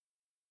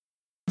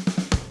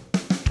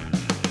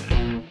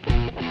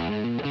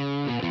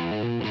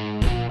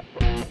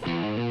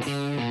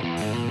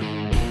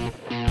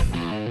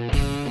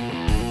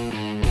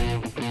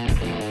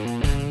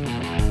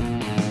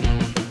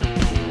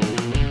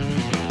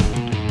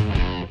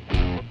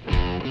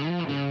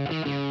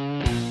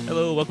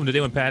welcome to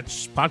Day One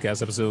Patch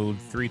Podcast, episode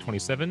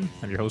 327.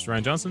 I'm your host,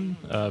 Ryan Johnson.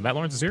 Matt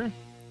Lawrence is here.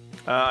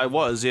 I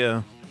was,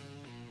 yeah.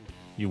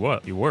 You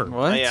what? You were?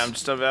 What? Yeah,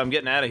 I'm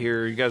getting out of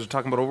here. You guys are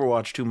talking about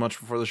Overwatch too much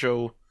before the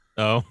show.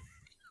 Oh,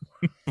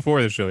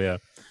 before the show, yeah.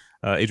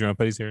 Adrian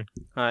Petty's here.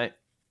 Hi.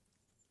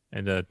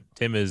 And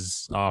Tim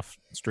is off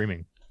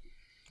streaming.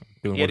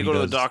 He had to go to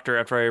the doctor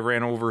after I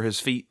ran over his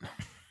feet.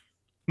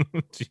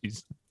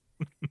 Jeez.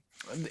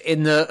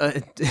 In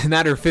the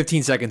matter of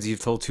 15 seconds, you've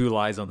told two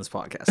lies on this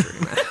podcast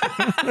already,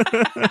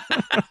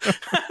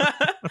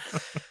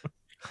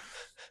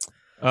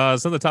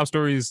 Some of the top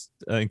stories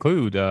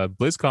include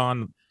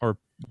BlizzCon or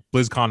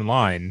BlizzCon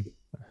Line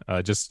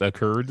just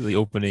occurred. The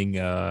opening.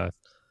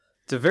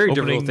 It's a very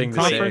difficult thing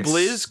to say.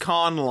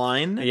 BlizzCon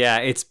Line? Yeah,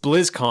 it's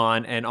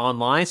BlizzCon and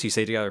online, so you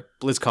say together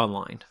BlizzCon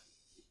Line.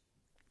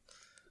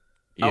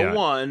 Yeah. A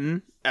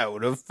 1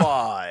 out of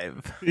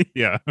 5.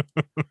 Yeah.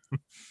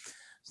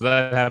 So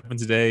that happened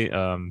today.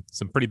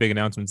 Some pretty big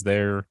announcements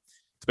there,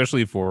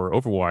 especially for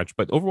Overwatch.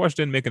 But Overwatch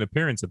didn't make an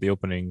appearance at the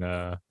opening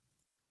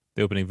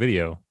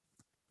video,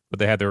 but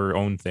they had their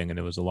own thing, and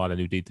it was a lot of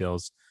new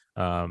details.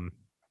 Also,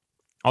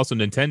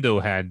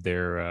 Nintendo had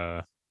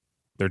their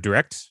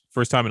Direct,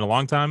 first time in a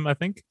long time, I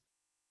think.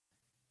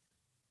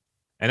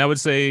 And I would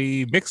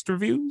say mixed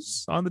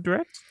reviews on the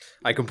Direct.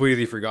 I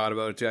completely forgot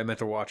about it, too. I meant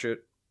to watch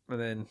it, and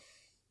then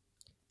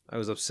I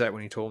was upset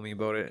when he told me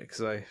about it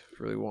because I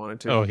really wanted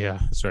to. Oh, yeah,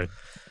 that's right.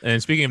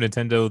 And speaking of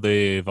Nintendo,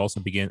 they've also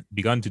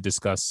begun to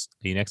discuss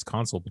the next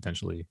console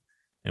potentially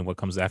and what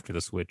comes after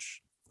the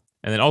Switch.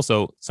 And then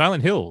also,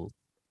 Silent Hill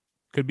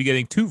could be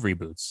getting 2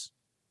 reboots.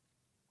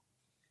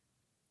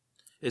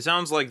 It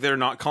sounds like they're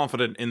not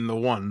confident in the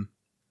one.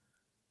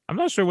 I'm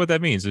not sure what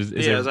that means. Are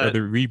they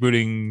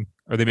rebooting?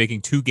 Are they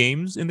making 2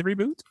 games in the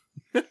reboot?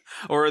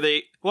 Or are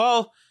they...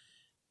 Well,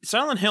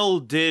 Silent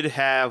Hill did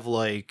have,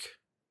 like...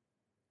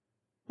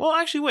 Well,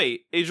 actually,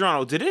 wait.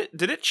 Adriano, did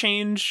it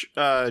change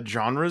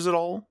genres at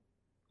all?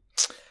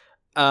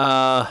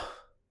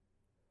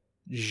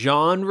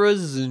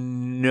 Genres,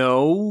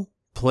 no.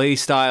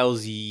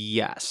 Playstyles,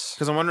 yes.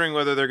 Because I'm wondering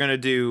whether they're going to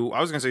do...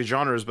 I was going to say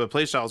genres, but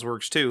playstyles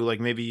works too. Like,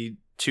 maybe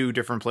 2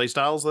 different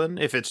playstyles then,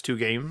 if it's 2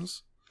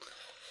 games?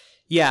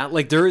 Yeah,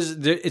 like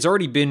it's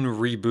already been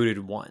rebooted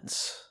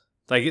once.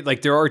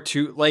 Like there are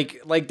 2,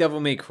 like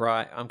Devil May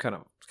Cry. I'm kind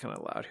of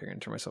loud here and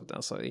turn myself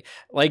down slightly.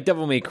 Like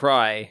Devil May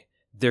Cry,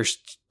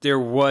 there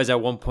was at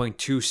one point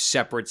 2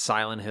 separate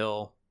Silent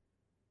Hill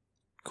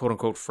quote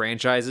unquote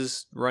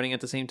franchises running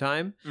at the same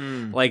time.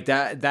 Like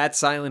that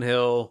Silent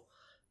Hill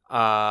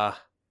on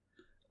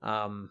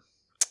the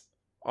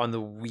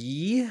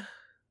Wii,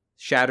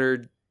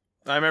 Shattered.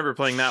 I remember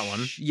playing that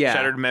one. Yeah.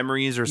 Shattered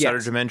Memories or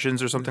Shattered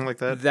Dimensions or something like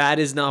that. That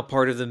is not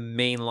part of the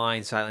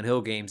mainline Silent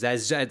Hill games.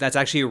 That's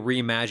actually a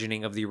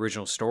reimagining of the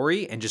original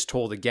story and just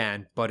told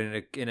again, but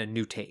in a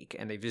new take.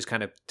 And they've just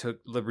kind of took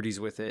liberties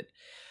with it.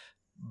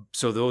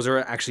 So those are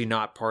actually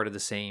not part of the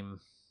same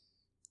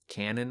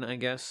canon, I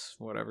guess,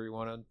 whatever you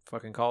want to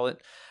fucking call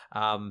it.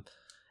 And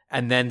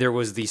then there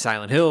was the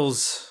Silent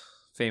Hills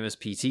famous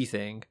PT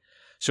thing.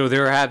 So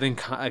they're having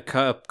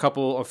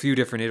a few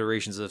different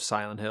iterations of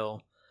Silent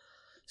Hill.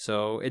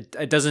 So it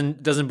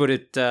doesn't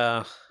surprise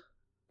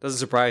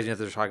me that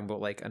they're talking about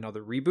like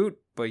another reboot,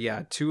 but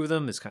yeah, 2 of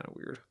them is kind of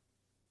weird.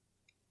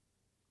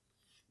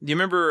 Do you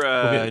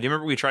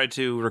remember we tried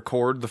to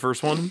record the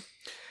first one?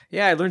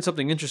 Yeah, I learned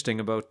something interesting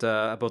about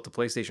the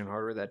PlayStation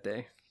hardware that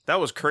day. That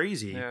was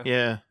crazy.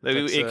 Yeah.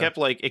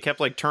 It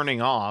kept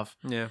turning off.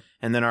 Yeah.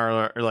 And then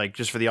our like,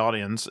 just for the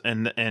audience,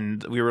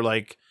 and we were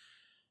like,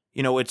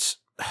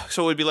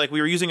 so it'd be like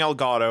we were using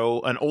Elgato,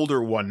 an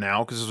older one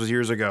now because this was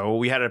years ago.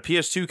 We had a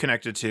PS2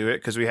 connected to it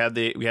because we had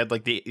the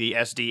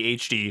SD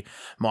HD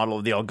model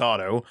of the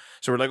Elgato.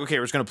 So we're like, okay,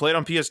 we're just gonna play it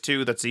on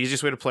PS2. That's the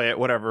easiest way to play it.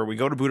 Whatever. We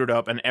go to boot it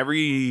up, and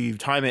every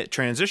time it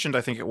transitioned,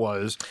 I think it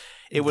would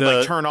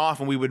like turn off,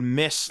 and we would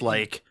miss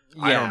like.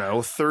 Yeah. I don't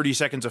know, 30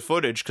 seconds of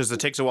footage because it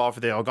takes a while for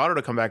the Elgato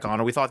to come back on,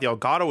 and we thought the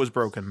Elgato was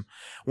broken.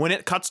 When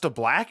it cuts to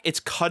black, it's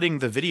cutting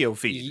the video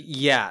feed.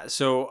 Yeah,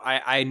 so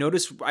I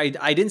noticed I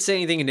didn't say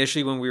anything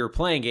initially when we were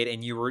playing it,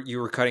 and you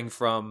were cutting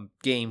from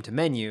game to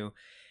menu,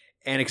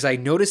 and because I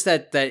noticed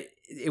that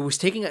it was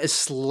taking a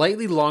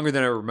slightly longer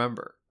than I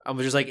remember. I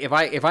was just like, if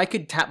I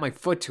could tap my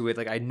foot to it,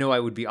 like I know I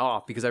would be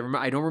off because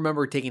I don't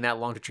remember it taking that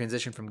long to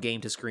transition from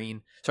game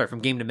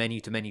to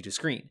menu to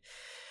screen.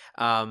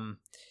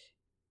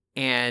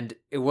 And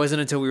it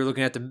wasn't until we were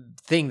looking at the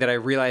thing that I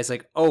realized,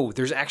 like, oh,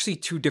 there's actually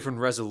 2 different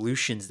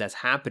resolutions that's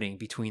happening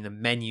between the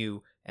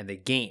menu and the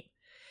game.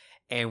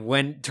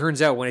 And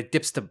turns out when it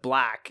dips to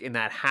black in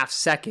that half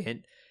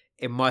second,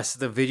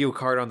 the video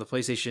card on the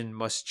PlayStation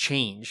must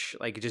change,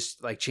 like it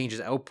just like changes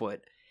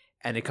output,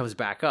 and it comes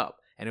back up,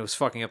 and it was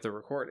fucking up the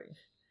recording.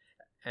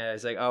 And I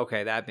was like, oh,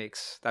 okay, that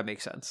makes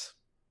sense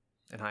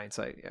in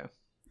hindsight, yeah.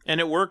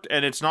 And it worked,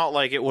 and it's not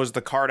like it was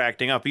the card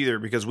acting up either,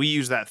 because we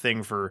used that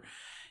thing for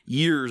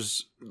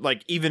years,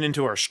 like even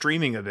into our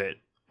streaming of it,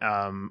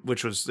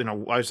 which was, I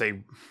would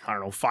say,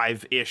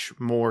 5-ish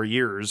more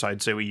years.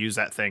 I'd say we used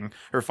that thing,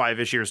 or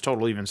 5-ish years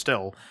total, even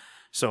still.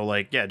 So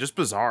like, yeah, just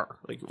bizarre.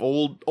 Like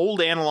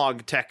old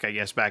analog tech, I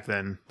guess, back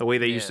then, the way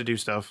they used to do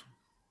stuff.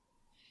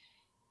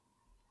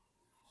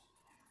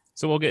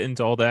 So we'll get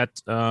into all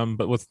that.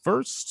 But with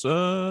first,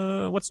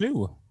 what's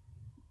new?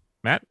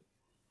 Matt?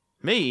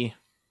 Me?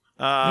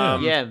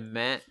 Yeah,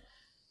 Matt.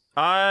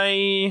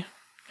 I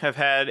have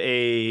had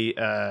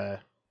a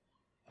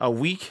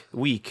week,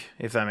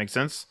 if that makes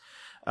sense.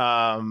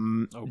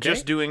 Okay.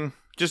 Just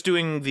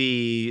doing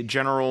the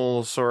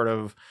general sort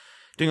of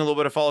doing a little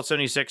bit of Fallout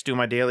 76, doing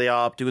my daily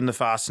op, doing the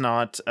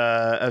Fastnaut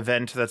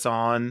event that's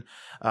on.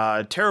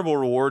 Terrible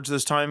rewards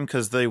this time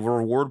because the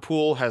reward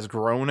pool has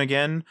grown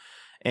again.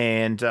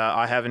 And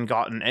I haven't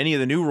gotten any of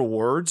the new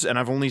rewards, and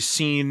I've only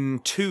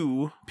seen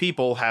 2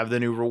 people have the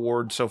new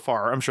reward so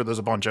far. I'm sure there's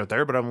a bunch out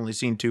there, but I've only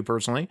seen 2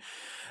 personally.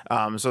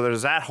 So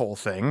there's that whole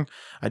thing.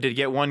 I did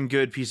get 1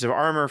 good piece of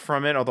armor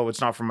from it, although it's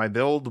not from my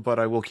build, but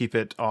I will keep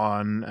it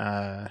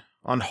on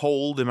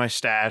hold in my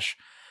stash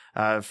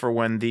for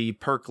when the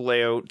perk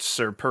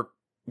layouts or perk,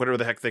 whatever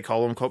the heck they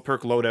call them,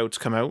 perk loadouts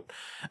come out.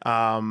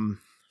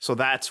 So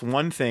that's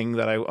one thing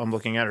that I'm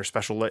looking at, or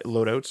special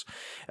loadouts.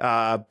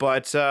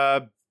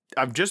 But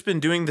I've just been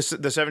doing the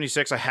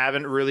 76. I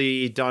haven't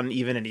really done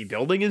even any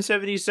building in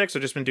 76.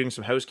 I've just been doing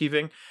some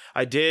housekeeping.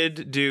 I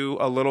did do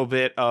a little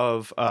bit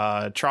of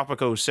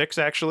Tropico 6,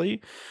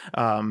 actually.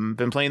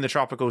 Been playing the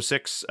Tropico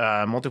 6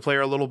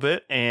 multiplayer a little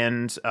bit,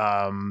 and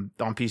on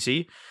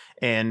PC.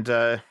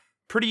 And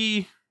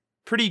pretty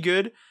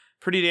good.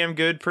 Pretty damn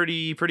good.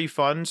 Pretty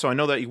fun. So I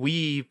know that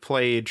we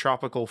played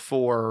Tropical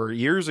 4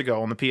 years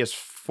ago on the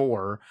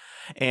PS4,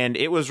 and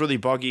it was really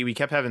buggy. We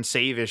kept having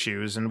save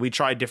issues, and we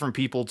tried different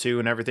people too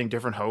and everything,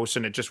 different hosts,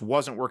 and it just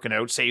wasn't working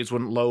out. Saves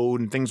wouldn't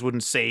load and things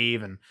wouldn't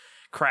save and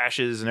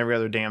crashes and every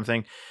other damn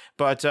thing.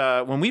 But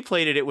when we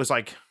played it, it was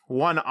like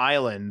one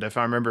island, if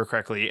I remember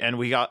correctly, and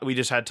we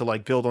just had to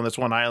like build on this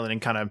one island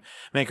and kind of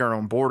make our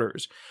own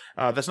borders.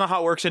 That's not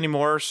how it works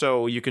anymore.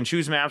 So you can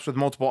choose maps with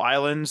multiple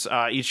islands.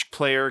 Each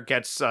player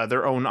gets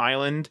their own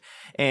island,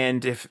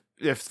 and if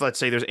let's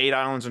say there's 8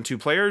 islands and 2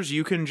 players,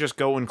 you can just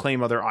go and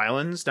claim other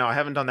islands. Now I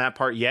haven't done that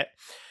part yet,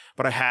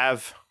 but I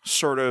have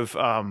sort of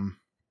I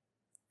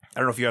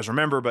don't know if you guys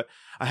remember, but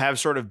I have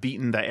sort of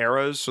beaten the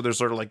eras. So there's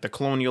sort of like the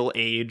colonial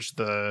age,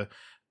 the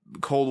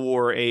Cold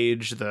War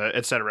age, the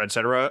et cetera, et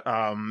cetera.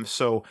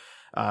 So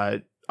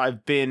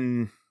I've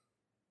been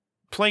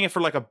playing it for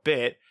like a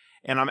bit,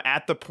 and I'm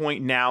at the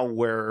point now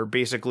where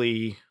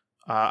basically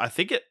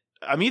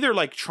I'm either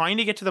like trying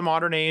to get to the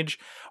modern age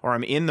or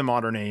I'm in the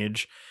modern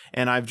age,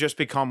 and I've just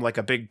become like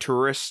a big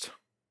tourist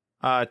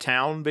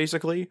town,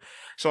 basically.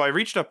 So I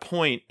reached a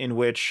point in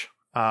which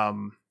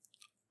I'm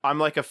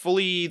like a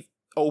fully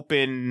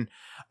open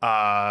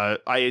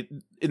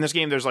in this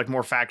game there's like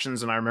more factions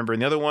than I remember in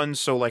the other ones,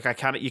 so like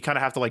you kind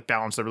of have to like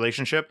balance the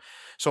relationship.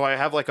 So I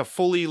have like a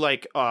fully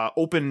like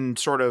open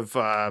sort of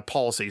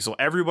policy. So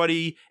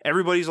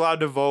everybody's allowed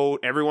to vote.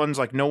 Everyone's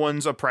like, no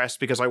one's oppressed,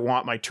 because I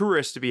want my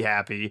tourists to be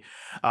happy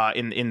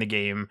in the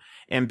game.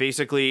 And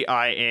basically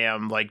I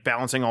am like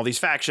balancing all these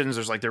factions.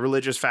 There's like the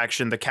religious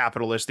faction, the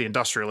capitalist, the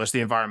industrialist,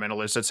 the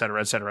environmentalist, et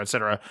cetera, et cetera, et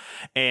cetera.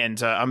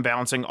 And I'm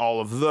balancing all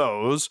of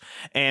those.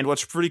 And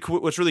what's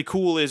really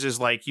cool is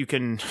like you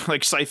can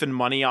like siphon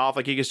money off.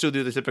 Like you can still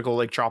do the typical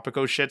like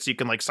Tropico shit. So you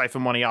can like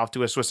siphon money off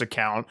to a Swiss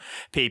account,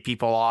 pay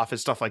people off and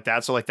stuff like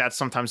that. So like that's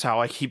sometimes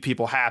how I keep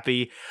people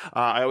happy.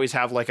 I always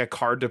have like a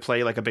card to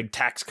play, like a big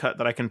tax cut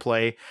that I can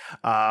play.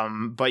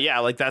 But yeah,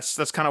 like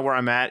that's kind of where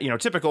I'm at. You know,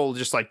 typical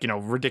just like, you know,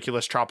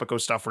 ridiculous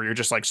Tropico stuff where you're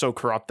just like so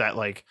corrupt that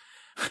like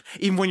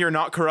even when you're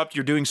not corrupt,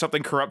 you're doing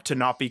something corrupt to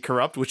not be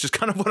corrupt, which is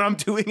kind of what I'm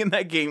doing in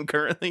that game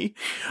currently.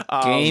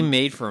 Game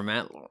made for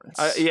Matt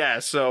Lawrence. Yeah.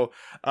 So,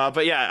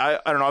 but yeah,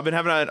 I don't know. I've been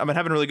having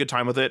a really good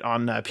time with it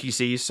on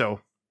PC. So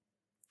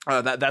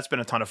that's been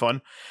a ton of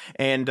fun.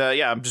 And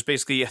yeah, I'm just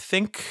basically, I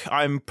think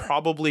I'm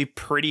probably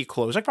pretty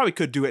close. I probably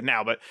could do it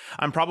now, but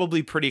I'm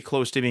probably pretty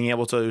close to being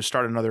able to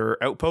start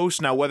another outpost.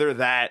 Now, whether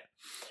that,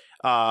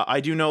 I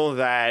do know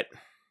that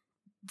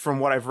from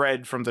what I've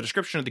read from the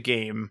description of the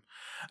game,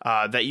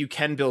 that you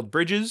can build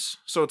bridges.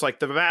 So it's like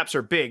the maps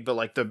are big, but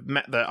like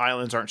the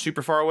islands aren't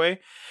super far away.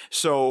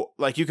 So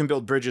like you can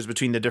build bridges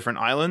between the different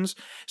islands.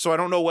 So I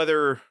don't know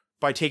whether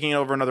by taking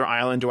over another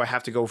island, do I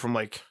have to go from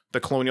like the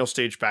colonial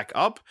stage back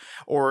up,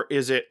 or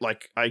is it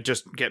like I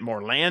just get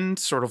more land,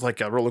 sort of like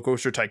a roller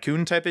coaster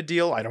tycoon type of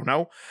deal? I don't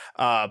know.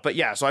 But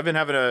yeah, so I've been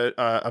having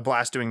a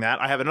blast doing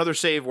that. I have another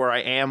save where I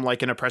am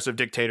like an oppressive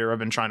dictator. I've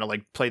been trying to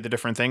like play the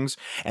different things,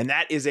 and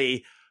that is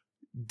a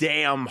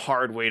damn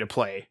hard way to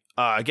play.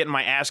 Getting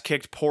my ass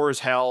kicked, poor as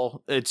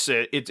hell. It's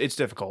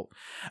difficult.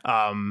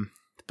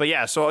 But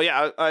yeah, so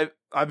yeah,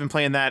 I've been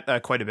playing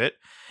that quite a bit,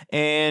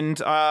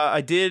 and I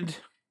did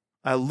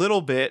a little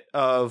bit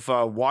of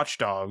Watch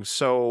Dogs.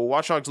 So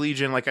Watch Dogs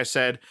Legion, like I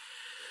said,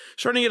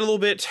 starting to get a little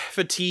bit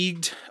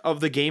fatigued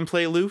of the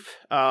gameplay loop.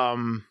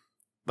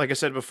 Like I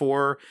said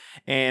before,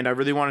 and I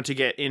really wanted to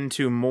get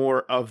into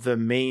more of the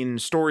main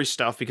story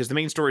stuff, because the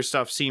main story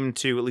stuff seemed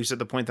to, at least at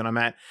the point that I'm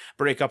at,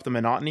 break up the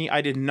monotony.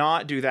 I did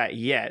not do that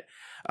yet.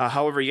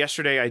 However,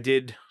 yesterday I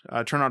did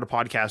turn on a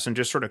podcast and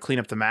just sort of clean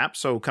up the map.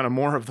 So kind of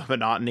more of the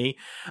monotony,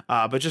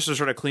 but just to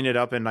sort of clean it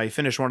up. And I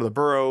finished one of the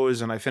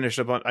burrows and I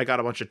got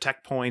a bunch of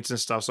tech points and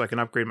stuff so I can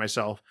upgrade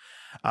myself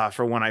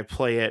for when I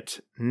play it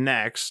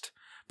next.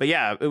 But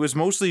yeah, it was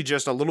mostly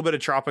just a little bit of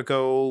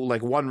Tropico,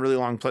 like one really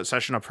long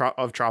session of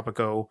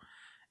Tropico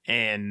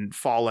and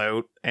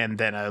Fallout, and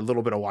then a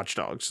little bit of Watch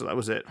Dogs. So that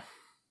was it.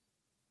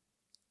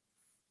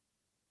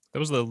 That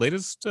was the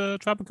latest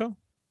Tropico?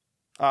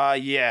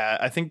 Yeah,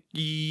 I think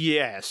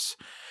yes.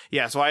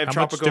 Yeah, so I have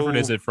How Tropico. much different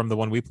is it from the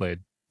one we played?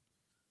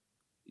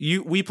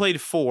 We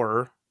played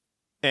 4,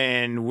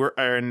 and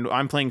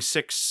I'm playing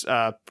 6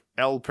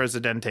 El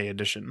Presidente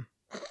edition.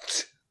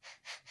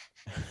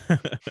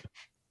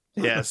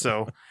 Yeah,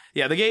 so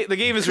yeah, the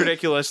game is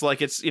ridiculous.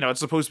 Like it's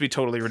supposed to be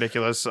totally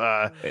ridiculous.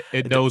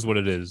 It knows what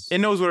it is. It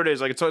knows what it is.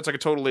 Like it's like a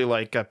totally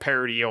like a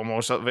parody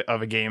almost of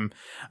a game.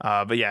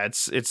 But yeah,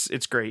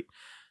 it's great.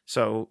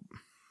 So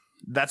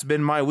that's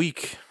been my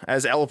week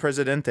as El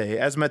Presidente,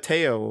 as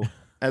Mateo,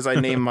 as I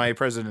name my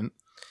president.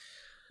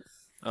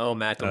 Oh,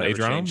 Matt, don't ever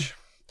Adriano? change.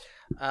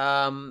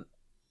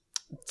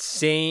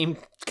 Same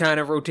kind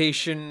of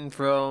rotation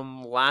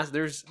from last.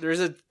 There's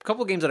a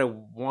couple games that I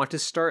want to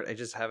start. I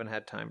just haven't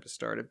had time to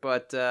start it.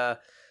 But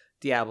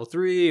Diablo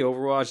 3,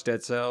 Overwatch,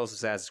 Dead Cells,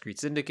 Assassin's Creed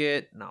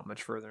Syndicate. Not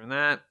much further than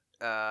that.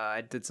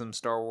 I did some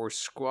Star Wars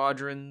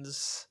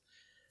Squadrons,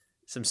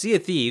 some Sea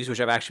of Thieves, which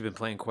I've actually been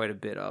playing quite a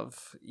bit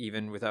of,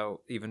 even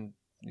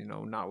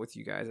not with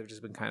you guys. I've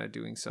just been kind of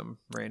doing some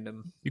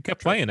random. You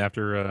kept playing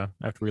after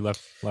we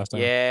left last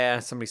time. Yeah,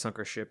 somebody sunk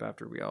our ship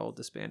after we all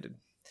disbanded.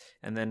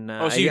 And then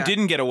So you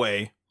didn't get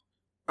away.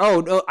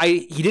 Oh no,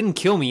 he didn't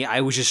kill me.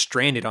 I was just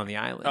stranded on the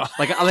island. Oh.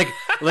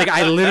 Like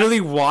I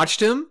literally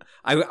watched him.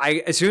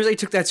 I as soon as I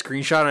took that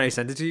screenshot and I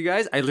sent it to you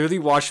guys, I literally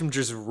watched him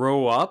just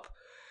row up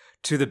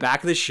to the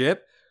back of the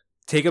ship,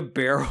 take a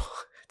barrel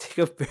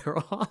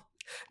off,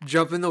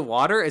 jump in the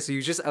water, and so he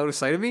was just out of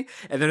sight of me.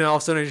 And then all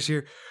of a sudden I just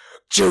hear,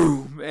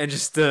 "Joom!" and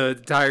just the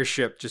entire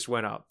ship just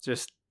went up.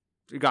 Just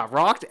it got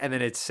rocked, and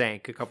then it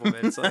sank a couple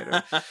minutes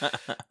later.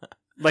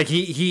 Like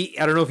he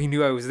I don't know if he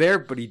knew I was there,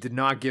 but he did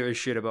not give a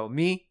shit about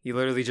me. He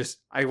literally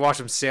I watched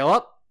him sail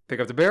up, pick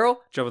up the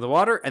barrel, jump in the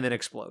water, and then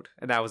explode.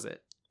 And that was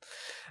it.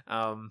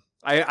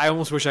 I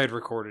almost wish I had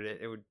recorded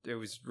it. It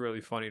was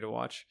really funny to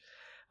watch.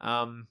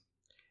 And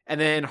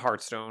then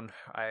Hearthstone.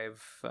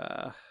 I've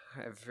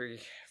every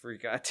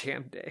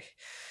goddamn day.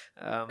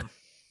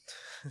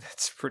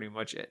 That's pretty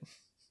much it.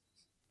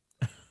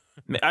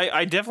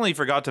 I definitely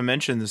forgot to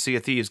mention the Sea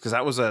of Thieves because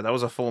that was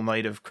a full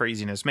night of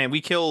craziness. Man,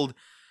 we killed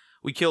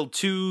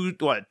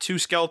two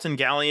skeleton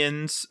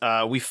galleons.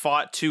 We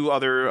fought 2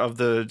 other of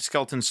the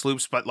skeleton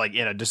sloops, but like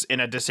in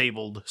a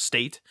disabled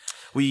state.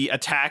 We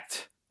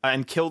attacked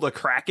and killed a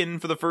kraken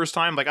for the first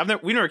time. Like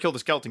we never killed a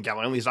skeleton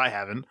galleon, at least I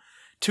haven't.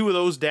 2 of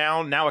those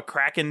down. Now a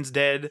kraken's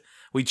dead.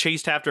 We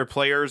chased after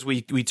players.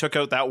 We took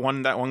out that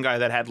one guy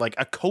that had like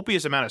a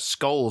copious amount of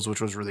skulls, which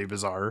was really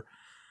bizarre.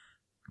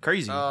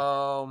 Crazy.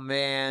 Oh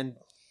man,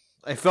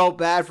 I felt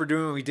bad for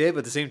doing what we did, but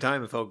at the same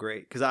time, it felt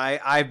great because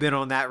I've been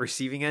on that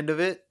receiving end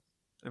of it.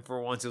 And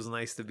for once, it was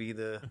nice to be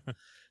the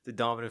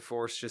dominant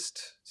force,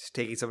 just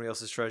taking somebody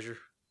else's treasure.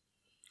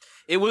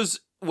 It was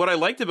what I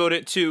liked about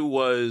it too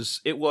was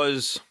it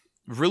was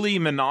really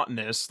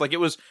monotonous. Like it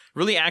was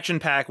really action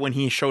packed when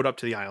he showed up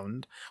to the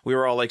island. We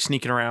were all like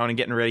sneaking around and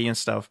getting ready and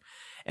stuff.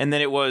 And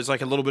then it was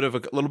like a little bit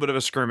of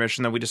a skirmish,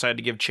 and then we decided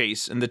to give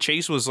chase. And the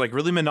chase was like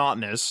really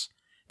monotonous.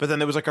 But then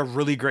there was like a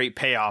really great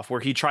payoff where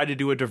he tried to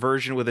do a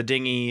diversion with a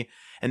dinghy,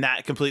 and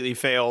that completely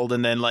failed.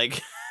 And then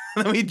like.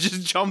 And then we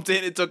just jumped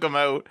in and took him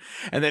out,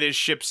 and then his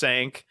ship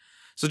sank.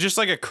 So just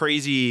like a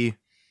crazy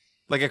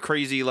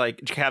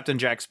like Captain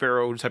Jack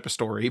Sparrow type of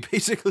story,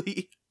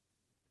 basically.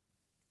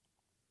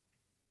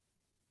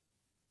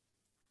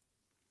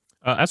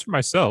 As for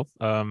myself,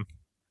 bit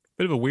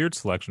of a weird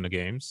selection of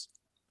games.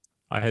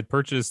 I had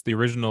purchased the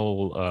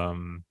original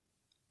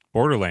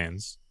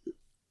Borderlands.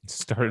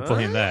 Started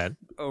playing that.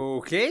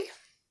 Okay.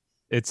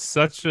 It's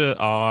such an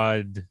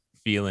odd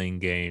feeling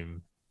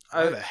game.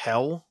 What the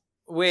hell?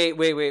 Wait.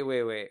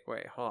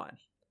 Hold on.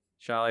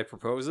 Shall I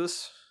propose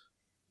this?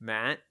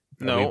 Matt?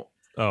 No.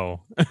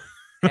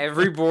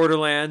 Every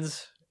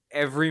Borderlands,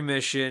 every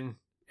mission,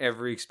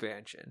 every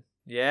expansion.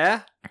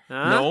 Yeah?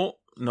 Huh? No.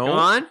 Come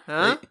on?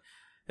 Huh? Wait.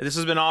 This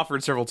has been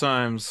offered several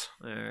times.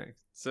 All right.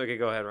 So, okay,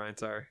 go ahead, Ryan.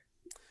 Sorry.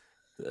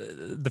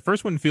 The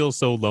first one feels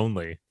so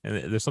lonely,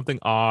 and there's something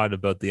odd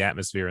about the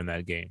atmosphere in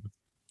that game.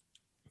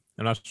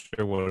 I'm not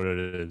sure what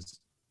it is.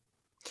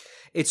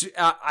 It's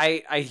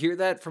I hear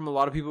that from a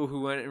lot of people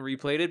who went and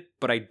replayed it,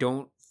 but I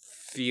don't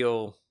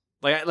feel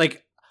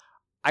like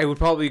I would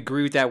probably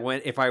agree with that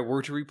if I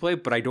were to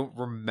replay, but I don't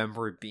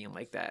remember it being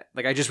like that.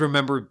 Like I just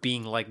remember it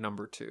being like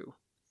number 2.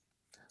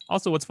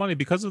 Also, what's funny,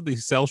 because of the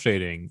cell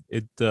shading,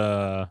 it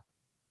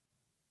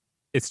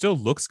still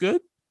looks good,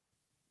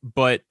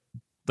 but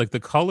like the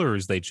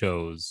colors they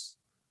chose,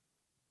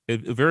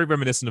 it very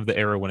reminiscent of the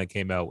era when it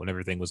came out, when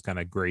everything was kind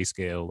of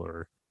grayscale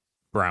or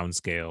brown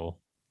scale.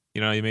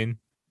 You know what I mean?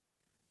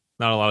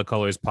 Not a lot of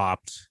colors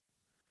popped.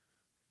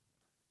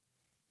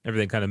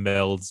 everything kind of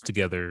melds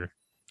together.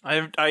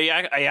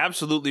 I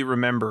absolutely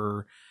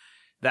remember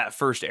that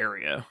first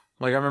area.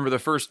 Like I remember the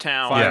first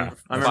town. Yeah.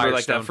 I remember like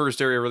Firestone. that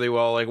first area really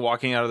well. Like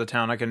walking out of the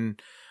town,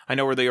 I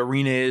know where the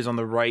arena is on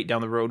the right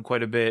down the road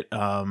quite a bit.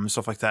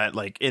 Stuff like that.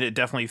 Like it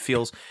definitely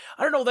feels.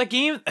 I don't know, that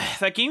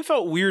game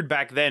felt weird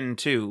back then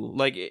too.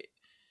 Like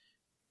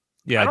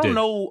Yeah, I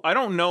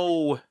don't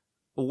know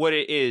what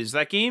it is.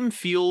 That game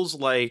feels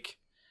like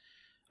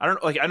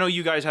I know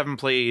you guys haven't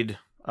played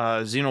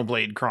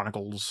Xenoblade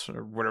Chronicles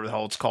or whatever the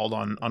hell it's called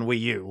on Wii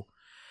U.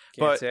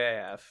 Can't But- say I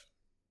have.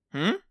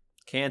 Hmm?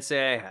 Can't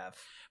say I have.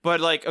 But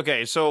like,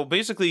 okay, so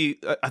basically,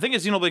 I think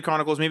it's Xenoblade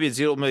Chronicles, maybe it's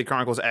Xenoblade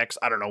Chronicles X,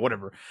 I don't know,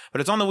 whatever.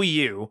 But it's on the Wii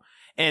U,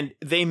 and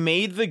they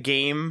made the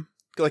game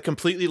like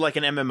completely like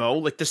an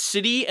MMO. Like the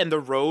city and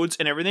the roads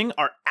and everything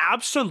are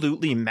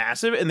absolutely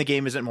massive, and the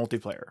game isn't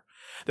multiplayer.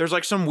 There's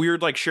like some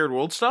weird like shared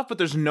world stuff, but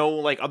there's no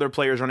like other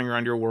players running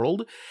around your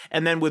world.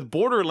 And then with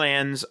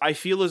Borderlands, I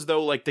feel as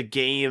though like the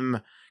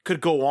game could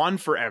go on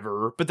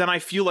forever, but then I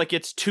feel like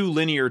it's too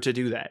linear to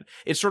do that.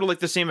 It's sort of like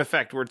the same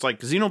effect where it's like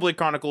Xenoblade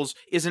Chronicles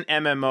isn't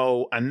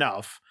MMO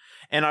enough,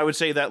 and I would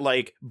say that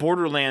like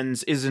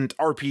Borderlands isn't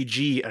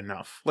RPG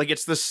enough. Like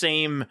it's the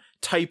same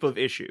type of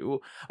issue.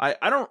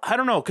 I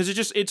don't know, because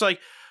it's like,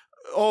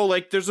 oh,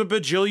 like there's a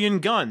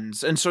bajillion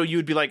guns, and so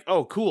you'd be like,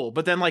 oh cool,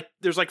 but then like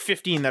there's like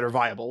 15 that are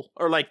viable,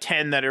 or like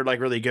 10 that are like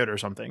really good or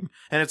something,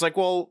 and it's like,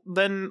 well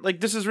then like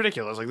this is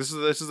ridiculous. Like this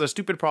is a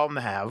stupid problem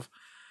to have.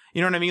 You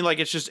know what I mean? Like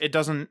it's just, it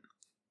doesn't,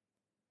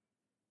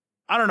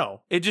 I don't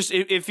know. It just,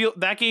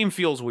 that game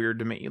feels weird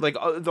to me. Like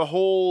the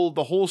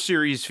whole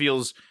series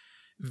feels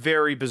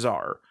very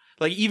bizarre.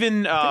 Like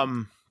even,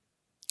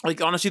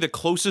 like honestly, the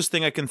closest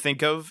thing I can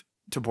think of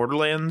to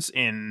Borderlands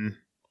in,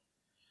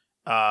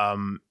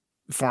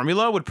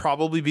 formula would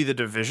probably be The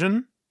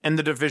Division, and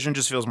The Division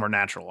just feels more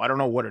natural. I don't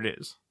know what it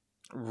is.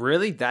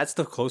 Really? That's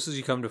the closest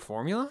you come to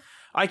Formula?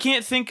 I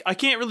can't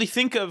really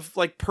think of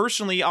like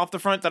personally off the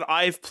front that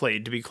I've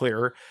played, to be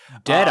clear.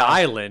 Dead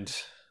Island,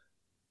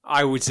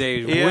 I would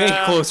say, is way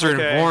Yeah, closer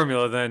okay. in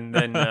Formula than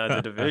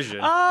The Division.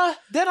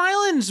 Dead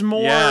Island's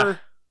more. Yeah.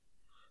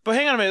 But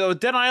hang on a minute though.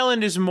 Dead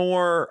Island is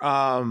more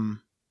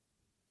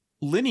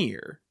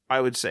linear,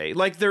 I would say.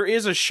 Like there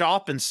is a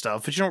shop and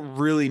stuff, but you don't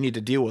really need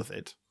to deal with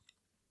it.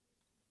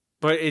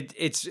 But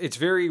it's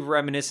very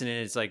reminiscent in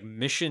its like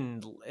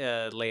mission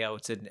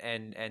layouts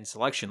and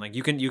selection. Like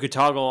you could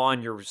toggle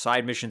on your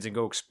side missions and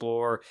go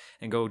explore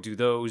and go do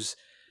those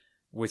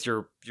with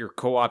your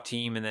co-op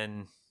team, and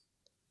then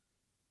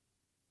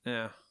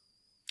I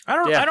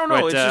don't know.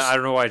 But, It's just, I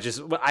don't know why.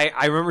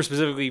 I remember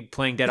specifically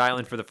playing Dead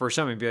Island for the first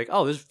time and be like,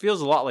 oh, this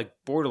feels a lot like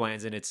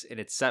Borderlands in its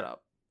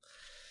setup.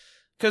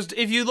 because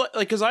if you like,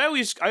 because I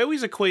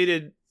always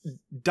equated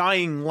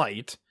Dying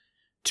Light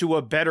to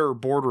a better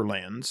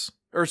Borderlands,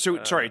 or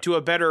to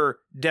a better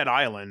Dead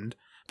Island,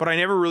 but I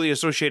never really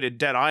associated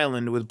Dead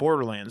Island with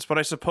Borderlands. But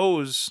I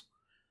suppose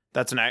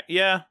that's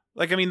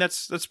like I mean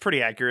that's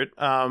pretty accurate.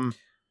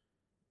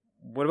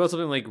 What about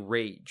something like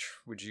Rage?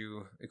 Would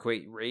you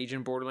equate Rage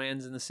and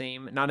Borderlands in the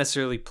same, not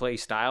necessarily play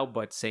style,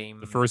 but same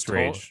The first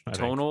Rage, I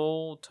think.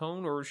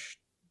 tone or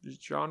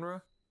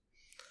genre?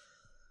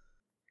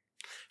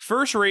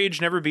 First Rage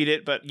never beat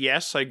it, but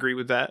yes, I agree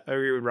with that. I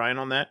agree with Ryan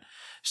on that.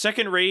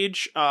 Second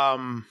Rage,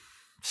 no.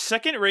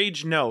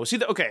 See,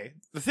 the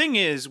thing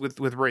is with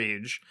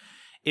Rage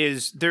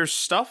is there's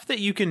stuff that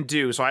you can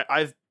do. So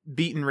I've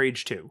beaten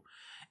Rage 2.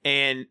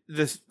 And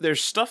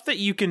there's stuff that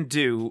you can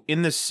do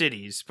in the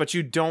cities, but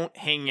you don't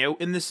hang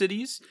out in the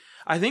cities.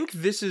 I think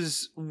this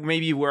is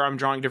maybe where I'm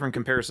drawing different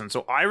comparisons.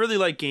 So I really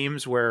like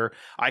games where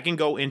I can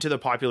go into the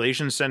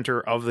population center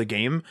of the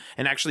game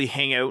and actually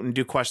hang out and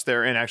do quests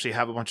there and actually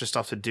have a bunch of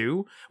stuff to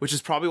do, which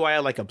is probably why I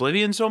like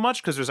Oblivion so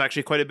much, because there's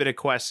actually quite a bit of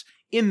quests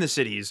in the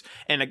cities.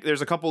 And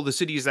there's a couple of the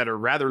cities that are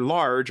rather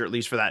large, or at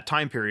least for that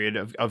time period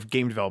of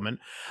game development.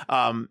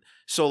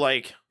 So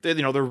like,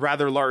 they're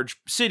rather large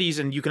cities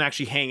and you can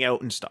actually hang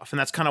out and stuff. And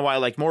that's kind of why I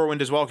like Morrowind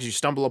as well, because you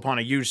stumble upon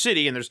a huge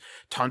city and there's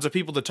tons of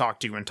people to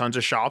talk to and tons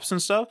of shops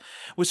and stuff.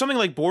 With something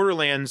like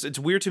Borderlands, it's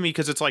weird to me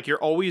because it's like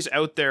you're always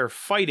out there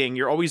fighting,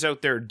 you're always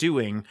out there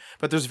doing,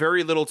 but there's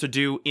very little to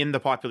do in the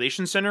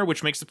population center,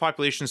 which makes the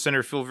population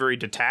center feel very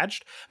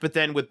detached. But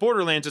then with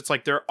Borderlands, it's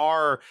like there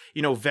are,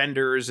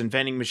 vendors and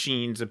vending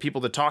machines and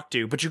people to talk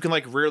to, but you can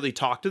like rarely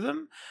talk to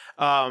them.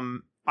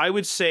 I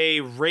would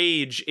say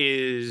Rage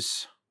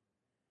is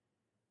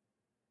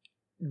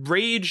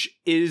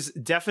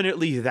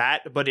definitely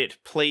that, but it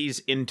plays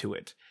into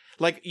it.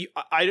 Like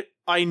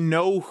I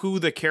know who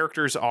the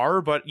characters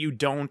are, but you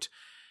don't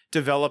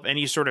develop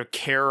any sort of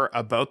care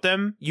about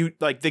them. You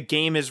like, the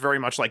game is very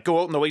much like,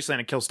 go out in the wasteland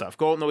and kill stuff.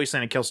 Go out in the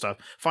wasteland and kill stuff.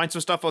 Find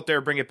some stuff out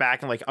there, bring it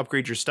back and like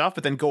upgrade your stuff,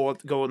 but then go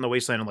out in the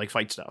wasteland and like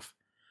fight stuff.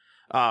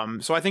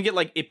 So I think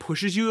it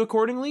pushes you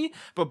accordingly,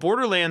 but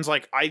Borderlands,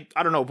 like I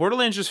don't know,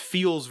 Borderlands just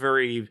feels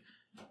very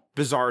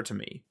bizarre to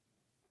me.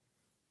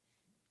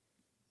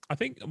 I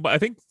think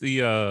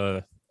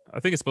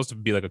it's supposed to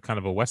be like a kind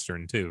of a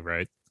Western too,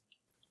 right?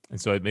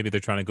 And so maybe they're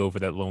trying to go for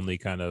that lonely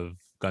kind of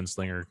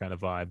gunslinger kind of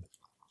vibe.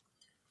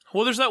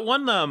 Well, there's that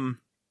one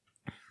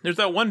There's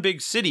that one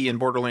big city in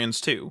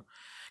Borderlands 2.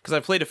 Because I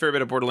played a fair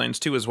bit of Borderlands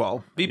 2 as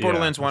well. Beat Yeah,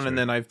 Borderlands 1, that's and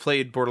right. then I've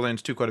played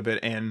Borderlands 2 quite a bit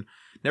and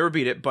never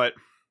beat it. But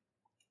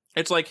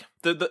it's like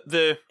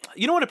the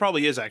you know what it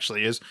probably is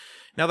actually is,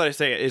 now that I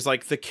say it, is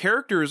like the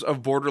characters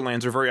of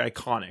Borderlands are very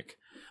iconic.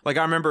 Like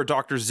I remember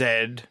Dr.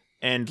 Zed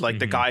and like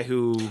the Mhm. guy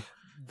who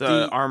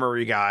The-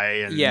 armory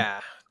guy and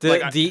Yeah. The,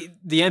 Like, the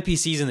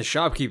NPCs and the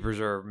shopkeepers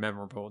are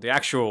memorable. The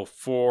actual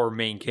 4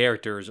 main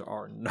characters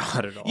are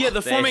not at all. Yeah,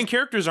 the 4 They- main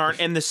characters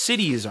aren't, and the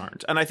cities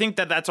aren't. And I think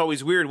that that's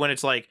always weird when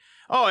it's like,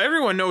 oh,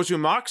 everyone knows who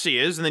Moxie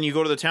is, and then you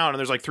go to the town and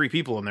there's like 3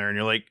 people in there, and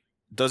you're like,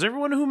 does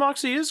everyone know who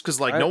Moxie is? Because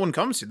like no one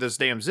comes to this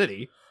damn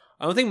city.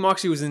 I don't think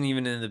Moxie was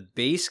even in the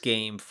base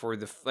game for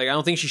the I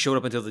don't think she showed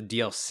up until the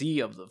DLC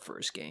of the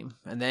first game,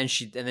 and then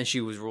she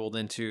was rolled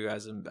into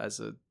as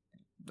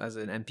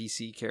an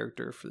NPC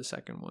character for the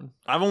second one.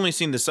 I've only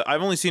seen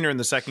her in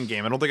the second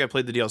game. I don't think I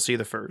played the DLC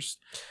the first.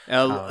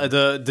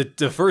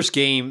 The first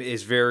game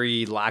is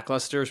very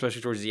lackluster,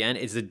 especially towards the end.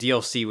 It's the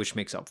DLC which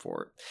makes up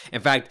for it.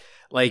 In fact,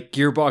 like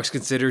Gearbox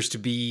considers to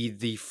be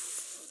the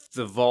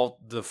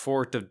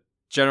fort of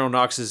General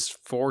Knox's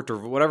fort, or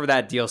whatever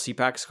that DLC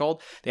pack is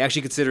called. They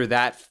actually consider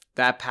that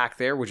pack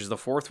there, which is the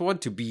 4th one,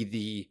 to be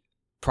the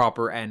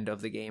proper end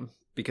of the game,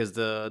 because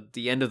the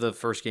end of the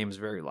first game is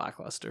very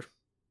lackluster.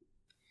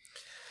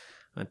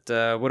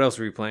 But what else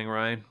were you playing,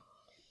 Ryan?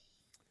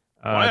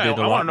 I did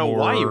a want lot to know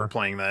why you more- were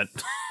playing that.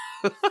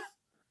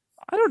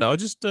 I don't know,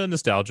 just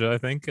nostalgia. I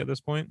think at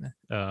this point,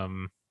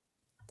 and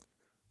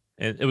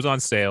it was on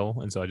sale,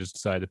 and so I just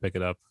decided to pick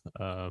it up.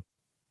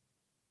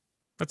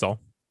 That's all.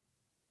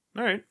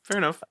 All right, fair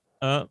enough.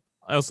 I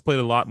also played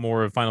a lot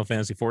more of Final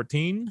Fantasy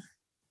 14.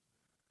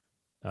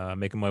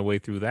 Making my way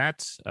through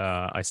that.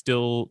 I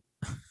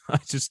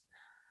just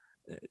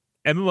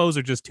MMOs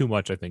are just too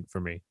much, I think,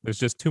 for me. There's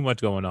just too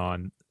much going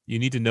on. You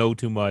need to know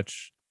too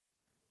much.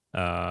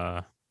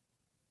 Like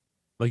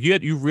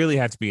you really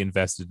have to be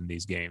invested in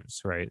these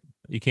games, right?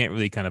 You can't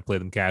really kind of play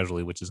them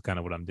casually, which is kind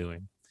of what I'm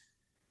doing.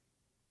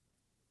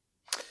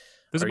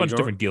 There's Are a you bunch of going-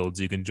 different guilds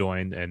you can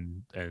join,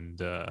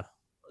 and all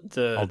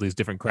The these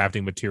different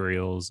crafting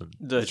materials and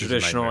the it's just a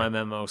traditional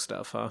nightmare. MMO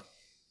stuff, huh?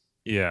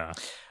 Yeah.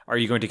 Are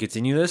you going to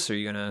continue this? Or are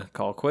you going to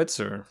call quits?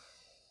 Or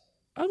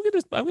I'm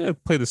gonna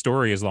play the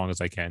story as long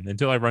as I can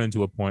until I run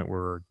into a point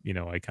where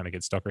I kind of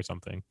get stuck or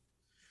something.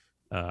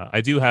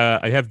 I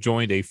have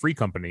joined a free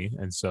company,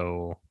 and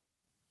so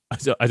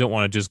I don't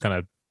want to just kind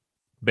of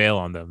bail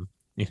on them.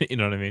 You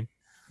know what I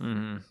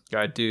mean?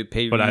 Gotta do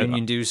pay But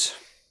reunion dues.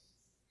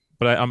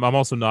 But I'm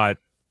also not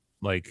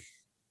like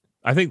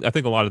I think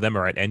a lot of them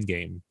are at end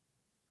game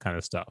kind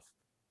of stuff.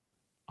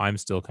 I'm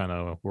still kind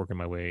of working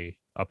my way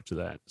up to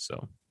that.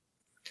 So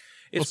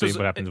we'll see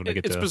what happens when I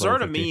get to It's bizarre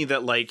to level 50. me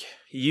that like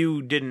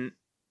you didn't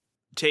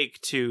take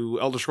to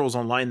Elder Scrolls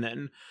Online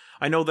then.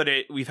 I know that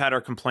we've had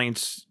our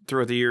complaints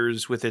throughout the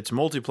years with its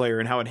multiplayer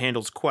and how it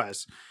handles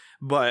quests,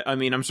 but I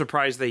mean, I'm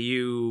surprised that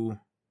you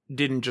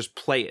didn't just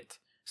play it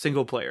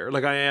single player.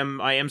 Like I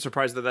am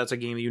surprised that that's a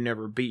game that you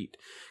never beat,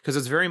 because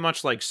it's very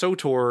much like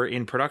SOTOR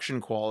in production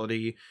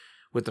quality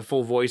with the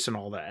full voice and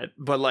all that,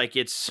 but like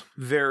it's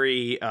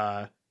very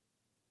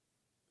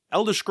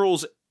Elder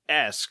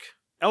Scrolls-esque.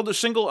 Elder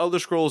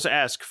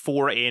Scrolls-esque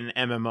for an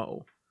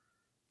MMO.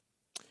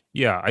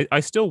 Yeah, I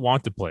still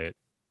want to play it.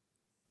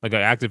 Like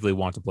I actively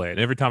want to play it. And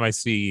every time I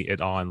see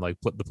it on like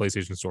the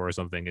PlayStation Store or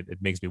something, it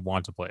makes me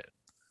want to play it.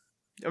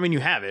 I mean, you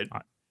have it.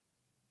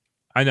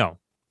 I know.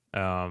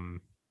 I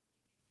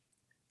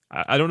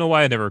don't know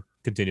why I never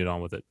continued on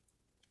with it.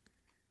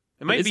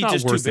 It might It's be not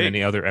just worse too than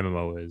big. any other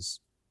MMO is.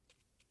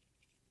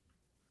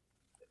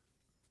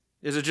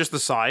 Is it just the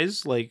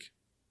size? Like,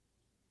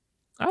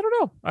 I don't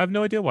know. I have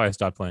no idea why I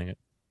stopped playing it.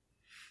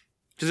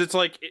 because it's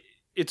like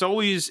it's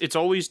always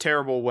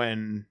terrible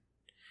when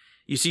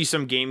you see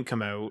some game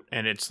come out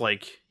and it's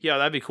like, yeah,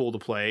 that'd be cool to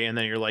play, and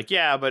then you're like,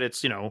 yeah, but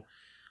it's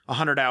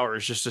 100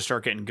 hours just to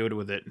start getting good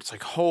with it. It's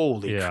like,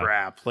 holy Yeah.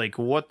 crap! Like,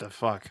 what the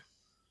fuck?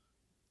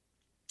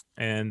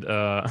 And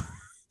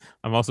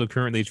I'm also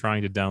currently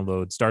trying to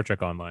download Star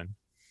Trek Online.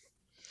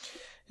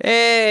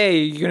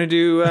 Hey, you gonna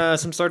do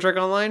some Star Trek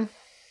Online?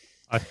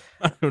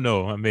 I don't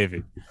know,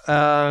 maybe.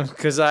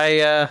 Because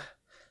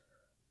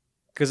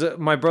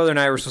my brother and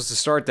I were supposed to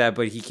start that,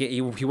 but he can't.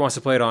 He wants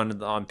to play it on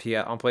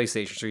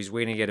PlayStation, so he's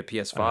waiting to get a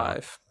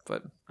PS5.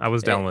 But I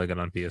was Hey. downloading it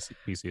on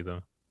PC though.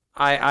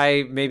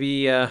 I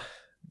maybe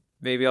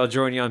I'll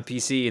join you on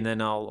PC, and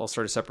then I'll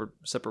start a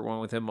separate one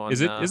with him on. Is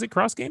it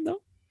cross game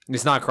though?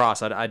 It's not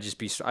cross.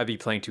 I'd be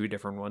playing 2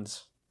 different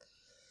ones.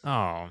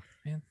 Oh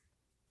man.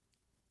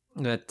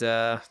 But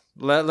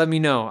let me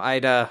know.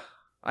 I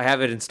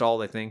have it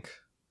installed. I think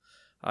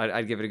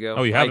I'd give it a go.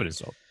 Oh, you have it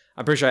installed.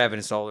 I'm pretty sure I have it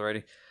installed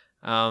already.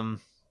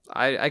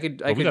 I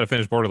could. We gotta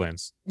finish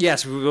Borderlands.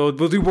 Yes, we'll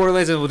do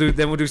Borderlands, and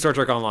we'll do Star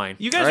Trek Online.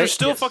 You guys All right? are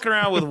still Yes. fucking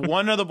around with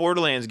one of the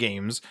Borderlands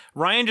games.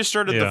 Ryan just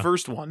started the Yeah.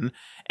 first one,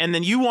 and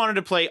then you wanted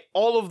to play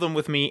all of them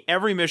with me,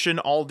 every mission,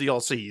 all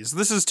DLCs.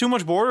 This is too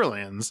much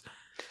Borderlands.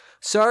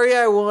 Sorry,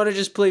 I want to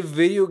just play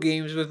video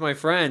games with my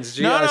friends.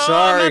 Gee, No, no,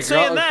 sorry. I'm not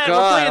saying that. We're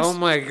God, playing- oh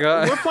my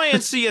god. We're playing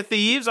Sea of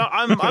Thieves.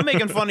 I'm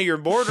making fun of your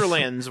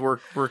Borderlands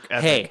work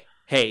ethic.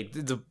 Hey,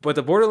 but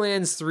the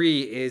Borderlands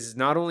 3 is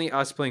not only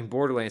us playing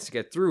Borderlands to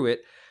get through it.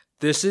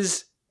 This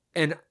is,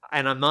 and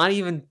I'm not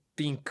even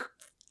being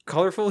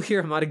colorful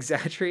here. I'm not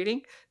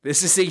exaggerating.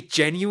 This is a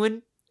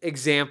genuine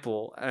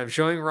example. I'm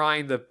showing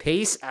Ryan the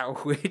pace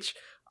at which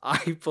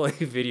I play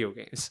video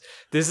games.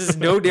 This is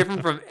no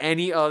different from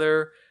any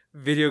other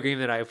video game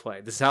that I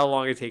play. This is how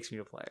long it takes me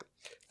to play.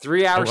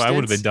 3 hours. I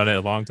would have been done it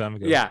a long time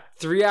ago. Yeah,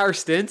 3 hour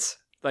stints,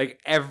 like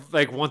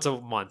once a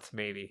month,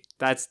 maybe.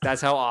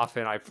 That's how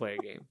often I play a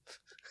game.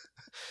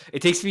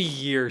 It takes me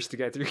years to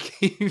get through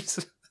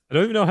games. I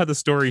don't even know how the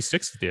story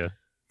sticks with you.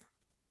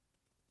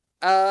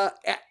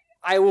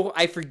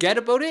 I forget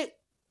about it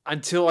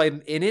until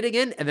I'm in it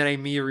again, and then I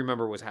immediately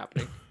remember what's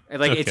happening.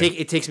 And like Okay.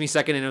 it takes me a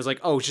second, and it was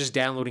like, oh, it's just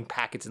downloading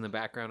packets in the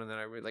background, and then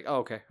I was like, oh,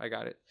 okay, I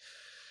got it.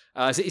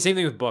 Same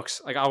thing with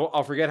books. Like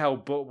I'll forget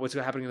what's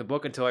happening in the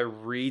book until I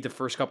read the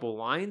first couple of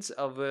lines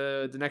of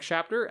the next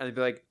chapter, and I'd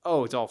be like,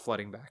 oh, it's all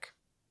flooding back.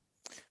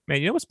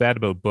 Man, you know what's bad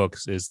about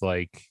books is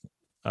like,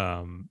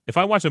 if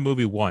I watch a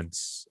movie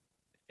once,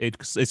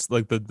 it's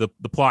like the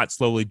plot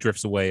slowly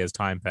drifts away as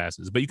time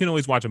passes. But you can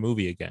always watch a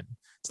movie again.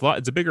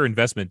 It's a bigger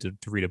investment to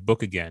read a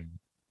book again,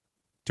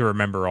 to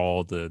remember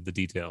all the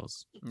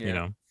details. Yeah. You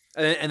know.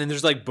 And then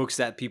there's like books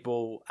that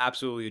people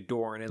absolutely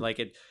adore, and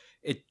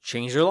it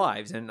changed their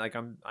lives, and like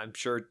I'm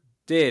sure it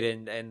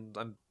did, and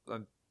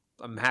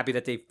I'm happy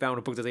that they found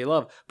a book that they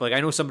love. But like I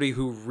know somebody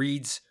who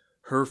reads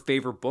her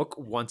favorite book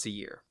once a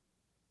year.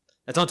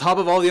 That's on top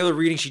of all the other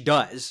reading she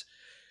does.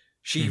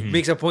 She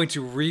makes a point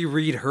to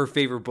reread her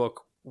favorite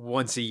book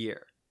once a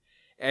year,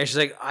 and she's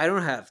like, I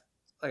don't have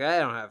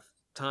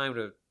time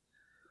to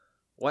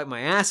wipe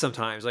my ass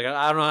sometimes. Like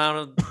I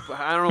don't know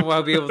if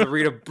I'll be able to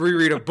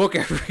reread a book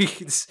every.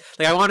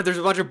 Like there's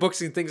a bunch of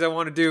books and things I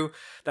want to do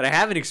that I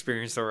haven't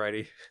experienced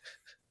already.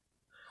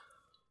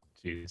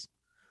 Jeez.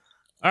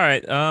 All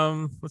right.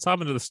 Let's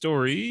hop into the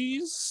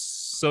stories.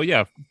 So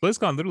yeah,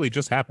 BlizzCon literally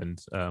just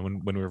happened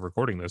when we were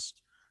recording this.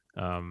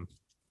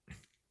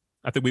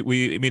 I think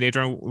me and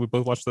Adrian, we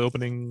both watched the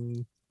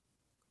opening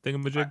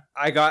thingamajig.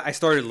 I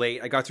started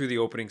late. I got through the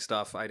opening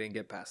stuff. I didn't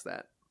get past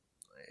that.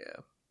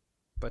 Yeah,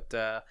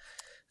 but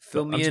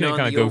fill me in on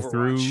the go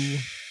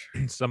Overwatch.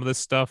 through some of this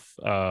stuff.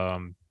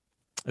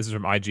 This is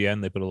from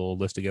IGN. They put a little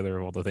list together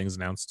of all the things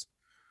announced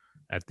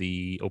at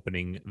the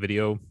opening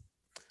video.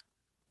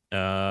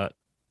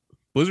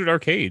 Blizzard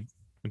Arcade,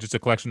 which is a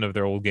collection of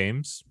their old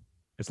games.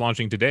 It's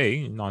launching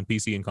today on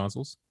PC and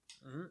consoles.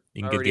 Mm-hmm.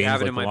 You can get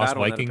games like The Lost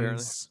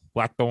Vikings,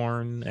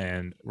 Blackthorn,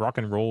 and Rock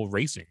and Roll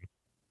Racing.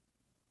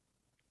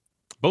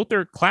 Both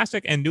are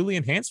classic and newly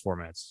enhanced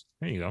formats.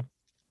 There you go.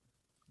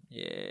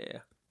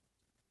 Yeah.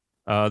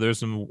 There's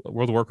some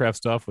World of Warcraft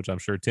stuff, which I'm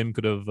sure Tim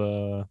could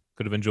have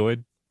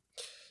enjoyed.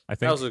 I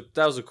think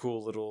that was a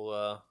cool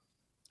little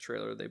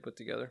trailer they put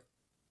together.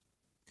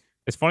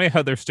 It's funny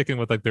how they're sticking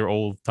with like their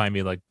old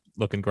timey like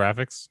looking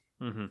graphics.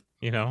 Mm-hmm.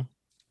 You know,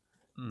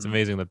 it's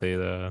amazing that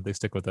they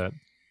stick with that.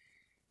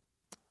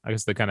 I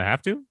guess they kind of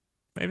have to,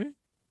 maybe.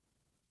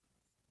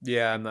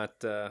 Yeah, I'm not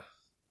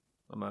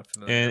familiar.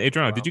 And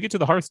Adriano, did you get to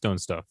the Hearthstone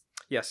stuff?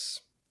 Yes.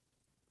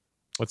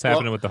 What's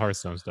happening with the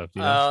Hearthstone stuff? Do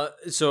you know?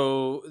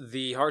 So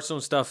the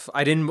Hearthstone stuff,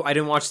 I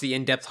didn't watch the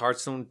in-depth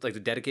Hearthstone, like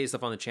the dedicated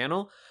stuff on the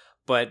channel,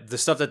 but the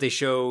stuff that they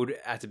showed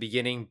at the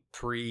beginning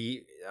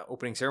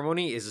pre-opening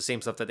ceremony is the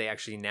same stuff that they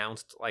actually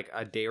announced like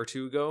a day or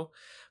two ago.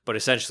 But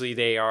essentially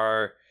they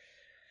are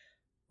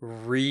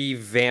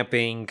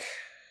revamping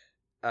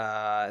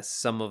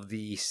some of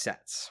the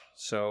sets.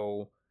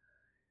 So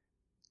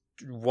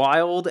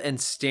Wild and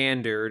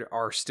Standard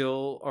are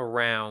still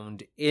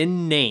around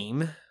in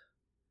name,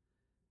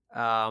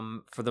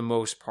 for the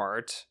most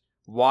part.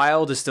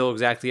 Wild is still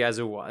exactly as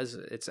it was.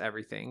 It's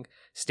everything.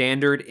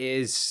 Standard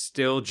is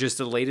still just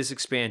the latest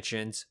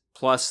expansions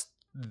plus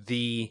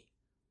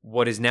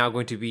what is now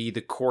going to be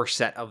the core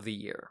set of the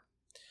year.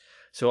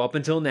 So up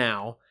until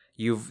now,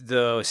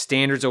 the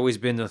Standard's always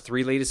been the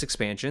 3 latest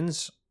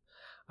expansions,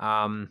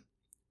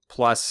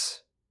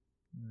 plus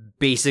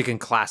basic and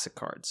classic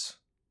cards.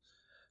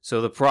 So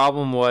the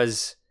problem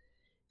was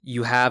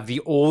you have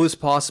the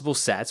oldest possible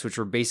sets, which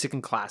were basic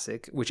and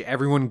classic, which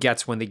everyone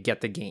gets when they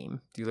get the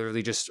game. You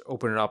literally just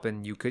open it up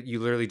and you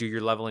literally do your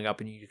leveling up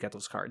and you get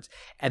those cards.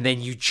 And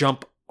then you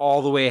jump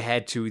all the way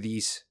ahead to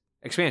these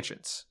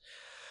expansions.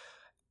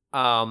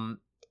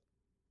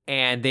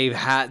 And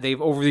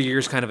they've over the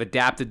years kind of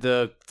adapted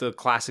the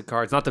classic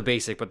cards, not the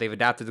basic, but they've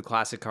adapted the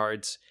classic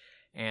cards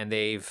and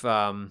they've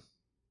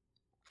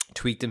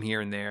tweaked them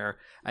here and there.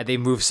 They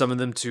moved some of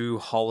them to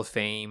Hall of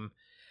Fame.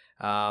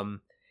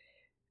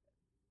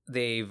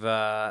 They've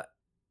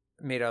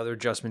made other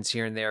adjustments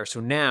here and there. So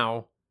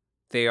now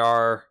they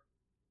are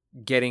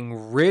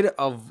getting rid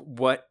of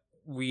what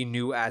we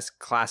knew as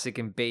classic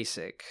and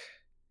basic.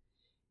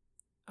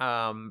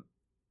 And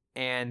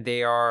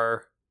they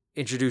are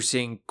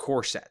introducing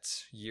core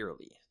sets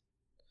yearly.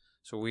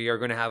 So we are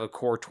going to have a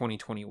core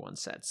 2021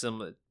 set.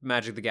 Some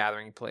Magic the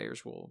Gathering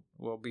players will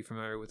be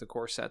familiar with the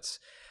core sets.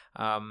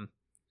 And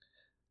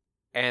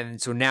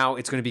so now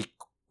it's going to be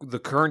the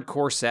current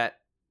core set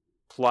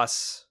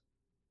plus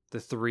the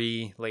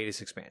 3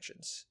 latest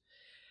expansions.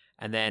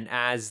 And then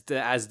as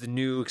the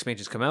new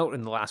expansions come out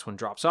and the last one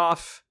drops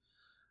off,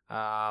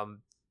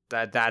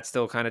 that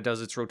still kind of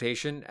does its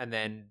rotation. And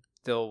then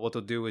what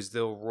they'll do is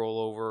they'll roll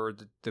over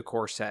the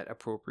core set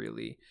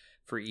appropriately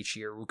for each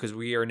year, because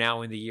we are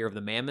now in the year of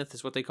the mammoth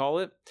is what they call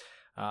it.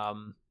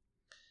 And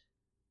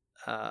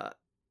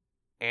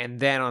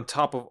then on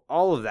top of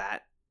all of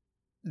that,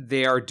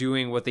 they are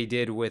doing what they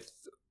did with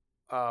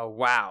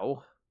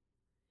WoW,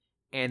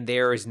 and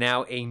there is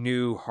now a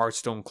new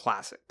Hearthstone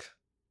Classic.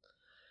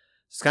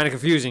 It's kind of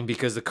confusing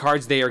because the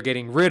cards they are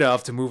getting rid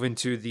of to move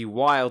into the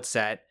Wild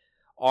set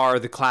are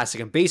the Classic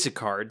and Basic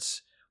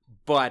cards,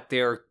 but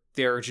they're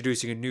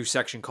introducing a new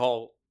section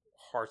called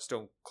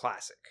Hearthstone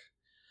Classic.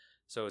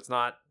 So it's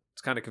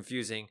kind of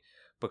confusing,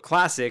 but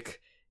Classic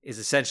is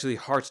essentially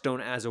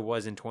Hearthstone as it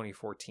was in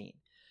 2014.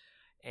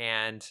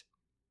 And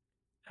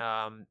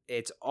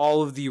it's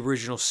all of the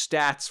original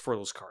stats for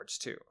those cards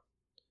too.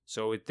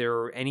 So if there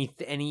are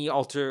any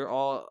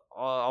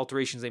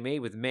alterations they made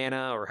with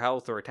mana or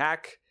health or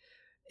attack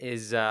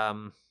is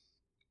gone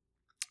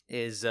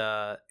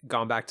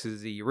back to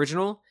the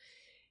original,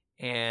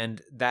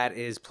 and that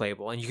is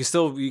playable. And you can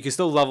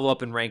still level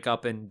up and rank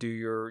up and do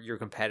your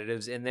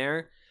competitives in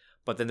there.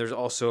 But then there's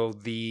also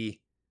the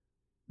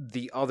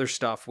other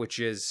stuff, which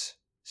is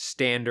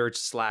standard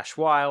 /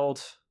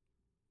 wild,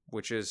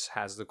 which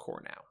has the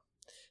core now.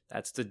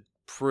 That's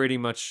pretty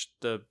much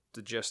the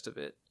gist of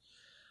it.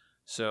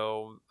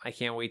 So I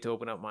can't wait to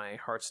open up my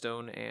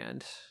Hearthstone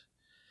and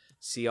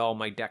see all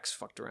my decks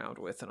fucked around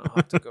with, and I'll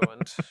have to go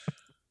and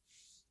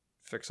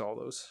fix all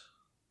those.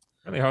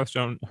 I think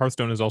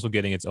Hearthstone is also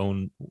getting its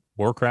own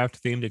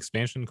Warcraft themed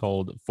expansion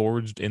called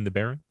Forged in the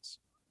Barrens.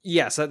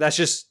 Yes, that's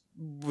just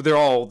they're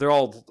all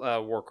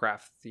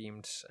Warcraft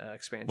themed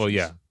expansions. Well,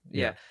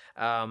 yeah.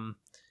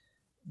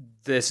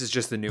 This is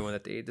just the new one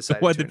that they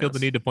decided. Why did they feel the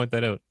need to point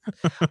that out?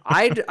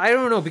 I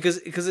don't know, because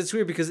it's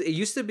weird, because it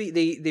used to be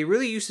they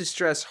really used to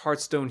stress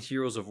Hearthstone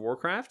Heroes of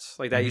Warcraft,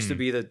 like that used to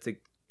be the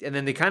and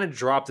then they kind of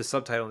dropped the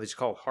subtitle and they just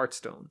called it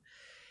Hearthstone,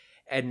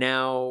 and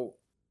now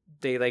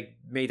they like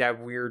made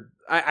that weird.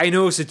 I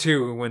noticed it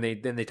too when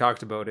they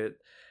talked about it.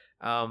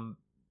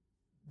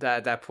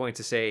 That point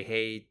to say,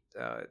 hey,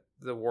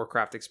 the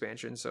Warcraft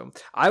expansion. So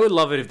I would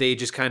love it if they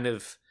just kind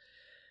of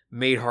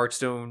made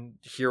Hearthstone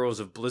Heroes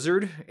of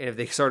Blizzard, and if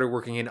they started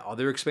working in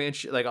other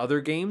expansion, like other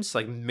games,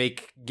 like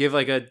give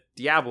like a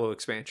Diablo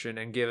expansion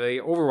and give a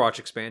Overwatch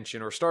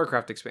expansion or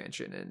StarCraft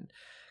expansion, and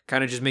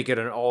kind of just make it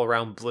an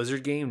all-around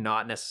Blizzard game,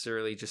 not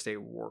necessarily just a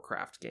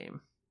Warcraft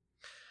game.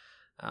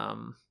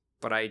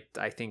 But I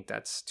think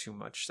that's too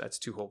much. That's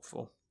too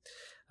hopeful.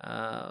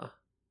 Because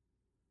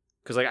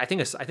like I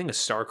think a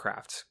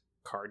StarCraft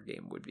card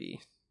game would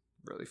be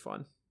really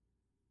fun.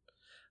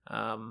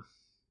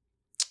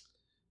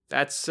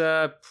 That's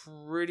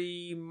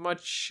pretty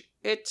much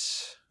it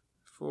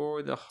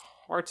for the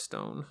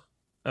Hearthstone.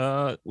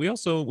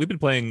 We've been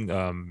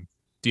playing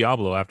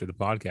Diablo after the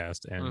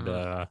podcast,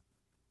 and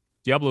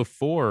Diablo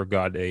 4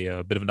 got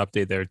a bit of an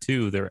update there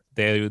too.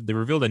 They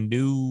revealed a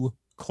new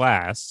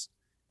class,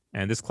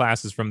 and this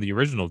class is from the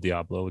original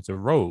Diablo. It's a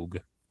rogue,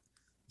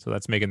 so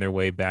that's making their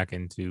way back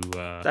into.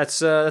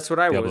 That's what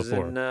I Diablo was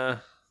 4. in.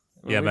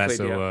 Yeah, Matt.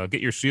 So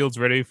get your shields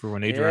ready for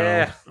when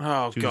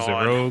Adriano chooses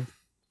a rogue.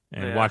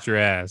 And watch your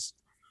ass.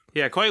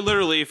 Yeah, quite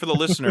literally for the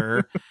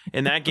listener,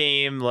 in that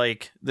game,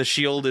 like the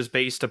shield is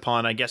based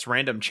upon, I guess,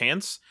 random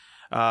chance.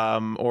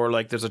 Or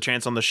like there's a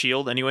chance on the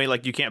shield. Anyway,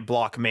 like you can't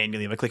block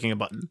manually by clicking a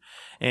button.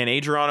 And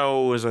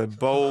Adriano was a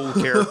bow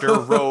character,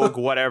 rogue,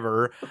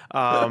 whatever.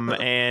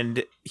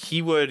 And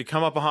he would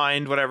come up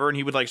behind whatever, and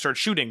he would like start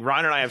shooting.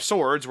 Ryan and I have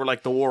swords. We're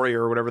like the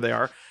warrior or whatever they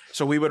are.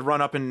 So we would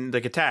run up and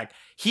like attack.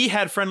 He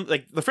had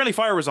the friendly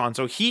fire was on,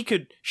 so he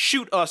could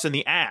shoot us in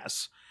the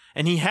ass.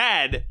 And he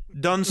had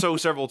done so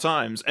several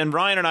times. And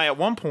Ryan and I, at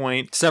one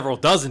point, several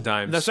dozen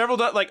times,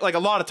 like a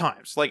lot of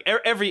times, like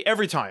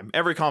every time,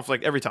 every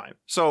conflict, every time.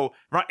 So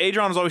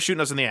Adrian was always shooting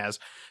us in the ass.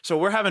 So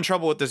we're having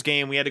trouble with this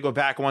game. We had to go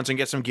back once and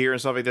get some gear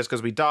and stuff like this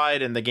because we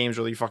died, and the game's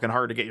really fucking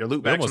hard to get your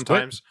loot back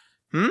sometimes.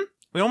 We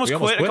almost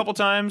quit a couple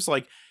times.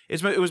 Like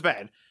it was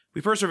bad.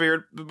 We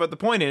persevered, but the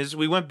point is,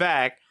 we went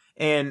back,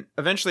 and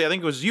eventually, I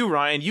think it was you,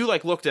 Ryan. You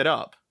like looked it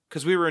up.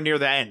 Because we were near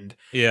the end.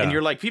 Yeah. And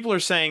you're like, people are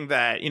saying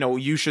that,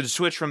 you should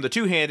switch from the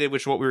two-handed,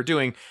 which is what we were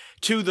doing,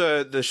 to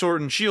the sword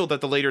and shield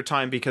at the later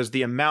time because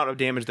the amount of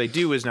damage they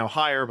do is now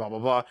higher, blah, blah,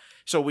 blah.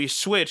 So we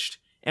switched,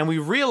 and we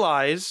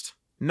realized,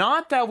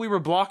 not that we were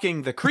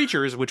blocking the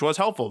creatures, which was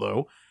helpful,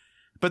 though,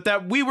 but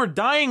that we were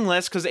dying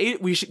less because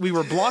we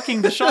were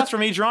blocking the shots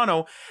from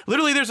Adriano.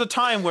 Literally, there's a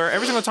time where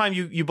every single time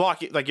you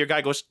block, like your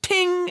guy goes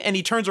ting, and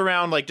he turns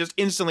around like just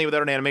instantly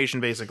without an animation,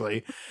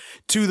 basically,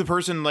 to the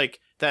person like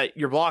that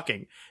you're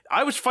blocking.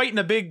 I was fighting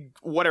a big,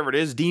 whatever it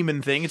is,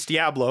 demon thing. It's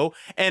Diablo.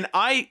 And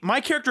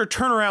my character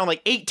turned around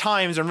like 8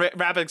 times in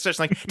rapid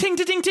succession, like ting,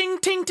 ting, ting, ting,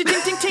 ting, ting,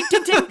 ting, ting,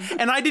 ting, ting.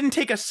 And I didn't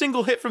take a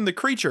single hit from the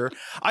creature.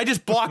 I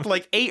just blocked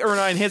like 8 or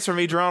 9 hits from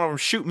Adriano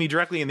shooting me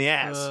directly in the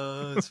ass.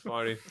 That's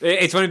funny.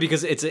 It's funny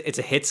because it's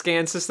a hit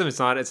scan system. It's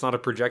not a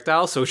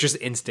projectile, so it's just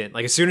instant.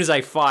 Like as soon as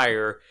I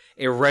fire,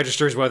 it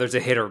registers whether it's a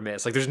hit or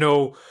miss. Like there's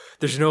no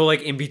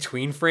like in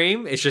between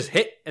frame. It's just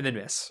hit and then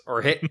miss,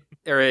 or hit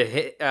or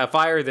hit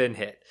fire then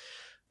hit.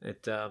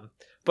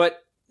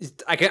 But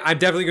I'm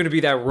definitely going to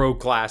be that rogue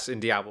class in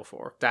Diablo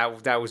 4.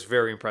 That was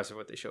very impressive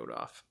what they showed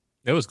off.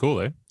 It was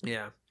cool, eh?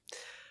 Yeah.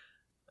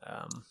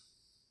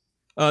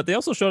 They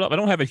also showed off. I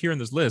don't have it here in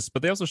this list,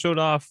 but they also showed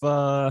off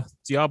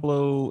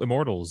Diablo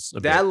Immortals.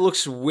 That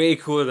looks way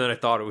cooler than I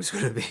thought it was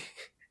going to be.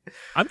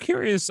 I'm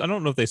curious. I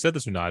don't know if they said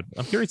this or not.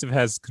 I'm curious if it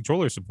has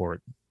controller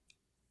support.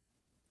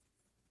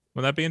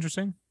 Would that be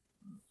interesting?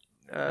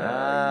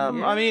 Yeah.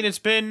 I mean, it's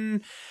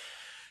been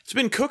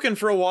cooking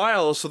for a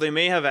while, so they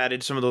may have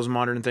added some of those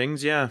modern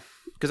things. Yeah,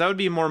 because that would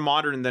be more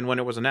modern than when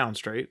it was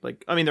announced, right?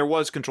 Like, I mean, there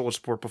was controller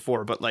support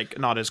before, but like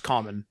not as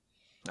common.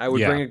 I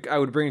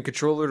would bring a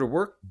controller to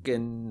work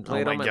and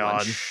play it on my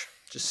lunch.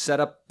 Just set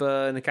up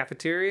in the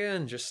cafeteria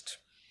and just.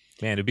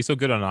 Man, it'd be so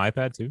good on an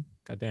iPad too.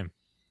 God damn.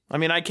 I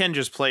mean, I can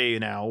just play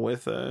now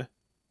with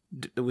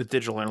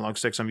digital analog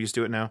sticks. I'm used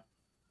to it now.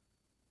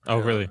 Oh,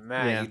 really?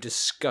 Man, Yeah. you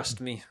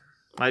disgust me.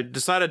 I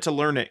decided to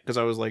learn it because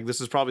I was like,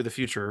 this is probably the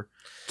future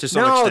to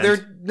some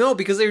extent.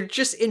 Because they're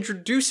just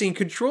introducing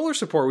controller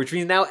support, which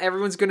means now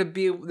everyone's going to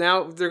be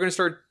they're going to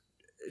start.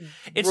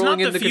 It's not rolling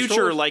the in future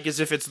controllers. like as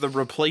if it's the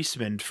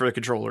replacement for the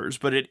controllers,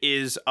 but it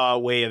is a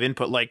way of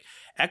input. Like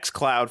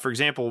xCloud, for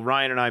example,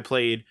 Ryan and I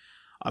played,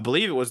 I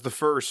believe it was the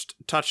first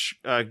touch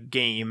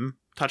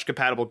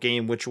compatible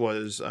game, which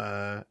was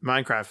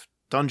Minecraft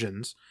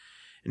Dungeons.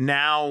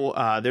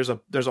 Now there's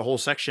a whole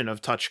section of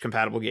touch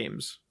compatible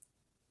games.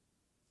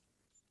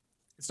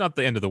 It's not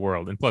the end of the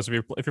world, and plus, if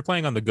you're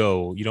playing on the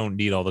go, you don't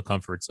need all the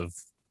comforts of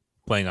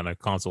playing on a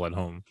console at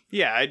home.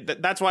 Yeah,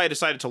 that's why I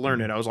decided to learn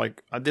it. I was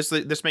like,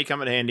 this may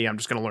come in handy. I'm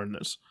just going to learn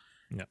this.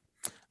 Yeah,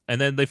 and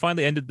then they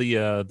finally ended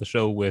the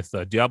show with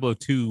Diablo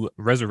 2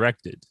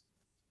 Resurrected.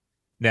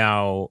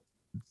 Now,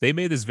 they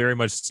made this very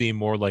much seem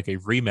more like a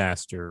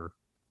remaster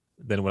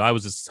than what I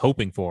was just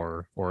hoping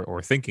for,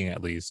 or thinking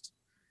at least,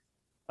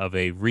 of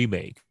a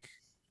remake.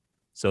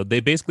 So they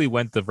basically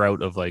went the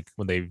route of like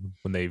when they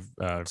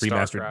remastered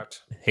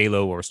StarCraft.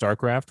 Halo or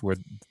StarCraft, where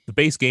the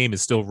base game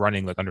is still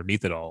running like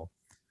underneath it all,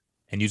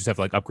 and you just have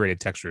like upgraded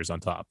textures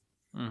on top.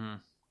 Mm-hmm.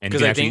 And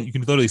you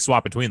can literally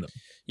swap between them.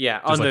 Yeah,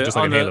 Just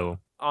like in Halo.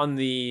 on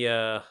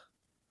the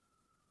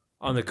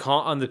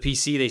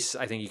PC,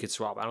 I think you could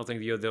swap. I don't think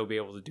they'll be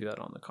able to do that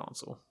on the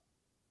console.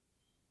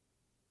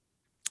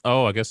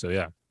 Oh, I guess so.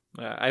 Yeah.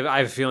 I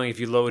have a feeling if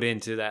you load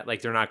into that,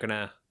 like you're not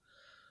gonna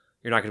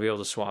be able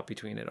to swap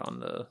between it on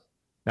the.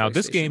 Now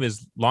this game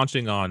is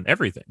launching on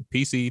everything: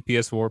 PC,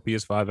 PS4,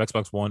 PS5,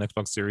 Xbox One,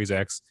 Xbox Series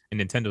X, and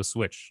Nintendo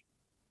Switch.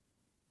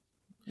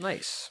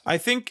 Nice. I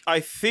think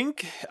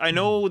I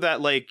know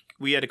that like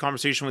we had a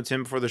conversation with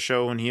Tim before the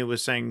show, and he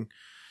was saying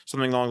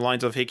something along the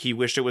lines of he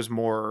wished it was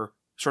more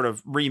sort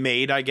of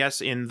remade, I guess,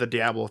 in the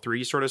Diablo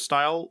 3 sort of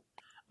style.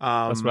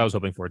 That's what I was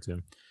hoping for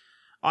too.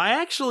 I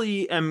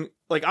actually am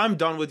like, I'm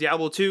done with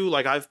Diablo 2.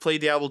 Like, I've played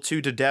Diablo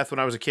 2 to death when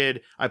I was a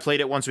kid. I played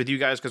it once with you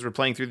guys because we're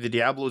playing through the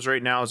Diablos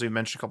right now, as we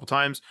mentioned a couple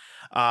times.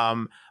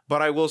 But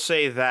I will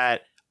say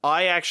that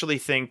I actually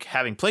think,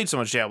 having played so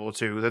much Diablo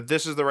 2, that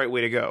this is the right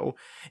way to go.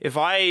 Because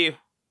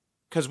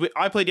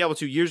I played Diablo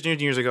 2 years and years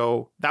and years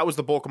ago. That was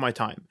the bulk of my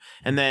time.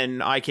 And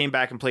then I came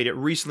back and played it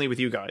recently with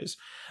you guys,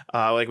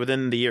 like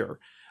within the year.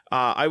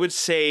 I would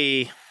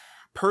say,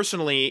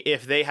 personally,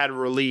 if they had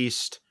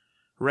released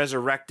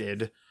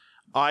Resurrected,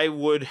 I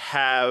would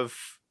have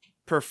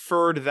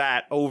preferred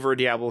that over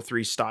Diablo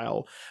 3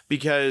 style,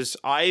 because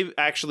I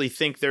actually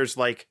think there's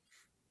like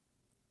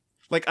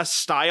a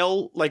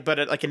style,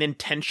 but like an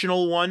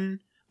intentional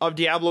one of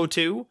Diablo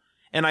 2.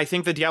 And I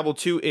think that Diablo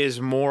 2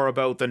 is more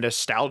about the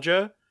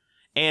nostalgia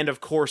and, of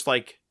course,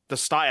 like the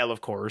style,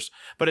 of course.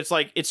 But it's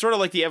sort of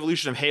like the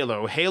evolution of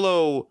Halo.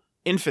 Halo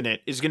Infinite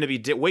is going to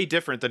be way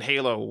different than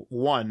Halo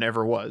 1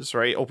 ever was,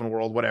 right? Open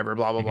world, whatever,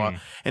 blah, blah, blah.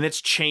 And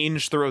it's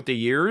changed throughout the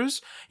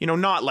years. You know,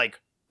 not like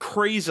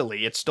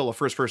crazily. It's still a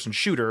first-person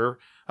shooter,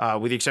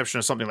 with the exception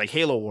of something like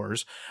Halo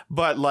Wars.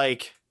 But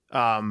like,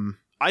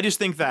 I just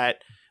think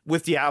that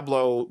with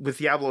Diablo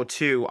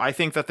 2, I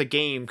think that the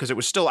game, because it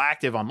was still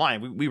active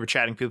online, we were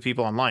chatting with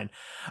people online.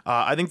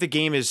 I think the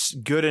game is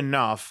good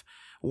enough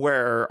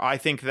where I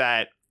think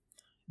that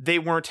they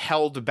weren't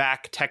held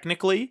back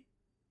technically.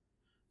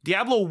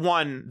 Diablo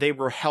 1, they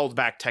were held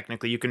back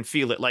technically. You can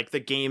feel it. Like, the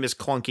game is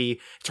clunky.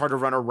 It's hard to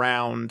run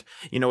around.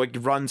 You know, it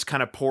runs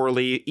kind of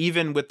poorly.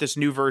 Even with this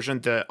new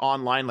version, the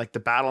online, like the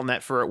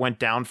BattleNet for it went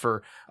down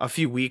for a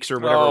few weeks or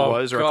whatever it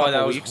was, or a couple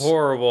that was weeks.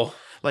 horrible.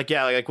 like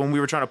when we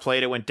were trying to play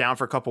it went down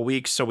for a couple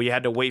weeks, so we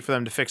had to wait for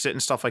them to fix it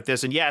and stuff like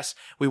this. And yes,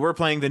 we were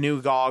playing the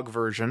new GOG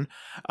version,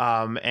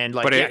 and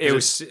like, but yeah, it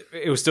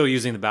was still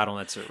using the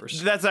Battle.net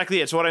servers. that's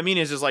exactly it. So what I mean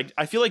is like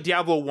I feel like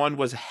Diablo 1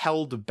 was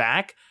held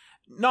back,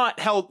 not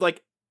held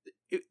like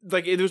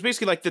it was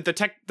basically like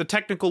the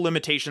technical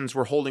limitations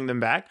were holding them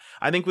back.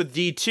 I think with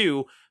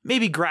D2,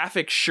 maybe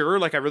graphics, sure.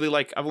 Like I've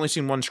only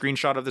seen one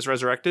screenshot of this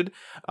Resurrected,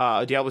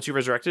 Diablo 2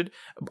 Resurrected.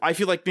 I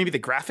feel like maybe the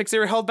graphics they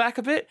were held back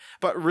a bit,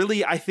 but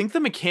really I think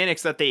the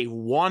mechanics that they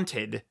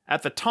wanted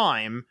at the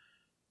time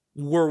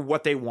were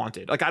what they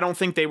wanted. Like I don't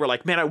think they were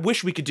like, man, I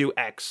wish we could do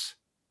X.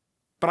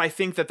 But I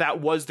think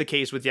that was the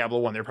case with Diablo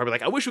 1. They're probably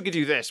like, I wish we could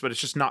do this, but it's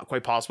just not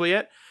quite possible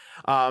yet.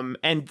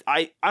 And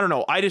I don't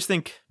know. I just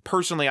think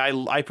personally,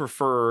 I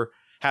prefer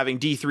having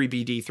D3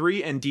 be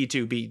D3 and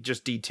D2 be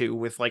just D2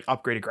 with like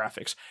upgraded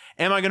graphics.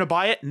 Am I going to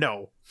buy it?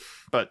 No.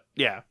 But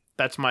yeah,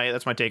 that's my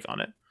take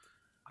on it.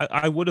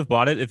 I would have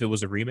bought it if it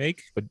was a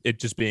remake, but it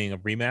just being a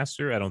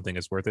remaster, I don't think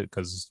it's worth it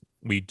because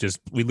we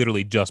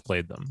literally just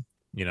played them,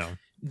 you know.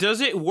 Does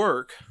it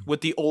work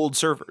with the old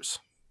servers?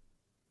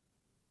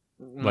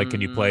 Like, can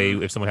you play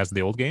if someone has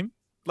the old game?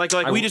 Like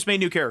we just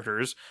made new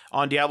characters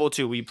on Diablo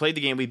 2. We played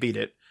the game, we beat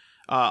it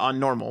on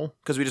normal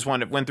because we just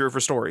went through it for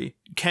story.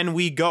 Can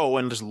we go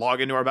and just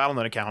log into our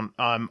Battle.net account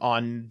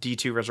on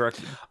D2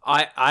 Resurrected?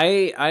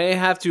 I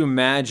have to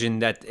imagine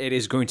that it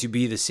is going to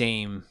be the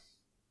same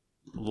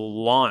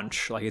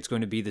launch. Like it's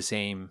going to be the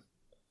same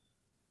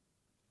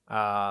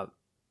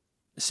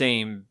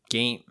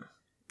game.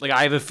 Like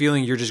I have a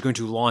feeling you're just going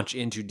to launch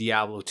into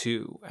Diablo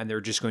 2 and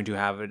they're just going to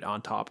have it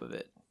on top of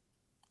it.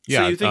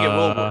 Yeah, so you think it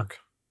will work?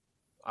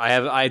 I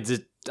have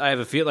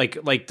a feel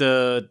like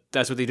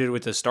that's what they did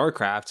with the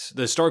StarCraft.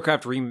 The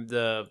StarCraft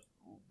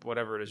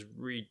whatever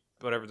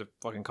they're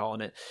fucking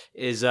calling it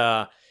is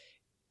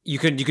you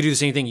could do the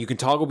same thing. You can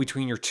toggle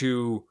between your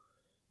two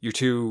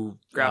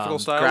graphical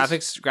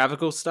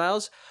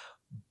styles.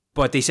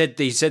 But they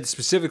said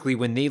specifically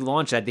when they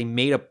launched that, they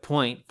made a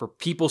point for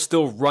people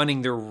still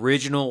running their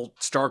original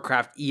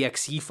StarCraft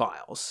EXE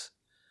files,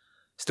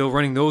 still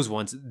running those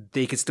ones.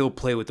 They could still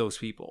play with those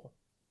people.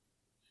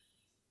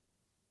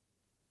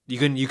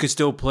 You could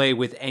still play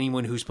with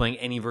anyone who's playing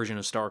any version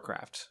of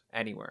StarCraft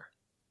anywhere.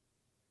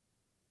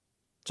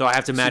 So I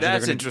have to imagine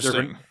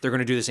they're going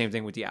to do the same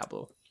thing with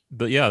Diablo.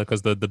 But yeah,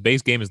 because the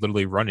base game is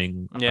literally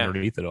running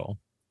underneath it all.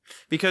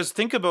 Because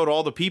think about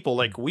all the people,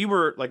 like we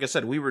were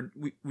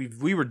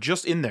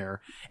just in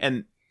there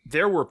and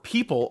there were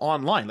people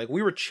online. Like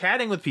we were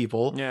chatting with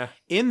people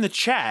in the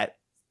chat.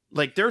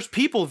 Like there's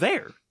people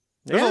there.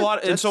 There's a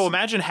lot. And so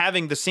imagine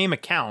having the same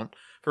account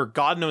for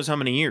God knows how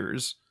many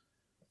years.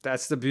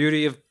 That's the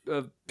beauty of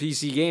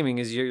PC gaming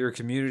is your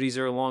communities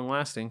are long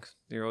lasting.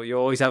 You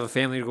always have a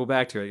family to go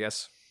back to, I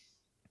guess.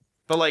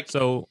 But like,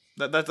 so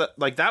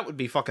that would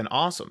be fucking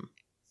awesome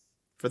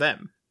for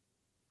them.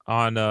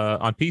 On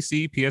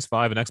PC,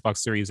 PS5, and Xbox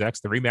Series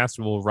X, the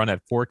remaster will run at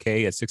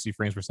 4K at 60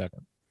 frames per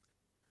second.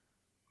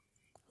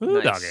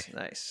 Ooh,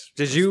 nice.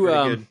 Did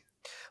you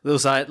little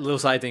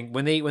side thing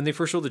when they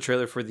first showed the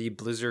trailer for the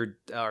Blizzard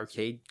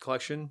Arcade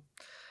collection?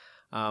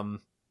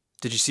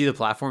 Did you see the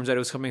platforms that it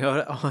was coming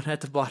out on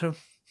at the bottom?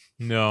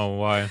 No,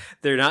 why?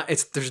 They're not.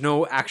 There's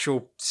no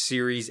actual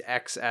Series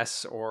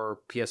XS or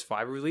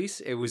PS5 release.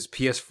 It was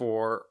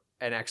PS4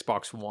 and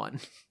Xbox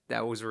One.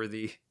 Those were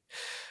the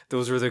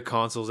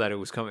consoles that it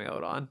was coming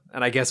out on.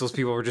 And I guess those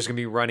people were just gonna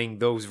be running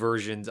those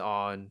versions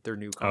on their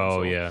new console.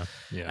 Oh yeah.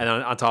 And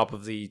on top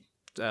of the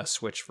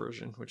Switch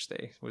version, which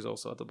was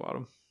also at the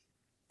bottom.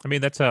 I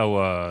mean, that's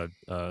how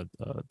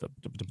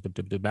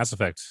the Mass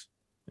Effect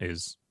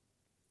is.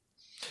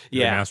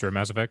 Yeah, Master of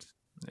Mass Effect.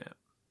 Yeah,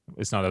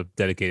 it's not a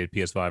dedicated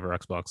PS5 or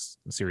Xbox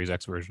Series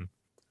X version.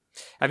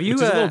 Have you?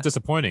 Which is a little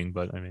disappointing,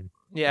 but I mean,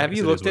 yeah. Have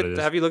you looked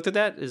at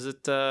that? Is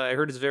it? I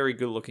heard it's very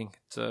good looking.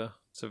 It's a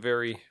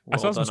very. I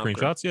saw some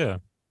screenshots.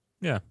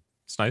 Yeah,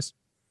 it's nice.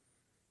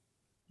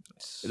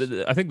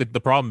 I think that the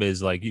problem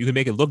is like you can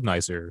make it look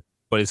nicer,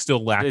 but it's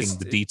still lacking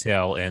the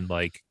detail and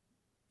like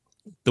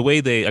the way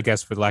they, I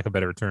guess, for lack of a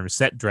better term,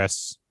 set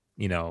dress.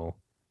 You know.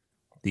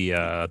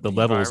 The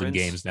levels in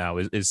games now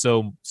is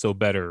so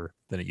better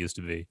than it used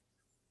to be.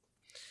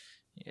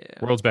 Yeah,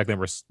 worlds back then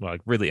were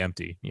like really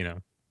empty, you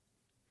know.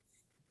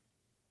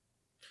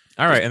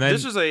 All right, and then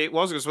this is I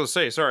was supposed to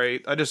say.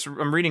 Sorry,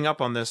 I'm reading up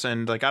on this,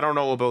 and like I don't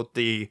know about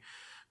the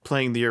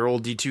playing your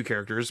old D2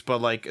 characters, but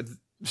like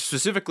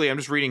specifically, I'm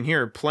just reading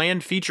here.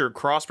 Planned feature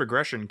cross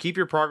progression. Keep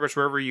your progress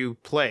wherever you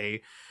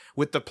play.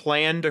 With the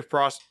planned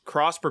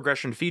cross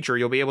progression feature,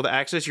 you'll be able to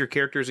access your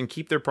characters and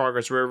keep their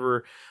progress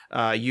wherever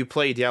you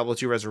play Diablo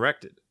 2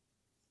 Resurrected.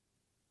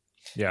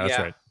 Yeah, that's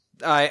right.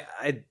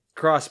 I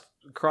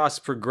cross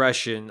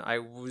progression. I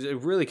was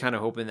really kind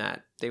of hoping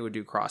that they would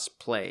do cross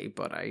play,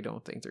 but I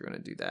don't think they're going to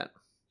do that.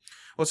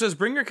 Well, it says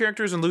bring your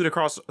characters and loot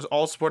across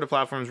all supported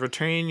platforms.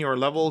 Retain your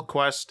level,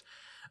 quest,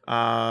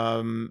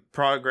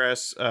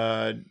 progress,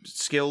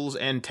 skills,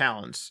 and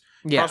talents.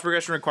 Yeah. Cross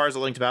progression requires a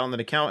link to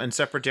Battle.net account and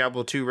separate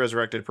Diablo 2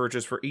 Resurrected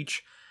purchase for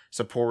each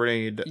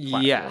supported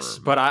platform. Yes,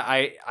 but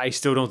I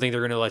still don't think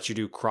they're going to let you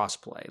do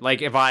crossplay.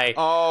 Like if I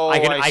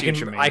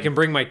I can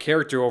bring my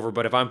character over,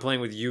 but if I'm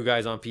playing with you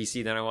guys on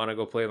PC, then I want to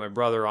go play with my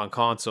brother on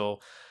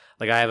console.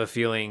 Like I have a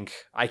feeling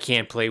I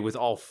can't play with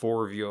all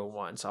four of you at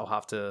once. I'll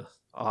have to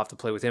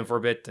play with him for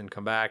a bit, then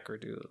come back or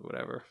do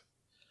whatever.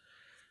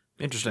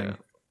 Interesting. Yeah.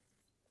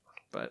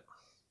 But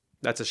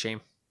that's a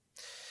shame.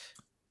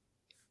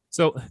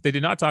 So they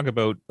did not talk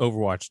about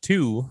Overwatch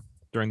 2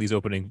 during these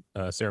opening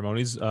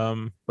ceremonies,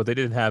 but they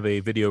did have a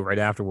video right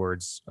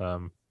afterwards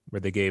where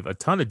they gave a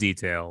ton of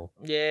detail.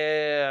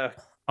 Yeah.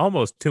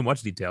 Almost too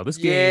much detail. This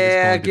game is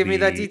going to give me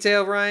that be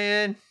detail,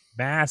 Ryan.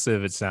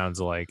 massive, it sounds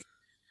like.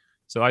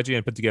 So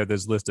IGN put together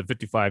this list of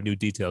 55 new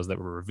details that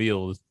were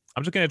revealed.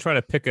 I'm just going to try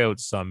to pick out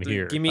some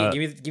here. Give me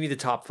the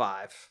top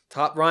 5.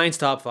 Ryan's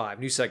top 5.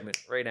 New segment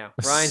right now.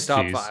 Ryan's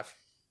top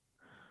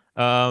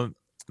 5.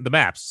 The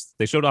maps.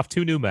 They showed off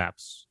 2 new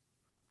maps.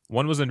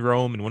 One was in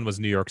Rome and one was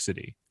New York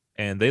City,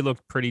 and they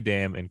looked pretty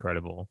damn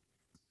incredible.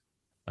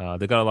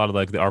 They got a lot of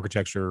like the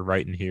architecture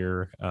right in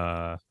here,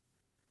 and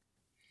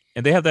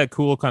they have that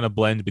cool kind of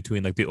blend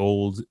between like the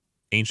old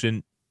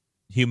ancient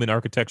human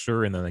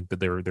architecture and then like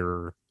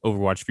their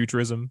Overwatch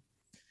futurism,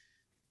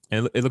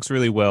 and it looks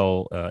really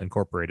well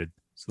incorporated.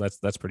 So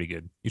that's pretty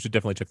good. You should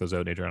definitely check those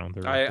out, Adrian.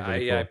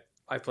 I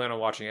plan on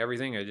watching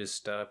everything. I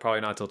just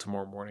probably not till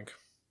tomorrow morning.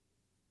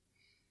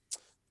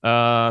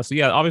 So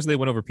yeah, obviously they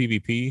went over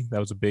PvP. That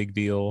was a big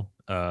deal.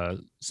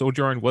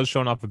 Sojourn was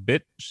shown off a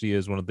bit. She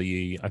is one of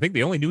I think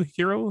the only new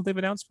hero they've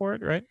announced for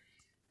it, right?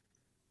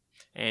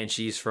 And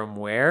she's from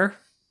where?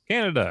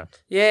 Canada.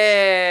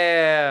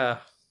 Yeah.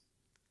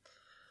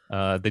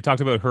 They talked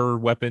about her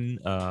weapon,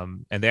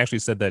 and they actually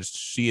said that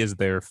she is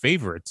their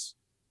favorite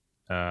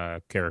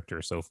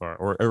character so far,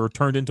 or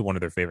turned into one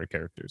of their favorite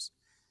characters.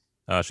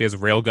 She has a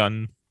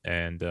railgun,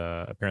 and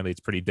apparently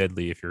it's pretty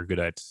deadly if you're good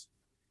at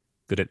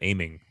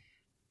aiming.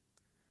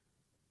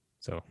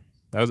 So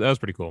that was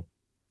pretty cool.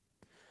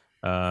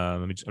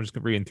 I'm just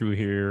reading through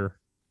here.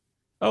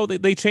 Oh,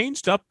 they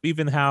changed up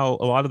even how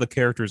a lot of the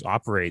characters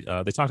operate.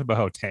 They talked about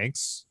how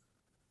tanks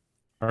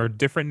are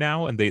different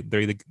now, and they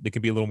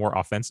can be a little more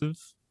offensive.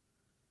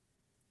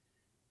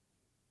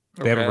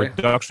 They have a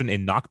reduction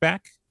in knockback.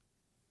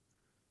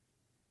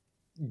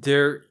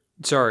 They're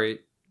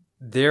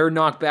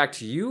knocked back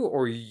to you,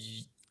 or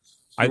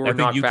I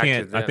think you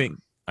can't.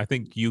 I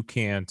think you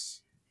can't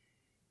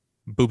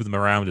boop them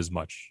around as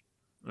much.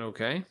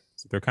 Okay.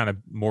 So they're kind of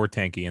more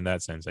tanky in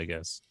that sense, I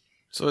guess.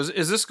 So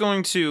is this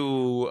going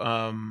to?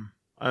 I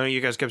know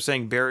you guys kept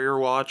saying barrier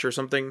watch or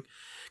something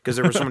because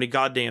there were so many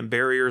goddamn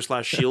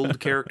barrier/shield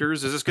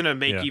characters. Is this going to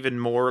make even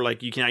more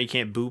like you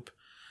can't boop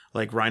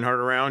like Reinhardt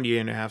around? You're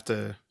gonna have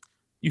to.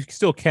 You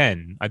still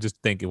can. I just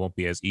think it won't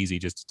be as easy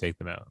just to take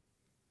them out.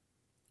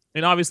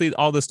 And obviously,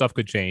 all this stuff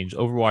could change.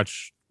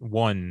 Overwatch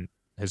 1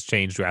 has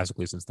changed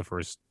drastically since the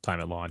first time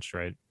it launched,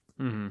 right?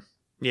 Mm-hmm.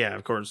 Yeah,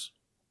 of course.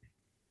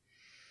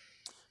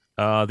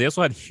 They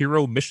also had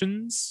hero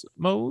missions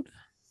mode.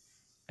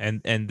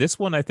 And this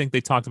one, I think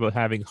they talked about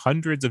having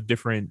hundreds of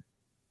different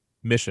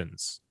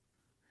missions.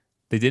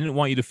 They didn't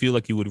want you to feel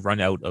like you would run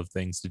out of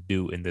things to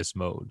do in this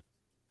mode.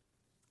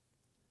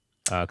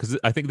 Because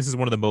I think this is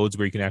one of the modes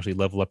where you can actually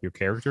level up your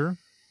character.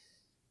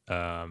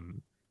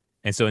 And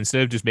so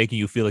instead of just making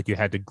you feel like you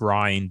had to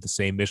grind the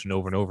same mission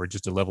over and over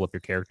just to level up your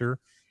character,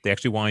 they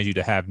actually wanted you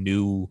to have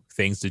new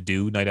things to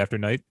do night after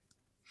night.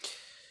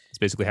 It's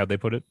basically how they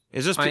put it.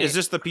 Is this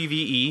the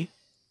PvE?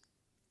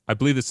 I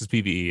believe this is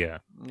PvE,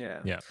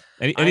 yeah.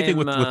 Anything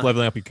with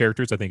leveling up your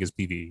characters, I think, is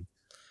PvE.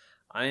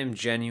 I am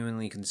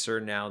genuinely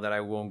concerned now that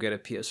I won't get a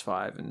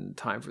PS5 in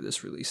time for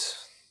this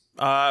release.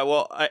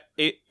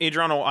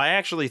 Adriano, I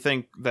actually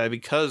think that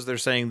because they're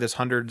saying there's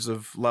hundreds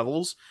of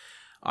levels,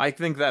 I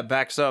think that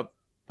backs up.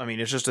 I mean,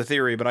 it's just a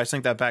theory, but I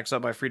think that backs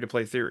up by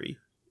free-to-play theory.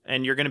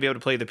 And you're going to be able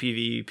to play the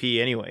PvP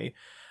anyway,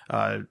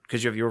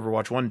 because you have your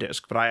Overwatch 1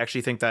 disc. But I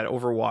actually think that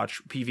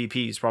Overwatch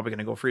PvP is probably going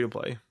to go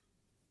free-to-play.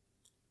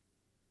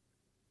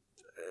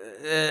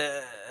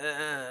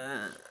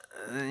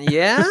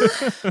 Yeah.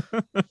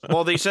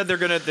 Well, they said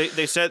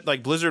they said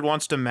like Blizzard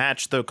wants to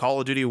match the Call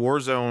of Duty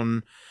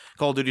Warzone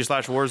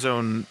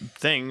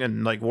thing,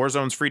 and like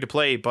Warzone's free to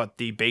play, but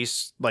the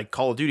base like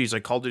Call of Duty's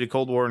like Call of Duty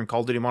Cold War and Call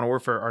of Duty Modern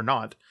Warfare are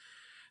not.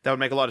 That would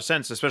make a lot of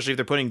sense, especially if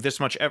they're putting this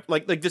much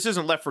like this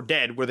isn't Left 4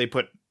 Dead where they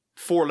put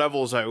 4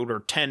 levels out or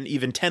 10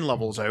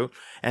 levels out,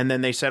 and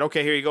then they said,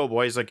 okay, here you go,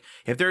 boys. Like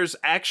if there's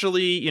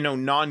actually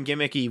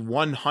non-gimmicky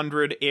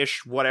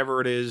 100-ish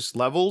whatever it is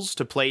levels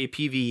to play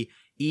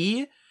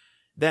PvE,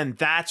 then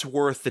that's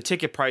worth the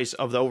ticket price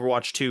of the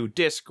Overwatch 2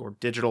 disc or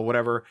digital,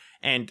 whatever.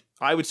 And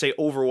I would say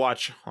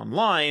Overwatch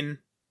Online,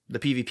 the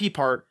PvP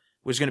part,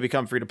 was going to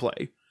become free to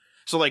play.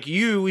 So like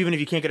even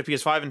if you can't get a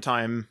PS5 in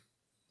time,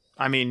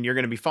 I mean, you're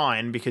going to be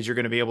fine because you're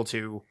going to be able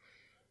to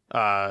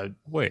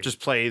just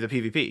play the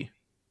PvP.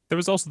 There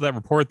was also that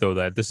report, though,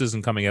 that this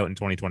isn't coming out in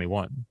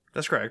 2021.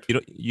 That's correct.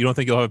 You don't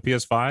think you'll have a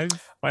PS5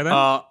 by then?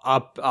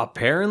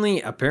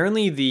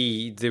 Apparently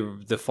the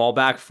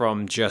fallback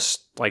from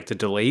just like the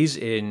delays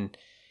in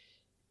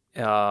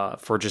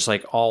for just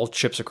like all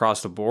chips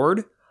across the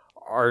board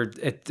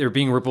they're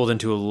being rippled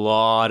into a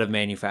lot of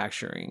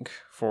manufacturing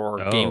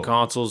for game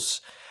consoles.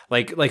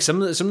 Like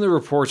some of the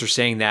reports are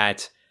saying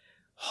that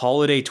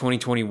holiday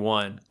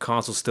 2021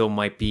 consoles still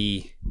might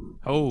be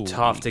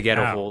tough to get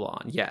a hold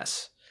on.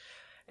 Yes,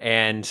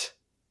 and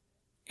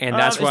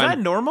that's why is that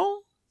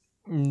normal?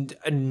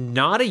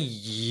 Not a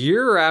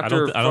year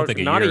after. I don't think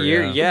not a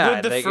year.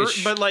 Yeah,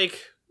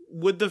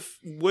 would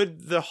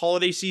the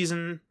holiday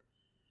season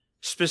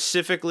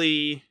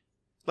specifically?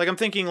 Like, I'm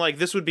thinking, like,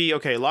 this would be,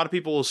 okay, a lot of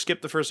people will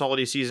skip the first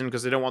holiday season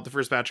because they don't want the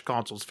first batch of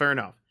consoles. Fair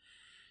enough.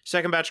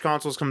 Second batch of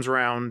consoles comes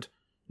around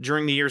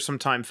during the year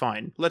sometime,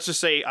 fine. Let's just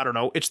say, I don't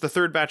know, it's the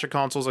third batch of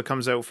consoles that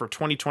comes out for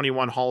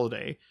 2021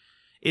 holiday.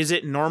 Is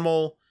it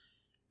normal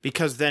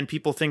because then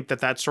people think that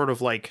that's sort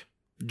of, like,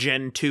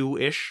 Gen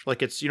 2-ish?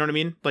 Like, it's, you know what I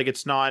mean? Like,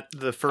 it's not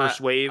the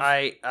first wave?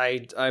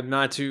 I'm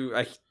not too...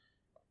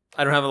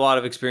 I don't have a lot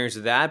of experience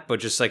with that, but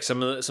just, like,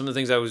 some of the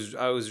things I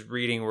was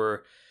reading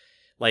were,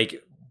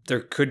 like... There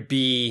could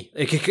be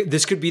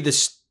this could be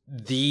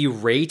the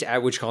rate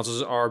at which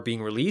consoles are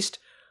being released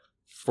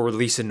for at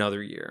least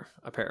another year,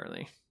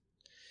 apparently,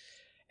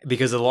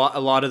 because a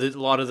lot of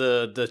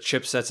the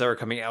chipsets that are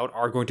coming out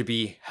are going to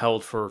be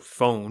held for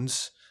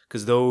phones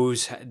because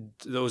those have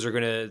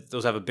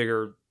a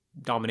bigger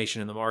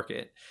domination in the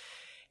market,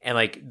 and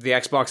like the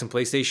Xbox and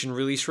PlayStation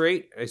release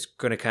rate is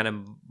going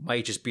to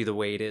might just be the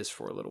way it is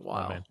for a little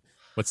while. Oh,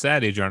 what's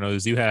sad, Adriano,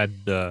 is you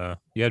had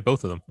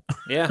both of them.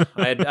 Yeah,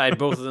 I had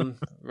both of them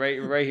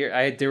right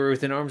here. They were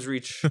within arm's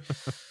reach,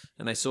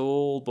 and I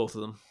sold both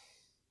of them.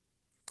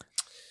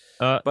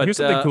 But here's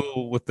something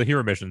cool with the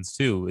hero missions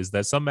too: is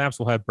that some maps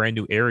will have brand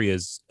new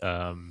areas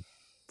in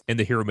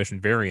the hero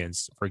mission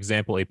variants. For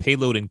example, a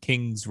payload in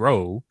King's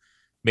Row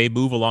may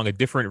move along a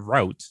different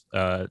route,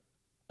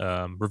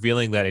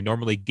 revealing that a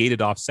normally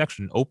gated off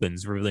section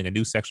opens, revealing a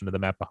new section of the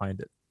map behind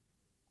it.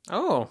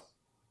 Oh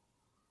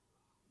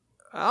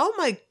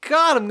my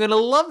god, I'm gonna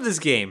love this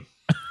game.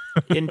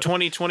 In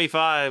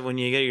 2025, when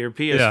you get your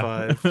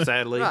PS5,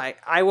 sadly.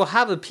 I will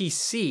have a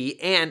PC,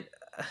 and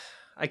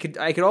I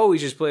could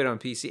always just play it on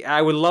PC.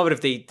 I would love it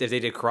if they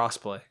did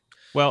crossplay.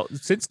 Well,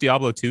 since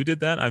Diablo 2 did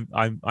that,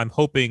 I'm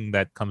hoping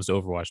that comes to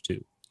Overwatch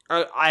 2.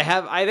 I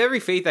have every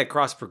faith that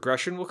cross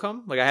progression will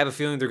come. Like, I have a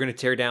feeling they're going to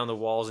tear down the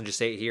walls and just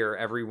say, here,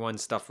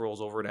 everyone's stuff rolls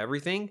over to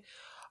everything.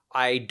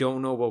 I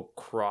don't know about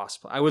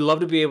crossplay. I would love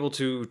to be able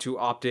to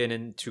opt in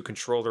and to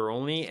controller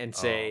only and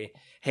say,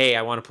 hey,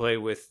 I want to play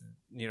with,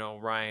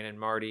 Ryan and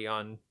Marty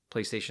on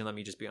PlayStation. Let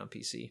me just be on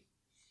PC.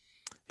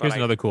 Here's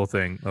another cool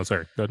thing. Oh,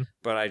 sorry. Go ahead.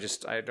 But I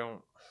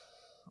don't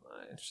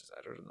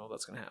know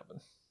that's going to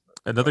happen.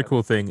 Another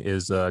cool thing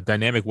is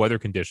dynamic weather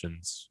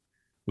conditions,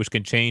 which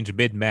can change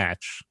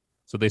mid-match.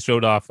 So they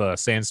showed off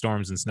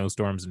sandstorms and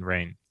snowstorms and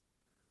rain.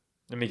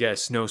 Let me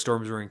guess.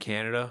 Snowstorms were in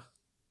Canada?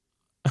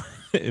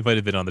 It might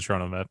have been on the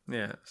Toronto map.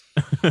 Yeah.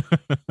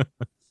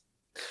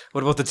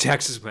 What about the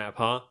Texas map,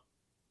 huh?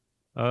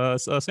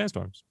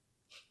 Sandstorms.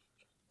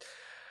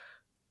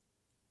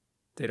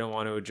 They don't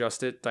want to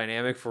adjust it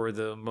dynamic for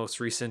the most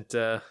recent...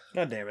 God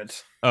damn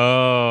it.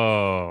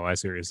 Oh, I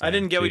see what you're saying. I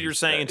didn't get what you're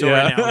saying until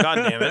right now. God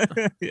damn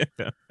it.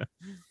 Yeah.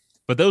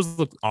 But those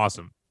looked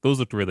awesome. Those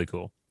looked really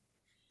cool.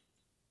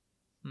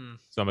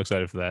 So I'm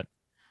excited for that.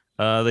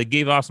 They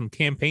gave off some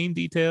campaign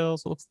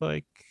details, it looks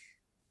like.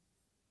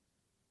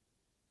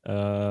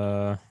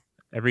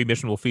 Every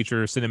mission will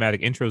feature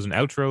cinematic intros and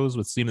outros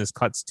with seamless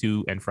cuts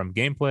to and from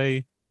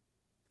gameplay.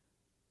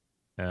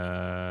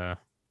 They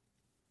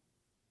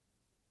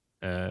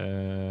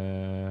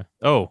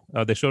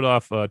showed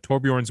off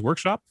Torbjorn's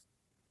workshop.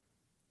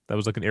 That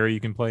was like an area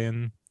you can play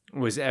in.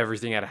 Was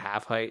everything at a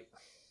half height?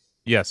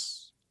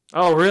 Yes.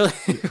 Oh, really?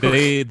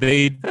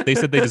 They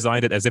said they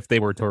designed it as if they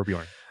were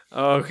Torbjorn.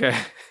 Oh, okay.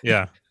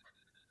 Yeah.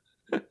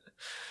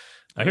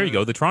 Here you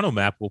go. The Toronto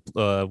map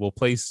will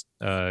place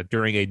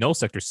during a null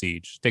sector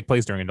siege. Take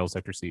place during a null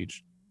sector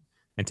siege,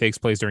 and takes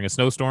place during a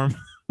snowstorm,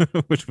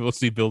 which we'll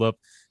see build up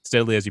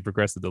steadily as you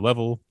progress through the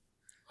level.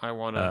 I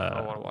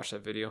wanna watch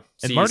that video.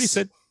 And Marty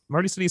said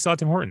he saw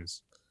Tim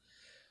Hortons.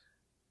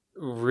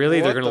 Really?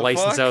 They're gonna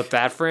license out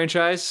that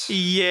franchise?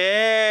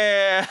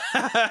 Yeah.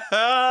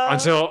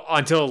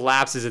 until it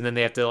lapses, and then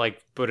they have to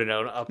like put it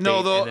out update.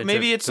 No, though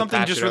maybe it's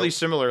something just really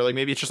similar. Like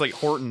maybe it's just like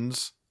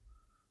Hortons.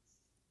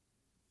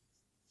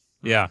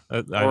 Yeah,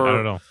 I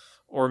don't know.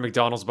 Or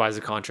McDonald's buys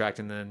a contract,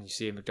 and then you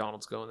see a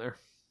McDonald's going there.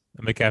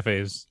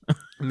 McCafes.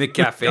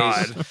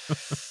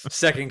 McCafes.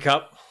 Second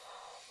cup.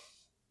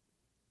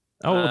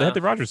 Oh, they had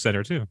the Rogers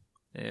Center too.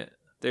 Yeah,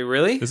 they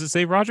really? Does it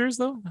say Rogers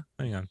though?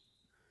 Hang on.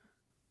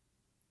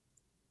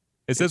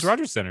 It says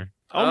Rogers Center.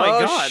 Oh my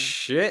god!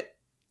 Shit.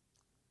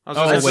 I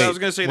was going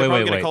to say they're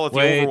probably going to call it the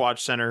Overwatch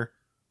Center.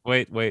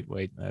 Wait.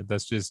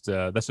 That's just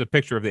that's a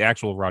picture of the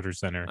actual Rogers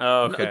Center.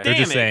 Oh, okay. They're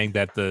just saying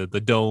that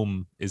the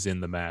dome is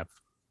in the map.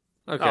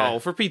 Okay. Oh,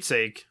 for Pete's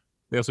sake!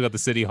 They also got the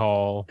City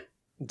Hall.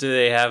 Do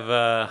they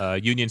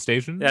have Union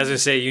Station? Yeah, I was gonna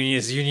say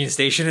Union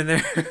Station in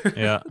there.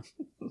 Yeah.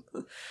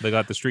 They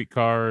got the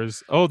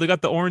streetcars. Oh, they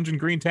got the orange and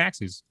green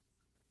taxis.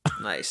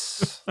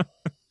 Nice.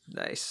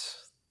 Nice.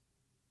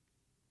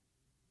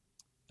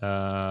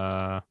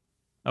 Oh,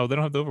 they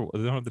don't have they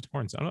don't have the Tim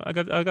Hortons. I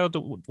got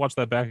to watch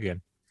that back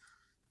again.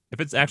 If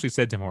it's actually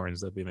said Tim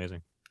Hortons, that'd be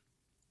amazing.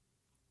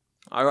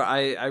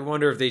 I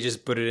wonder if they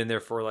just put it in there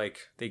for like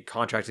they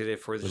contracted it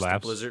for the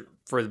Blizzard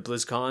for the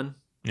BlizzCon.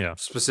 Yeah,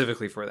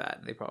 specifically for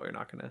that. They probably are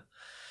not gonna.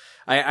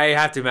 I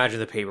have to imagine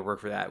the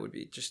paperwork for that would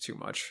be just too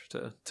much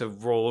to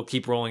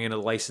keep rolling in a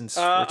license.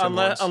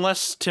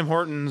 Unless Tim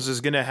Hortons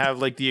is gonna have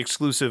like the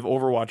exclusive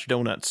Overwatch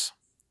donuts.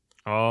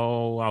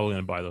 Oh, I was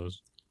gonna buy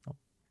those.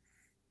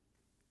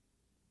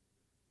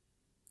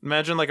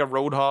 Imagine like a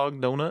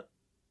Roadhog donut.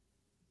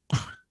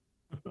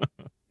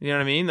 You know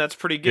what I mean? That's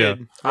pretty good.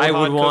 Yeah. I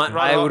would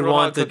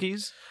want the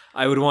cookies.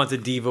 I would want the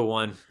Diva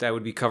one that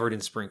would be covered in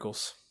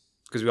sprinkles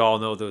because we all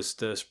know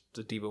the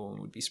Diva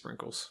one would be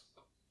sprinkles.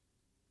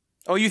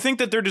 Oh, you think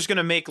that they're just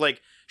gonna make like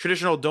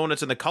traditional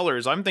donuts in the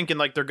colors? I'm thinking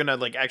like they're gonna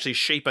like actually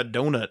shape a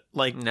donut.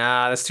 Like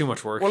nah, that's too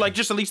much work. Or like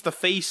just at least the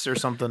face or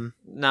something.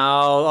 No,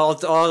 all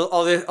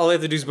they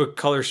have to do is put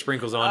color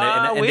sprinkles on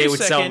it, and they would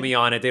sell me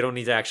on it. They don't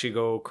need to actually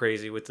go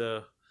crazy with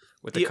the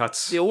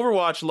cuts. The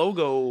Overwatch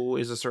logo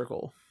is a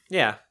circle.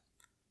 Yeah.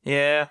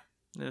 Yeah.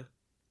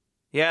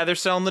 They're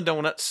selling the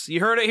donuts. You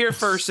heard it here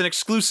first, an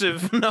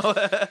exclusive. No.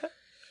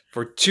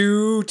 For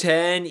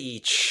 $2.10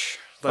 each.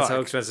 That's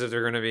how expensive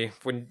they're going to be.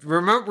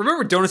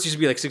 Remember donuts used to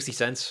be like 60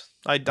 cents?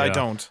 I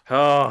don't.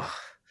 Oh.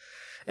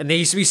 And they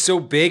used to be so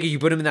big, you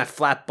put them in that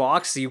flat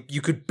box,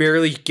 you could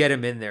barely get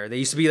them in there. They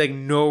used to be like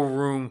no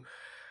room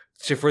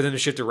for them to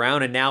shift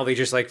around, and now they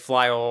just like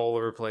fly all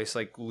over the place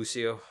like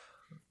Lucio.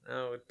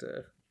 Oh,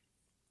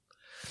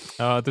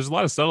 there's a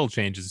lot of subtle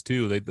changes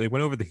too. They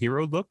went over the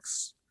hero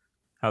looks,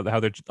 how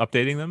they're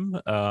updating them.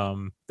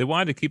 They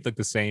wanted to keep like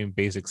the same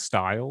basic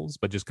styles,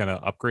 but just kind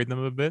of upgrade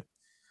them a bit.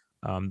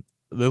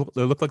 They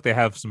look like they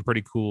have some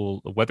pretty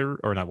cool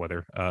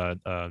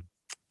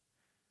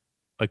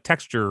like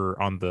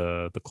texture on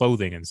the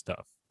clothing and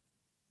stuff.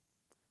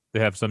 They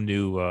have some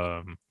new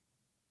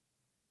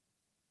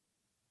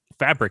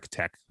fabric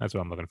tech. That's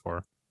what I'm looking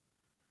for,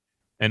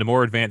 and a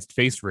more advanced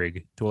face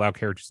rig to allow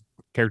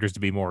characters to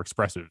be more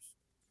expressive.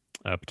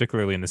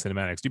 Particularly in the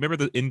cinematics. Do you remember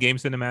the in-game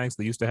cinematics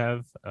they used to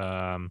have?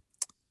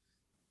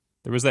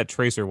 There was that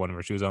Tracer one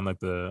where she was on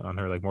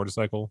her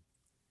motorcycle.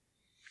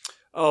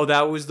 Oh,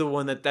 that was the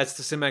one that's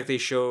the cinematic they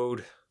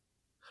showed.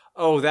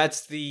 Oh,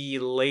 that's the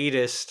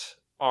latest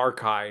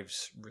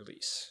Archives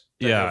release.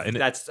 And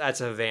that's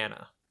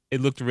Havana. It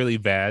looked really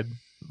bad,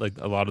 like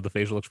a lot of the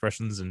facial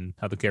expressions and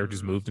how the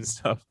characters moved and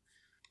stuff.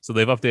 So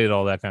they've updated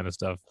all that kind of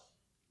stuff.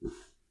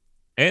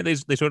 And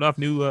they showed off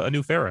a new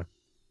Pharah.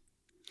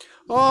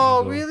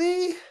 Oh,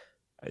 really?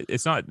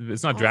 It's not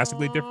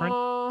drastically different,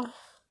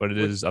 but it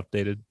is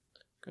updated.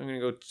 I'm gonna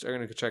go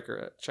check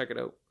it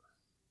out.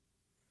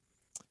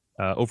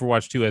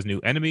 Overwatch 2 has new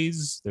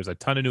enemies. There's a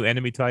ton of new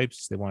enemy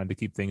types. They wanted to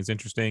keep things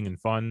interesting and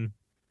fun.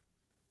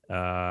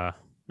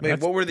 Wait,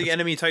 what were the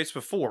enemy types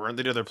before? Aren't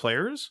they other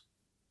players?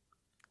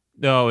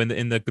 No, in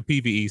the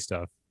PvE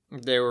stuff.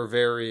 They were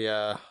very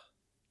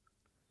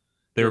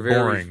they were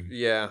boring.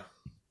 Yeah.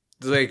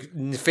 Like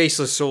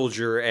faceless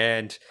soldier,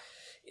 and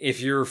if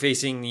you're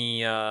facing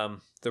the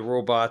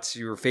robots,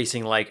 you were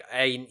facing like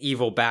an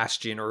evil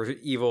Bastion or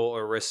evil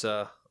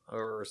Orisa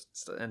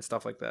and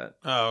stuff like that.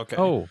 Oh, okay.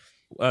 Oh,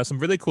 some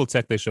really cool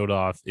tech they showed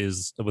off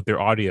is with their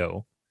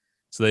audio.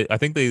 So I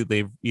think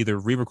they either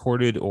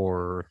re-recorded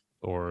or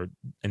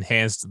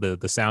enhanced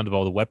the sound of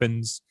all the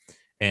weapons,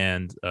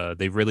 and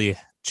they really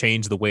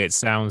changed the way it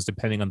sounds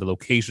depending on the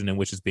location in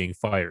which it's being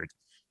fired.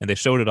 And they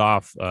showed it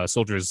off,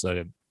 soldiers'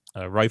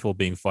 rifle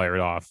being fired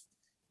off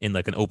in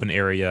like an open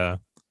area,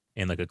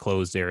 in like a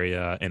closed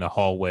area, in a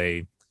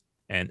hallway,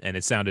 and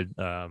it sounded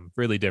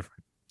really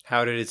different.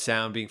 How did it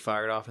sound being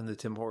fired off in the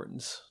Tim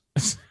Hortons?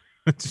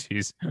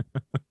 Jeez.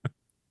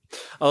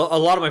 A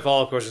lot of my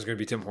follow-up questions are going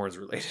to be Tim Hortons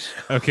related.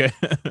 Okay.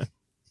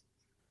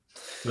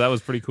 So that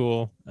was pretty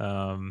cool. A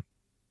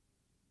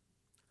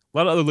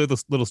lot of other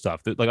little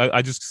stuff. Like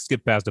I just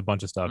skipped past a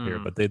bunch of stuff here,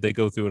 but they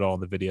go through it all in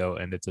the video,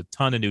 and it's a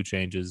ton of new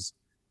changes.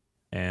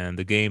 And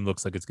the game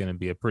looks like it's going to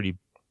be a pretty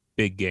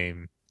big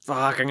game.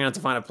 Fuck, I'm going to have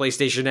to find a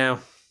PlayStation now.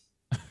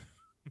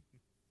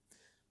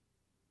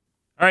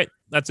 All right,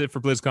 that's it for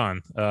BlizzCon.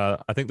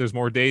 I think there's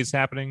more days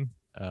happening.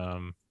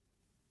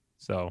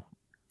 So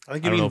I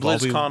think you mean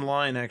BlizzCon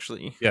Line,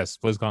 actually. Yes,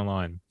 BlizzCon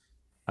Line.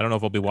 I don't know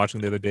if I'll be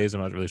watching the other days.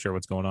 I'm not really sure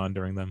what's going on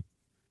during them.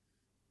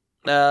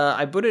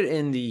 I put it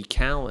in the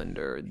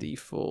calendar, the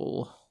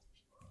full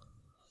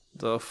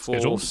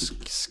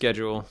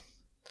schedule.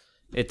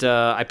 It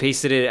I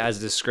pasted it as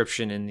a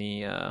description in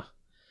the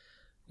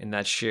in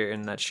that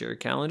shared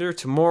calendar.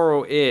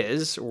 Tomorrow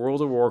is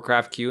World of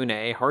Warcraft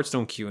Q&A,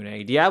 Hearthstone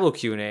Q&A, Diablo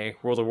Q&A,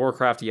 World of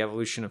Warcraft: The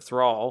Evolution of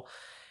Thrall,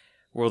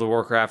 World of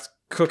Warcraft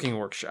Cooking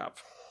Workshop.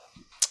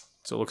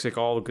 So it looks like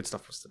all the good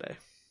stuff was today.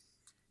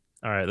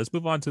 All right, let's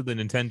move on to the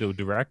Nintendo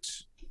Direct.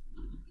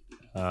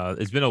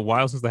 It's been a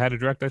while since they had a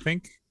Direct, I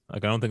think.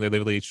 Like, I don't think they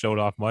really showed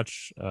off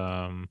much.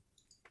 I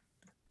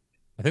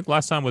think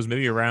last time was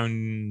maybe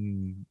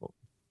around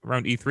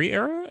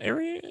E3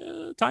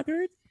 area time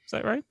period. Is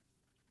that right?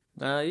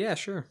 Yeah,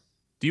 sure.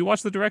 Do you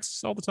watch the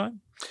directs all the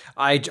time?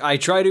 I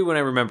try to when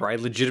I remember. I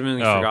legitimately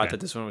forgot okay.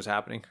 that this one was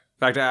happening. In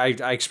fact, I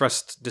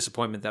expressed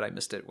disappointment that I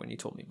missed it when you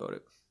told me about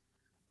it.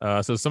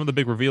 So some of the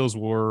big reveals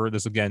were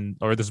this is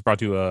brought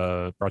to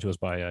us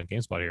by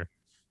GameSpot here.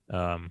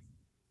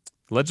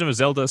 Legend of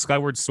Zelda: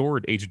 Skyward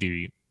Sword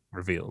HD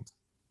revealed.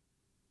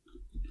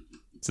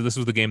 So this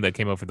was the game that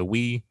came out for the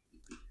Wii.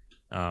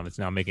 It's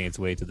now making its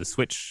way to the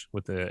Switch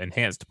with the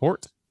enhanced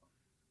port.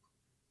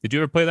 Did you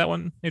ever play that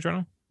one,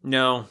 Adriano?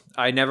 No,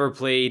 I never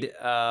played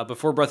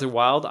before Breath of the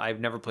Wild. I've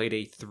never played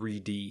a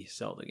 3D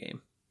Zelda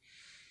game.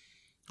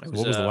 So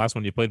what was the last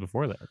one you played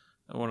before that?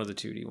 One of the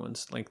 2D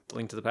ones,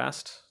 Link to the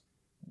Past.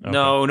 Okay.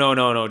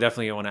 No,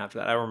 definitely one after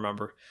that. I don't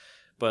remember,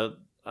 but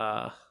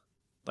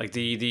like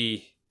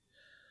the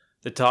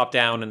top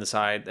down and the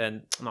side,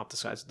 and not the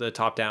sides, the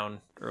top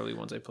down early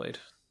ones I played.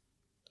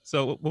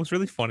 So what's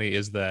really funny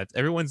is that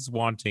everyone's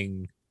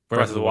wanting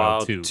Breath of the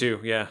Wild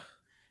 2. Yeah.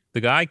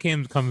 The guy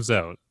comes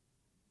out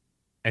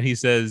and he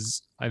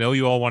says, "I know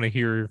you all want to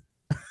hear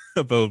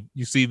about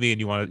you see me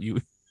and you're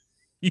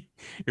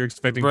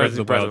expecting Breath of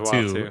the Wild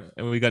 2,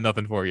 and we got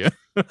nothing for you."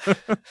 At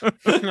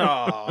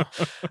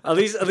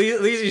least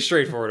he's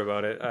straightforward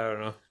about it. I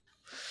don't know.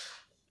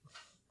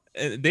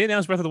 They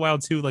announced Breath of the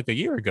Wild 2 like a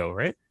year ago,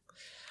 right?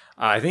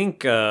 I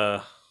think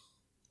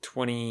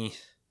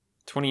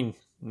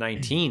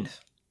 2019.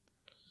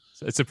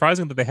 So it's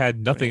surprising that they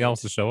had nothing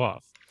else to show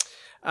off.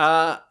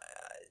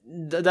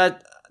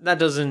 That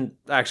doesn't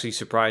actually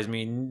surprise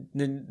me.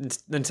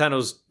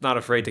 Nintendo's not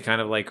afraid to kind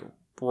of like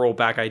roll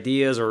back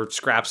ideas or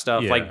scrap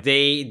stuff. Yeah. Like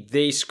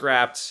they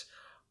scrapped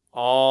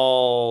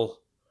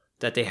all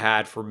that they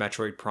had for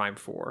Metroid Prime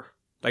 4.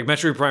 Like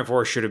Metroid Prime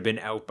 4 should have been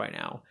out by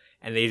now,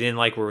 and they didn't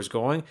like where it was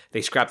going.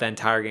 They scrapped that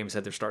entire game and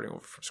said they're starting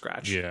over from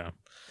scratch. Yeah.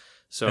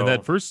 So and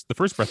the first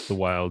Breath of the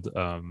Wild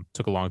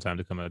took a long time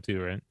to come out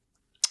too, right?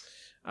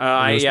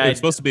 It's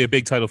supposed to be a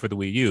big title for the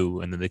Wii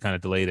U, and then they kind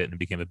of delayed it and it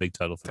became a big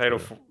title for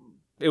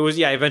it was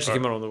eventually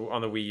came out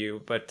on the Wii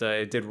U, but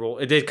it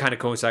did kind of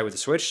coincide with the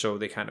Switch, so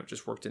they kind of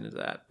just worked into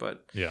that.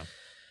 But yeah,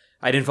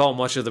 I didn't follow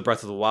much of the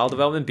Breath of the Wild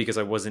development because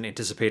I wasn't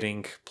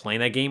anticipating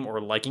playing that game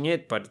or liking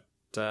it, but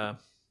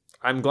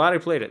I'm glad I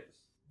played it.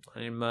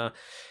 In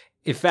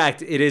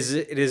fact, it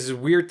is a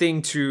weird thing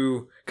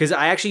because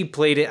I actually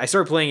played it. I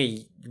started playing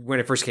it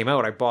when it first came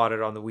out. I bought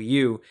it on the Wii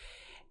U,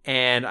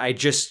 and I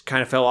just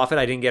kind of fell off it.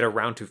 I didn't get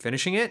around to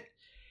finishing it,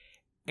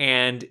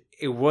 and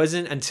it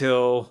wasn't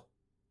until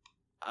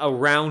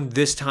around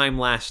this time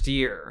last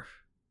year,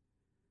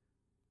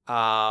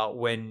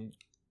 when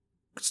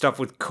stuff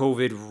with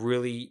COVID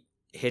really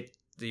hit,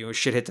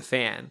 shit hit the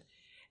fan,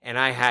 and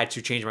I had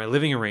to change my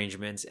living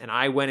arrangements, and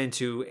I went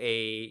into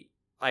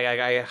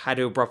I had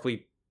to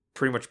abruptly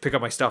pretty much pick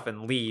up my stuff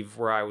and leave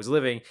where I was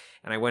living,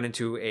 and I went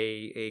into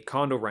a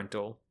condo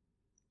rental.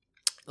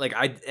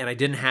 I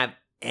didn't have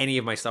any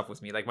of my stuff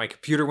with me. Like my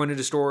computer went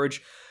into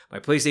storage, my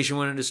PlayStation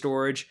went into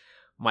storage.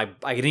 I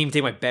didn't even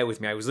take my bed with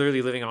me. I was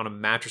literally living on a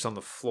mattress on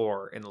the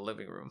floor in the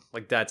living room.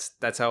 Like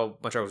that's how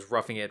much I was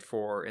roughing it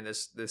for in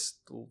this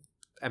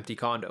empty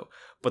condo.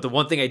 But the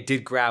one thing I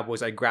did grab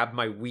was I grabbed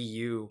my Wii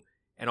U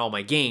and all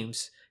my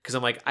games, because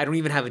I'm like, I don't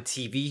even have a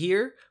TV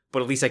here,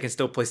 but at least I can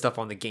still play stuff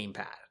on the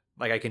gamepad.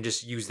 Like I can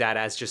just use that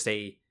as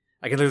I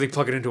can literally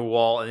plug it into a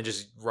wall and then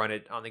just run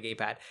it on the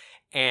gamepad.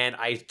 And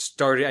I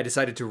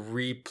decided to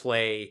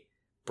replay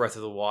Breath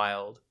of the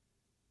Wild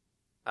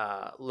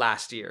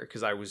last year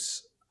because I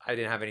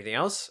didn't have anything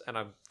else, and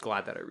I'm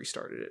glad that I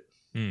restarted it.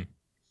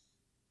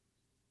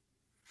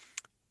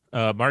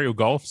 Mario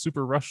Golf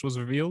Super Rush was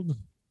revealed.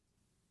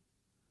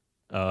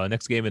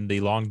 Next game in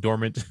the long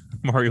dormant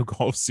Mario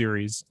Golf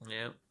series.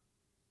 Yeah.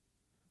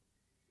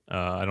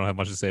 I don't have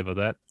much to say about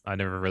that. I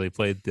never really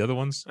played the other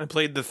ones. I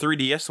played the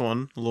 3DS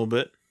one a little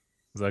bit.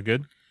 Is that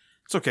good?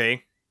 It's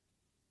okay.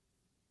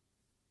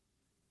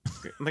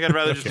 Like I'd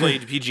rather just play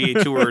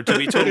PGA Tour, to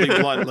be totally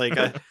blunt.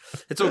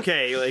 It's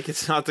okay. Like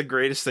it's not the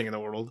greatest thing in the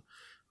world.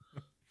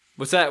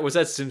 What's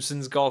that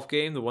Simpsons golf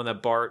game? The one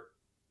that Bart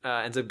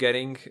ends up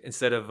getting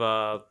instead of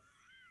oh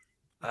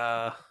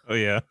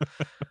yeah,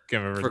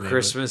 can't remember for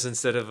Christmas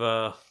instead of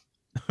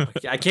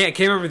I can't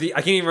even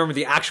remember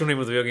the actual name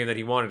of the video game that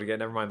he wanted to get.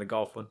 Never mind the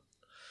golf one.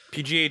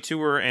 PGA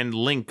Tour and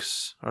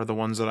Lynx are the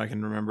ones that I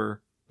can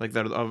remember, like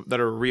that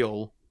are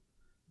real.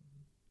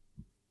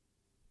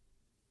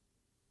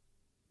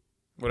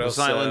 What else?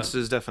 The silence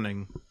is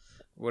deafening.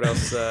 What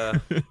else?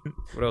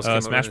 What else?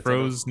 Smash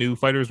Bros. New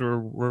fighters were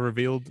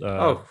revealed.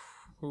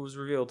 Who was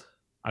revealed?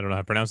 I don't know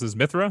how to pronounce this.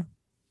 Mithra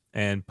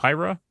and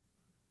Pyra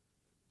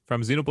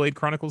from Xenoblade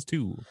Chronicles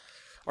 2.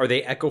 Are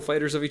they echo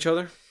fighters of each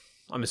other?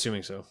 I'm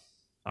assuming so.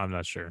 I'm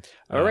not sure.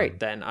 All right,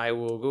 then I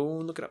will go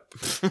look it up.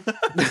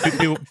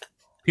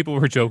 People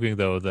were joking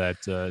though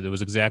that it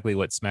was exactly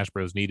what Smash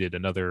Bros. Needed: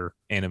 another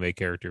anime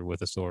character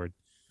with a sword.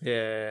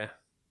 Yeah.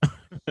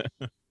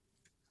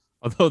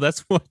 Although that's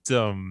what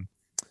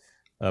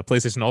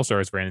PlayStation All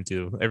Stars ran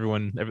into. Every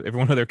one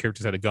of their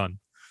characters had a gun.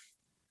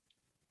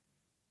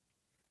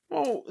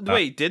 Oh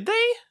wait, did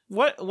they?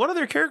 What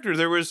other characters?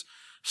 There was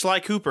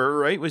Sly Cooper,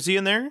 right? Was he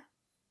in there?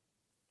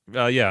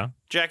 Yeah.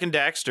 Jak and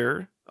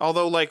Daxter.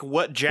 Although, like,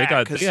 what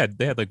Jack?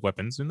 They had like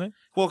weapons, didn't they?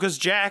 Well, because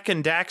Jack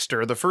and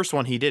Daxter, the first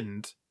one he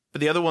didn't,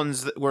 but the other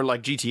ones were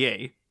like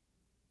GTA.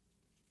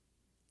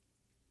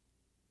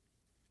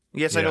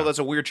 Yes, I know that's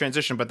a weird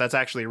transition, but that's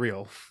actually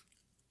real.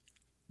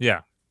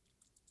 Yeah.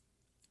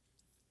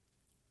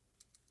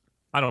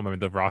 I don't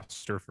remember the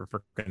roster for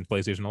freaking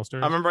PlayStation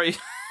All-Stars. I remember.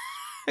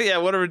 Yeah,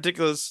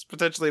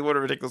 potentially what a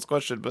ridiculous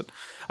question, but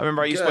I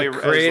remember I used to play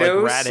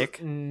Kratos, as like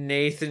Radic.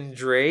 Nathan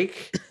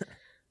Drake,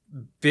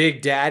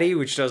 Big Daddy,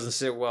 which doesn't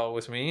sit well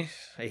with me.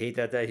 I hate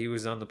that he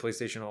was on the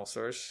PlayStation All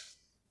Stars.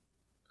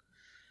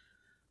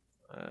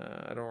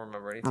 I don't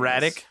remember anything.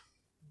 Radic, else.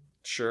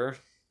 Sure.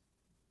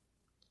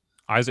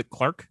 Isaac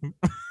Clarke.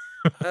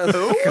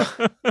 Oh,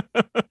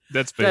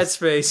 Dead Space. Dead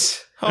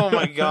Space. Oh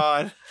my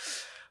god!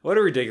 What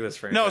a ridiculous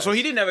franchise. No, so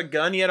he didn't have a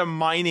gun; he had a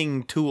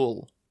mining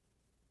tool.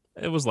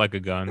 It was like a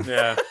gun.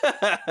 Yeah.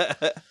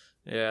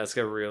 Yeah, let's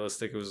get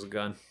realistic. It was a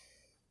gun.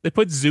 They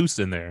put Zeus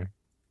in there.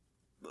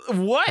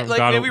 What? From Like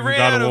God we of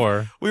ran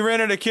War.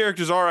 out of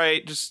characters. All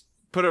right, just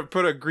put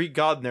a Greek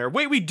god in there.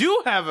 Wait, we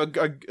do have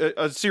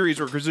a series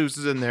where Zeus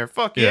is in there.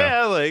 Fuck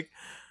yeah! Like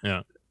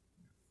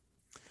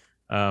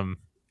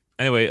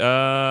Anyway,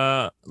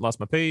 lost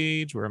my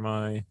page. Where am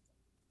I?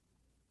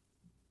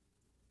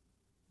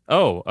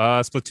 Oh,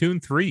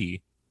 Splatoon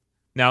 3.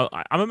 Now,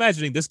 I'm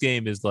imagining this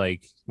game is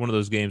like one of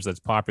those games that's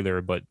popular,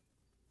 but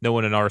no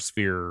one in our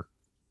sphere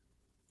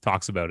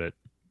talks about it.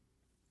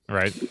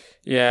 Right?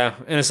 Yeah,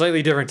 in a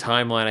slightly different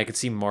timeline, I could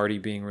see Marty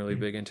being really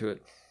big into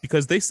it.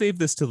 Because they saved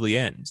this till the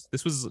end.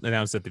 This was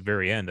announced at the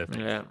very end, I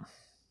think. Yeah.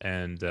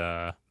 And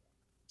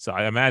so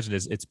I imagine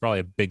it's probably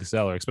a big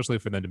seller, especially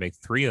for them to make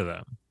 3 of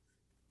them.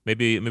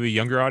 Maybe a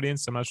younger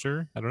audience. I'm not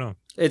sure. I don't know.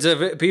 It's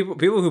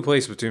people who play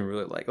Splatoon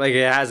really like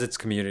it has its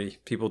community.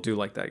 People do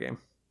like that game.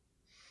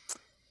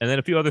 And then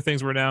a few other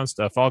things were announced.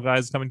 Fall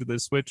Guys coming to the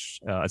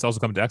Switch. It's also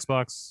coming to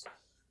Xbox.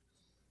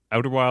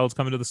 Outer Wilds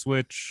coming to the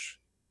Switch.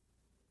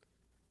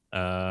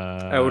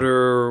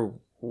 Outer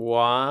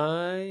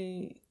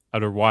Wilds,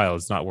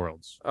 not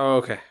Worlds. Oh,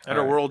 okay.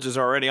 Outer Worlds is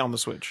already on the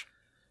Switch.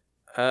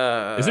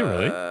 Is it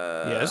really?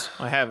 Yes,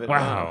 I have it.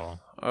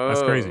 Wow,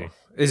 that's crazy.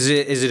 Is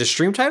it a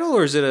stream title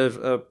or is it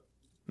a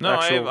No,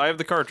 actual... I have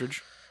the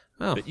cartridge.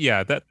 Oh, But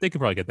yeah, that they could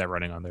probably get that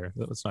running on there.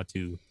 That's not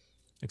too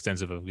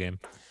extensive of a game.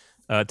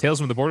 Tales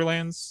from the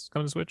Borderlands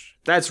coming to Switch.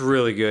 that's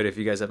really good. If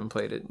you guys haven't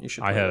played it, you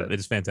should. I play have. It.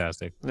 It's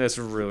fantastic. That's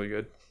really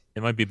good.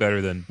 It might be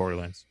better than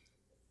Borderlands.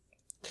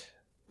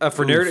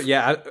 For narrative,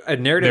 yeah, a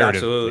narrative,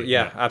 absolutely,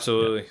 yeah.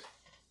 absolutely.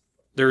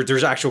 Yeah.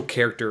 There's actual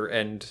character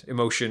and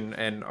emotion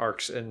and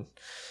arcs and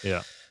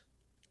yeah.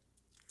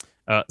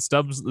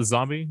 Stubbs the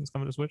Zombie is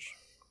coming to Switch.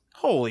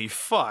 Holy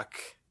fuck!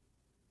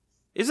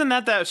 Isn't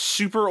that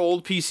super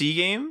old PC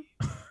game?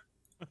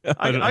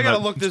 I gotta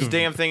look this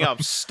damn thing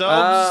up.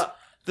 Stubbs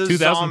the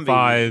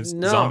 2005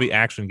 Zombie. zombie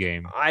action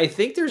game. I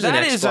think there's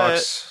That an is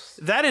Xbox.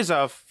 That is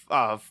a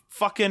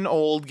fucking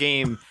old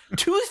game.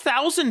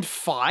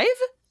 2005?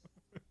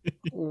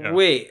 Yeah.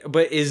 Wait,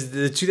 but is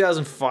the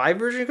 2005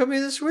 version coming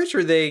to the Switch, or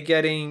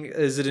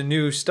is it a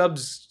new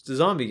Stubbs the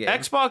Zombie game?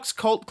 Xbox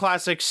cult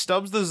classic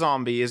Stubbs the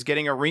Zombie is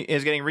getting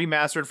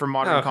remastered for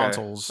modern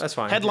consoles. That's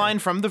fine. Headline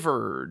from The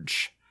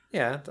Verge.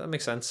 Yeah, that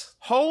makes sense.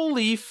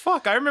 Holy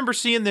fuck! I remember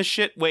seeing this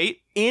shit.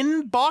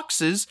 In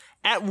boxes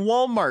at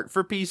Walmart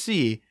for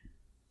PC.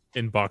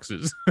 In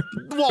boxes.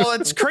 Well,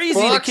 it's crazy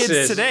to kids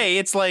Boxes. today.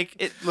 It's like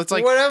What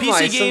am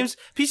I,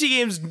 PC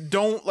games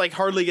don't like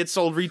hardly get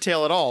sold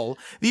retail at all.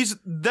 This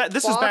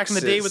is back in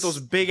the day with those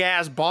big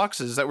ass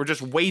boxes that were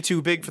just way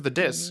too big for the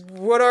disc.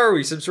 What are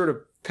we? Some sort of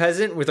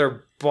peasant with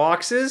our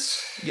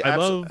boxes?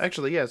 Yeah,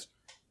 actually, yes.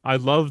 I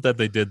love that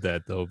they did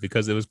that though,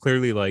 because it was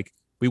clearly like,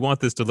 we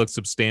want this to look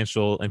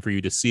substantial and for you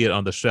to see it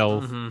on the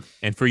shelf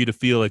and for you to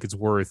feel like it's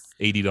worth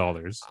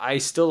 $80. I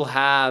still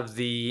have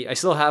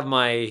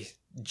my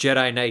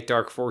Jedi Knight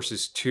Dark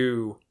Forces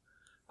 2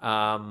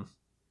 and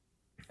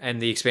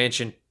the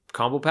expansion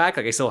combo pack.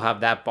 Like I still have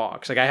that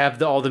box. Like I have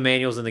all the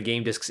manuals and the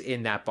game discs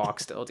in that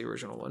box still, the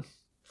original one.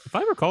 If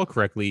I recall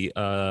correctly,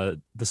 The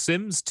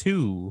Sims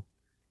 2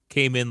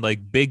 came in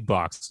like big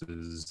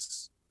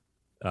boxes.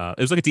 It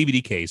was like a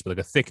DVD case, but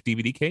like a thick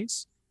DVD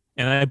case.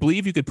 And I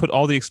believe you could put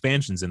all the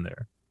expansions in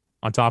there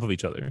on top of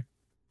each other.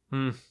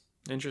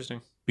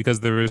 Interesting. Because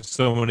there were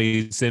so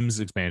many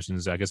Sims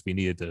expansions, I guess we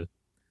needed to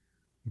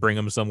bring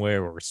them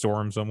somewhere or restore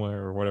them somewhere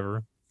or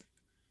whatever.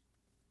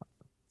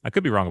 I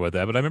could be wrong about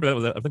that, but I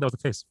remember I think that was the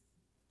case.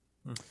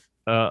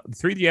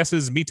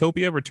 3DS's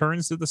Miitopia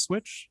returns to the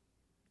Switch.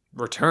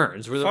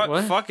 Returns?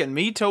 What? Fucking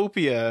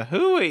Miitopia.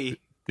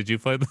 Hooey. Did you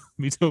play the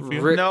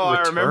Miitopia? No,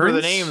 I remember the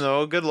Returns? name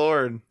though. Good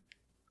lord.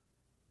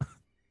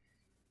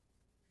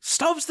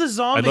 Stubbs the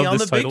Zombie on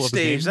the big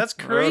stage. That's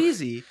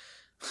crazy.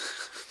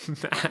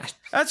 Matt.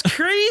 That's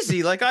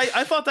crazy. Like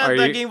I thought that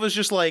game was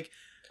just like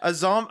a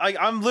zombie.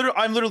 I'm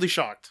literally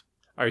shocked.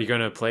 Are you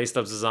gonna play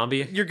Stubbs the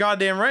Zombie? You're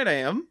goddamn right I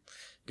am.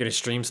 Gonna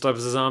stream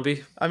Stubbs the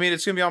Zombie? I mean,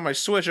 it's gonna be on my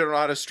Switch. I don't know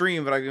how to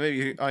stream, but I can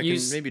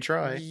maybe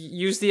try.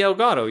 Use the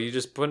Elgato. You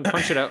just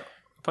punch it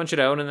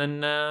out, and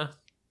then.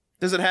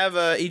 Does it have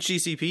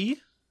HDCP?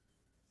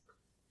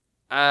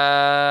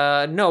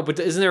 No, but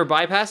isn't there a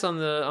bypass on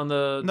the?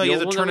 No, the you old have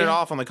to one turn that it we-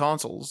 off on the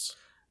consoles.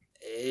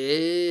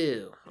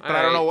 Ew. But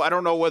I don't know. I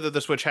don't know whether the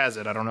Switch has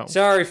it. I don't know.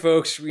 Sorry,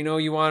 folks. We know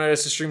you wanted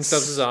us to stream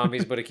Subs to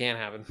Zombies, but it can't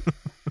happen.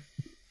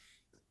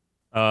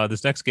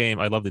 This next game,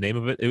 I love the name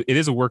of it. It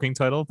is a working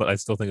title, but I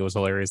still think it was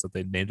hilarious that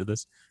they named it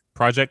this.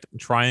 Project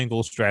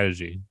Triangle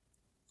Strategy.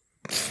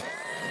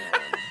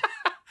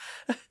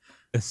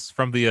 It's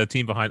from the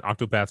team behind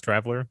Octopath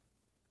Traveler.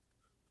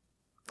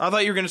 I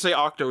thought you were going to say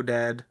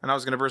Octodad, and I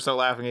was going to burst out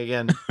laughing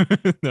again.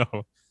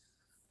 No.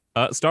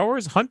 Star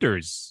Wars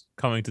Hunters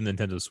coming to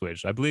Nintendo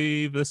Switch. I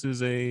believe this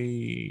is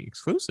a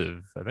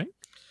exclusive, I think.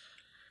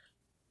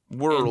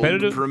 World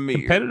premiere.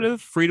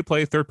 Competitive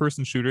free-to-play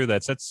third-person shooter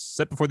that's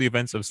set before the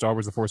events of Star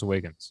Wars The Force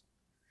Awakens.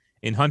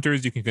 In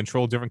Hunters, you can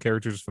control different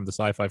characters from the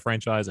sci-fi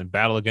franchise and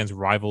battle against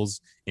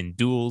rivals in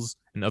duels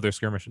and other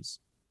skirmishes.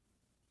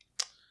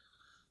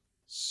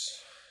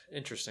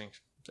 Interesting.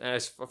 I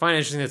find it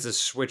interesting that it's a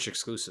Switch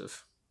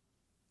exclusive.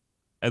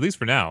 At least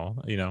for now,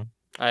 you know.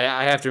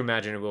 I have to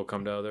imagine it will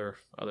come to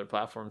other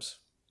platforms.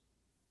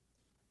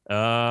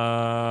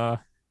 And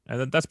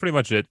that's pretty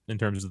much it in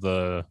terms of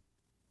the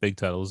big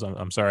titles.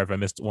 I'm sorry if I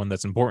missed one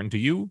that's important to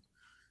you,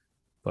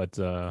 but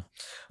those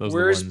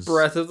Where's are the ones.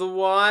 Breath of the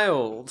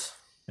Wild?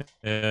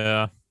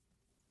 Yeah,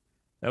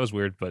 that was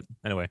weird, but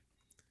anyway,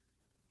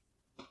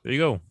 there you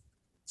go.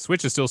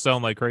 Switch is still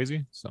selling like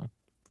crazy, so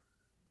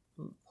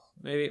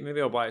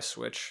Maybe I'll buy a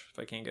Switch if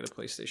I can't get a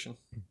PlayStation.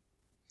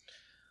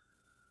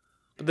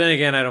 But then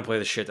again, I don't play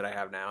the shit that I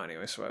have now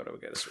anyway, so why would I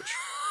get a Switch?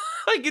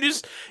 Like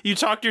you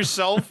talked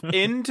yourself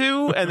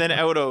into and then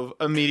out of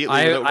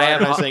immediately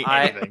without not saying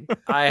anything.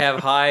 I have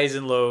highs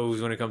and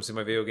lows when it comes to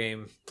my video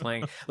game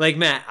playing. Like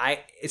Matt,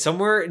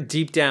 somewhere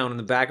deep down in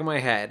the back of my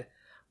head,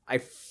 I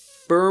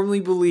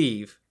firmly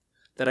believe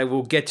that I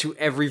will get to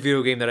every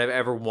video game that I've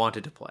ever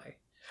wanted to play.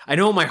 I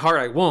know in my heart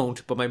I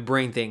won't, but my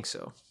brain thinks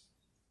so.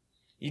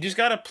 You just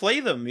gotta play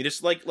them. You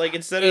just like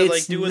instead of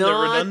like doing the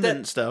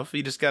redundant stuff,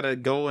 you just gotta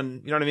go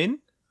and you know what I mean?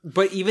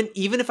 But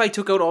even if I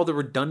took out all the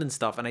redundant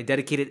stuff and I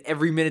dedicated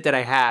every minute that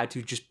I had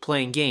to just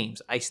playing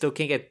games, I still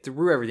can't get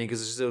through everything because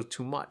there's still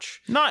too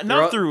much.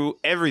 Not through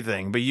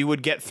everything, but you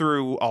would get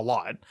through a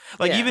lot.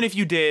 Like even if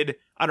you did,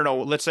 I don't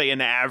know, let's say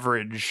an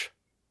average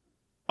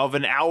of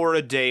an hour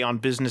a day on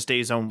business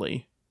days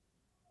only.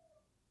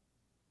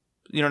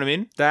 You know what I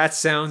mean? That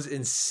sounds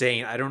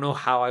insane. I don't know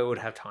how I would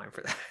have time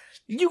for that.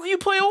 You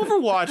play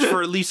Overwatch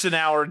for at least an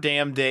hour a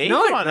damn day.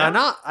 No, Come on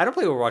now. I don't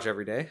play Overwatch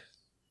every day.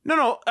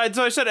 No.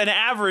 So I said an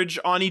average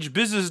on each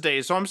business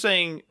day. So I'm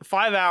saying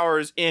 5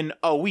 hours in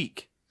a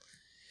week.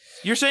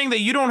 You're saying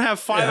that you don't have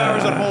 5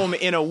 hours at home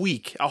in a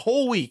week, a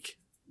whole week.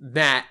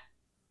 Matt,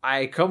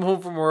 I come home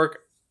from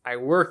work, I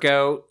work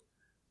out,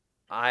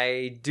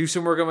 I do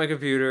some work on my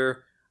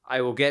computer.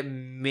 I will get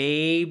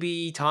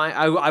maybe time.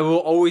 I will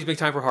always make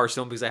time for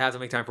Hearthstone because I have to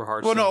make time for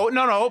Hearthstone. Well,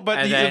 no. But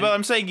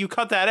I'm saying you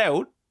cut that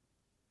out.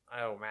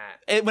 Oh,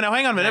 Matt. Now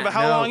hang on a minute. Matt, but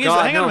how long is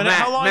that? Hang on a minute. Matt,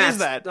 how long is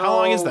that? How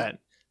long is that?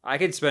 I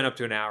could spend up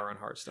to an hour on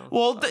Hearthstone.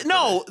 Well,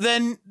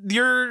 then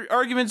your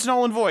argument's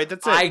null and void.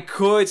 That's it. I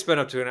could spend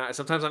up to an hour.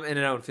 Sometimes I'm in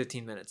and out in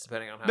 15 minutes,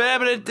 depending on how.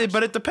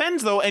 But it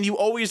depends though, and you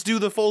always do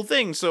the full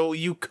thing. So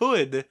you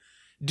could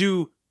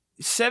do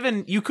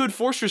 7. You could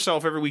force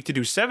yourself every week to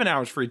do 7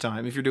 hours free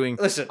time if you're doing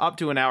up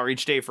to an hour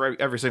each day for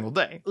every single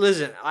day.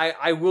 Listen,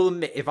 I will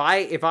admit if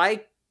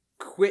I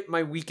quit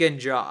my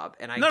weekend job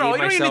and I you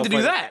don't even need to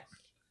do that.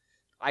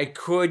 I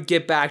could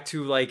get back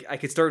to I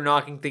could start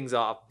knocking things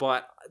off,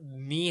 but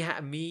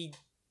me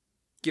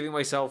giving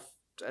myself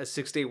a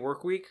 6-day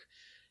work week,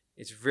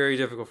 it's very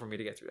difficult for me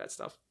to get through that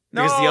stuff.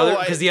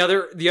 Because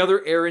the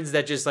other errands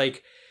that just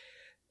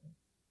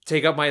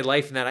take up my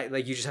life and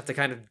that you just have to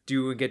kind of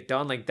do and get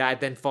done that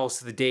then falls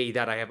to the day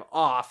that I have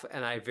off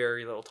and I have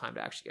very little time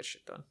to actually get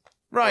shit done.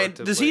 Ryan,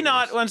 does he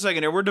not? Games. 1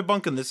 second here, we're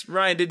debunking this.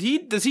 Ryan,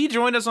 does he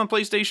join us on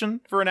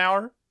PlayStation for an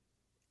hour?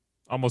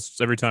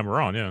 Almost every time we're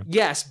on, yeah.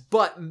 Yes,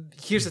 but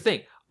here's the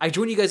thing. I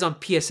join you guys on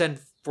PSN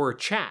for a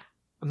chat.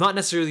 I'm not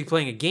necessarily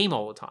playing a game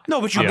all the time. No,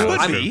 but you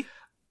could be.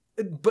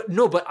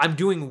 But I'm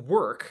doing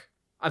work.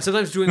 I'm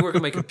sometimes doing work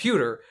on my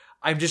computer.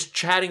 I'm just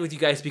chatting with you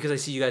guys because I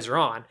see you guys are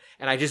on,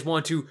 and I just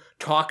want to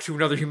talk to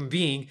another human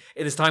being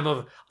in this time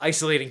of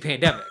isolating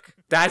pandemic.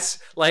 That's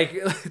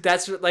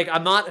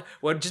I'm not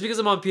just because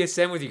I'm on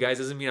PSN with you guys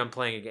doesn't mean I'm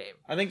playing a game.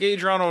 I think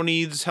Adriano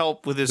needs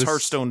help with his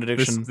Hearthstone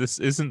addiction. This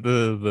isn't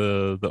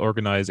the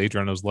organized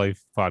Adriano's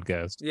Life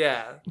podcast.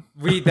 Yeah,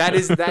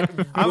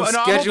 I'm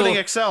opening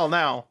Excel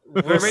now.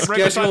 We're right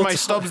beside my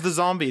Stubbs the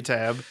Zombie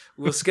tab.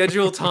 We'll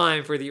schedule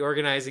time for the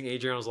Organizing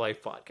Adriano's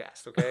Life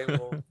podcast. Okay,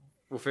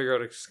 we'll figure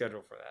out a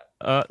schedule for that.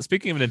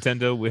 Speaking of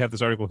Nintendo, we have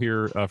this article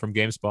here from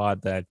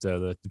GameSpot that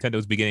the Nintendo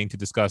is beginning to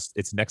discuss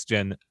its next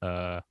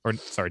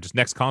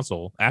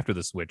console after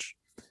the Switch.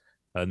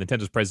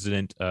 Nintendo's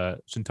president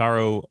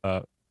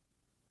Shintaro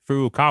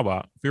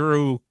Furukawa,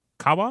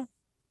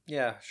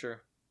 yeah,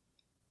 sure,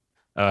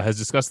 has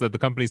discussed that the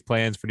company's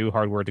plans for new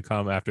hardware to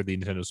come after the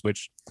Nintendo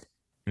Switch.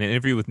 In an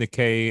interview with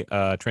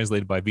Nikkei,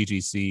 translated by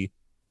VGC,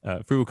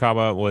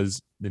 Furukawa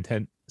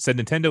said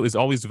Nintendo is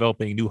always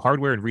developing new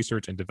hardware in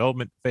research and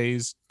development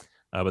phase,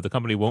 but the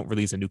company won't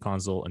release a new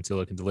console until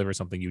it can deliver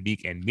something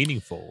unique and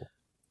meaningful.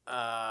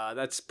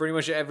 That's pretty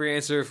much every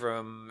answer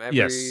from every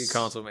Yes.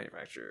 console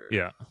manufacturer.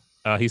 Yeah.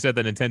 He said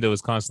that Nintendo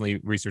is constantly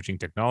researching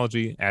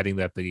technology, adding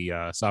that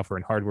the software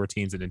and hardware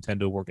teams at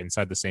Nintendo work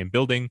inside the same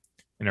building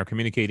and are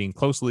communicating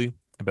closely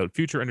about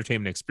future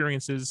entertainment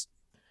experiences,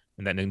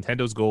 and that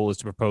Nintendo's goal is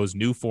to propose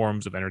new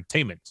forms of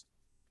entertainment.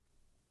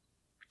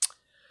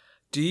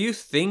 Do you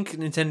think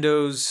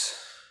Nintendo's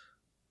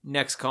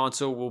next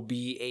console will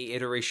be a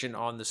iteration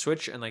on the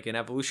Switch and like an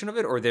evolution of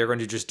it, or they're going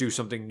to just do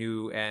something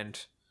new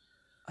and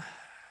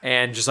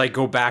just like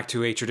go back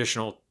to a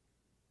traditional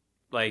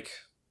like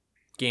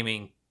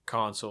gaming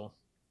console?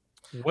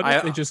 What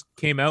if they just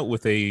came out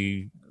with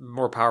a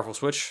more powerful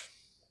Switch?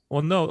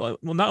 Well, no.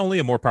 Well, not only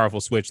a more powerful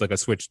Switch, like a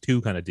Switch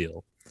 2 kind of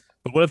deal,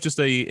 but what if just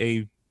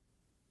a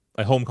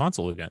home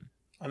console again?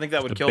 I think that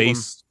Just would a kill them.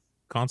 base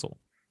console.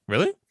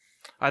 Really?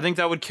 I think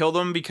that would kill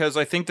them because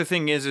I think the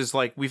thing is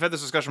like we've had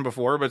this discussion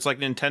before, but it's like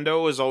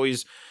Nintendo has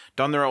always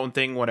done their own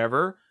thing,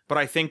 whatever. But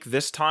I think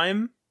this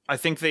time,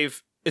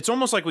 it's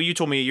almost like what you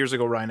told me years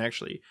ago, Ryan,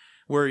 actually,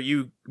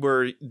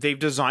 where they've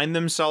designed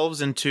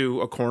themselves into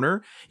a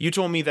corner. You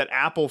told me that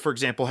Apple, for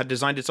example, had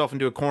designed itself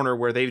into a corner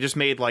where they've just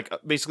made like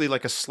basically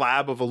like a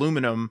slab of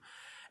aluminum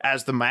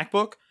as the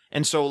MacBook.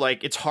 And so,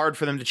 like, it's hard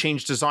for them to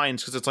change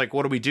designs because it's like,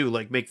 what do we do?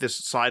 Like, make this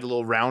side a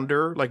little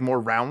rounder, like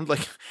more round? Like,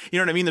 you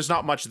know what I mean? There's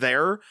not much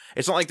there.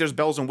 It's not like there's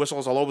bells and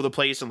whistles all over the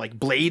place and, like,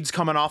 blades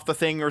coming off the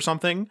thing or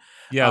something.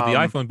 Yeah, the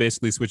iPhone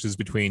basically switches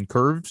between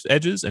curved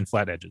edges and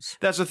flat edges.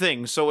 That's the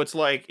thing. So it's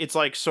like,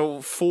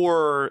 so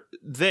for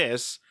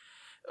this,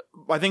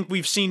 I think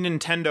we've seen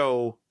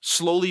Nintendo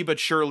slowly but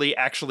surely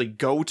actually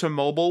go to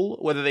mobile,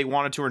 whether they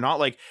wanted to or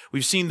not. Like,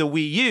 we've seen the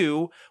Wii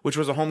U, which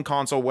was a home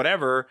console,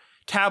 whatever.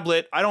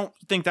 Tablet, I don't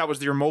think that was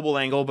their mobile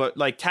angle, but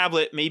like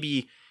tablet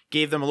maybe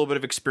gave them a little bit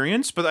of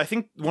experience. But I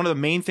think one of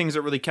the main things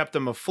that really kept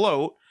them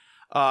afloat,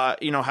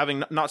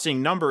 having not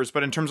seeing numbers,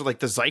 but in terms of like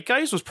the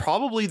zeitgeist, was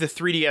probably the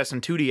 3DS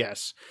and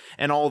 2DS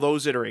and all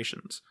those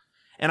iterations.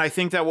 And I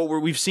think that what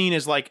we've seen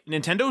is like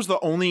Nintendo's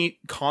the only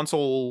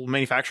console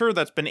manufacturer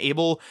that's been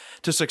able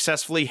to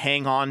successfully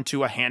hang on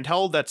to a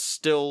handheld that's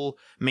still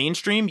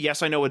mainstream.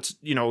 Yes, I know it's,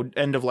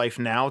 end of life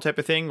now type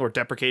of thing or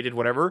deprecated,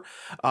 whatever.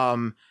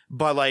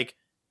 But like,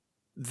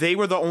 they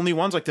were the only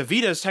ones. Like the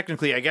Vita is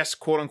technically, I guess,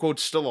 quote unquote,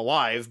 still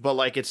alive, but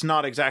like it's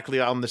not exactly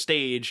on the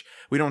stage.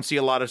 We don't see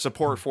a lot of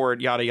support for it,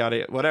 yada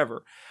yada,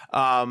 whatever.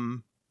 But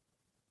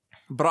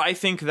I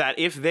think that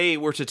if they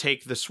were to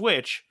take the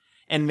Switch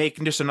and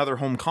make just another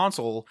home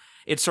console,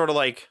 it's sort of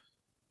like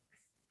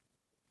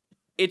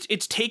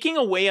it's taking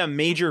away a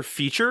major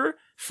feature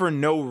for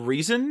no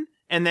reason,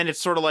 and then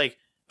it's sort of like,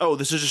 oh,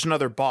 this is just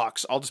another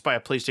box. I'll just buy a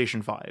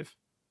PlayStation 5.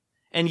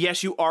 And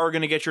yes, you are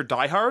going to get your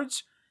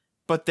diehards.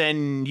 But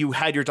then you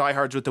had your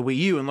diehards with the Wii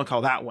U, and look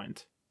how that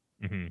went.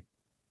 Mm-hmm.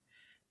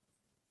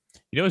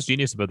 You know what's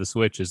genius about the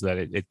Switch is that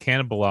it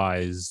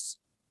cannibalized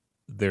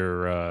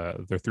their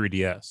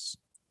 3DS.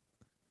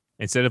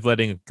 Instead of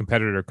letting a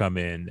competitor come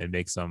in and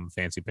make some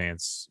fancy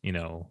pants,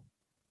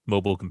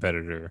 mobile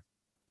competitor,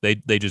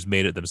 they just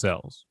made it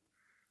themselves.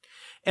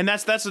 And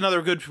that's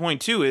another good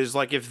point too. Is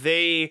like if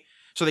they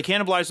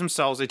cannibalize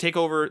themselves, they take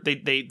over. They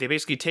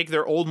basically take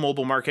their old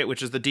mobile market,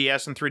 which is the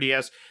DS and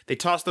 3DS. They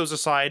toss those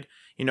aside.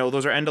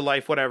 Those are end of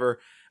life, whatever.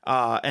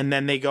 And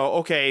then they go,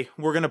 okay,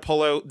 we're going to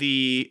pull out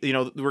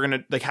we're going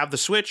to like have the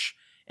Switch,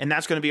 and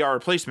that's going to be our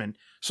replacement.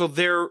 So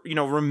they're,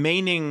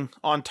 remaining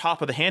on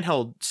top of the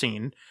handheld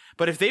scene.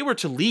 But if they were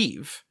to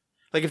leave,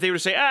 like if they were to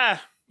say,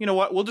 you know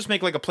what, we'll just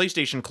make like a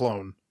PlayStation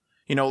clone,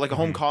 like a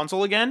home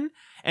console again,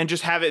 and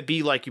just have it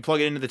be like you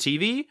plug it into the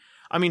TV.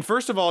 I mean,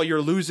 first of all, you're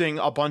losing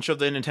a bunch of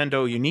the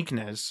Nintendo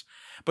uniqueness,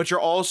 but you're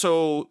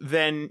also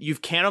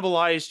you've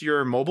cannibalized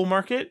your mobile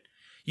market.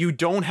 You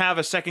don't have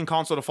a second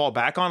console to fall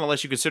back on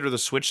unless you consider the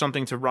Switch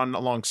something to run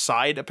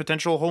alongside a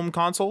potential home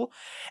console.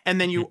 And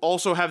then you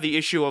also have the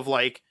issue of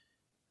like,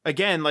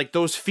 again, like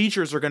those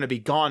features are going to be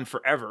gone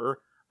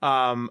forever.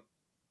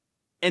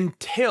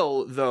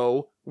 Until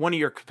though one of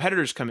your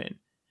competitors come in.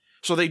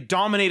 So they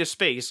dominate a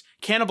space,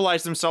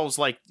 cannibalize themselves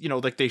like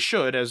they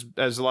should, as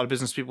a lot of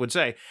business people would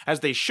say,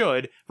 as they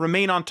should,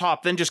 remain on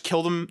top, then just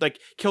kill them, like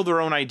kill their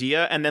own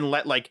idea, and then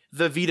let like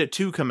the Vita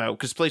 2 come out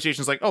because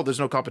PlayStation's like, oh, there's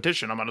no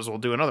competition, I might as well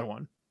do another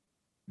one.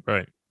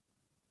 Right.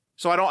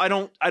 So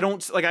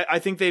I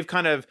think they've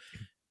kind of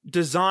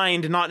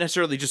designed, not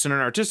necessarily just in an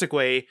artistic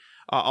way,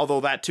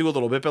 although that too a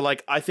little bit, but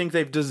like I think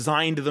they've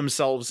designed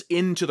themselves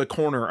into the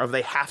corner of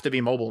they have to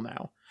be mobile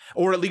now,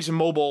 or at least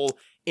mobile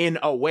in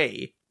a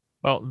way.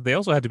 Well, they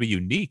also have to be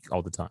unique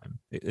all the time.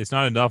 It's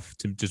not enough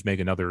to just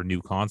make another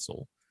new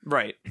console.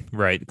 Right.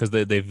 Right. Because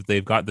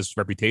they've got this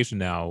reputation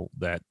now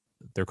that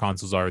their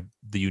consoles are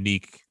the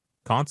unique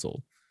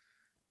console.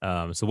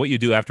 So what you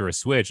do after a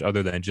Switch,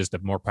 other than just a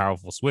more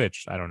powerful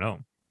Switch, I don't know.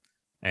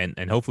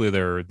 And hopefully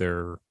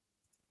their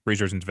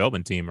research and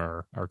development team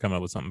are coming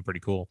up with something pretty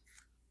cool.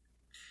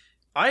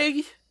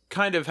 I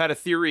kind of had a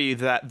theory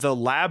that the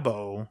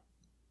Labo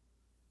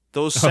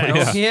those Oh,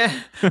 sets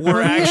Yeah.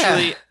 were Yeah.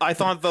 actually, I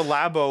thought the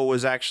Labo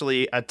was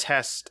actually a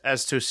test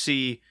as to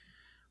see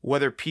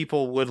whether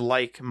people would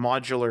like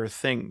modular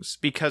things.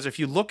 Because if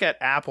you look at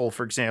Apple,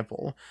 for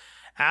example,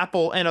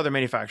 Apple and other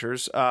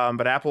manufacturers,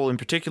 but Apple in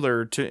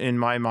particular, in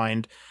my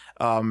mind,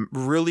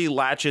 really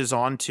latches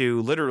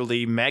onto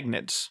literally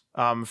magnets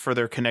for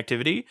their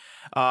connectivity,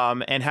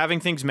 and having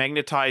things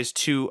magnetized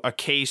to a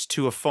case,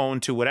 to a phone,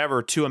 to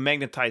whatever, to a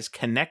magnetized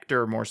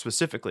connector more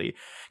specifically,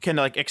 can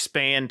like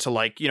expand to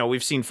like, you know,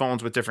 we've seen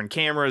phones with different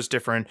cameras,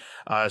 different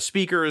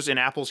speakers. In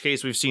Apple's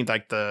case, we've seen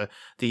like the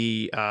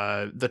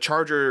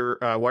charger,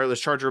 wireless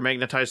charger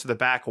magnetized to the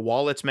back,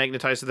 wallets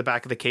magnetized to the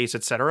back of the case,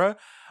 etc.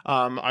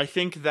 I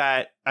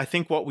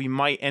think what we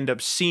might end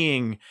up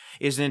seeing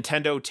is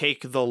Nintendo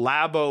take the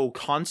Labo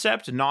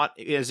concept, not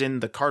as in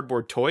the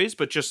cardboard toys,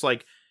 but just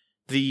like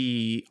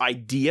the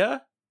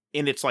idea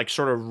in its like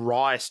sort of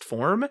rawest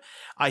form.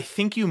 I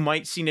think you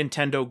might see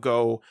Nintendo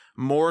go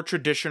more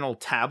traditional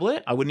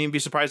tablet. I wouldn't even be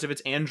surprised if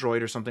it's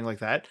Android or something like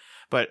that.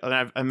 But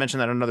I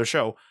mentioned that on another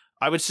show.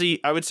 I would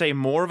say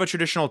more of a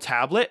traditional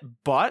tablet,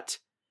 but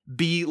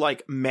be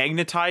like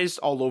magnetized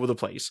all over the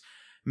place.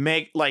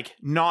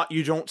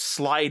 You don't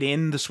slide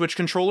in the Switch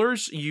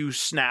controllers, you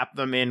snap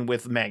them in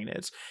with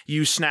magnets.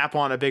 You snap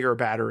on a bigger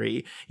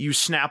battery. You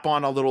snap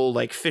on a little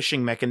like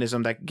fishing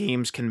mechanism that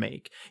games can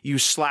make. You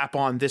slap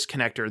on this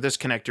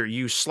connector,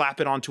 you slap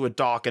it onto a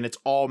dock and it's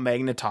all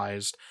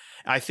magnetized.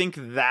 I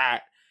think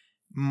that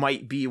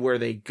might be where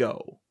they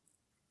go.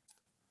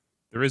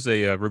 There is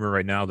a rumor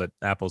right now that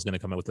Apple's going to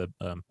come out with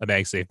a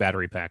MagSafe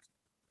battery pack.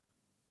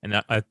 And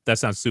that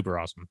sounds super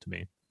awesome to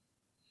me.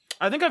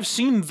 I think I've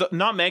seen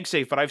not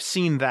MagSafe, but I've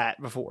seen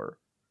that before.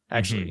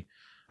 Actually,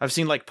 I've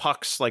seen like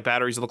pucks, like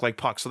batteries that look like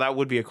pucks. So that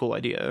would be a cool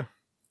idea.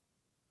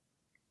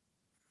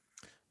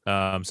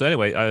 So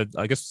anyway,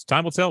 I guess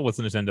time will tell with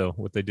Nintendo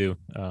what they do.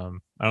 I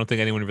don't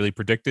think anyone really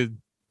predicted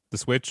the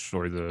Switch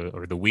or the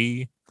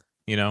Wii,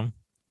 you know,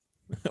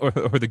 or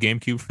the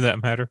GameCube for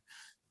that matter.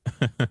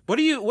 What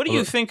do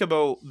you think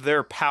about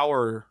their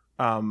power?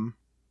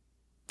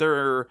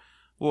 Their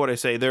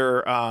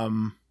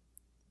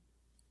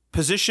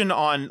position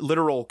on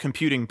literal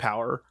computing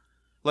power.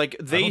 Like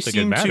they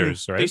seem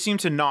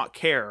to not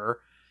care.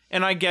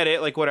 And I get it,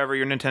 like whatever,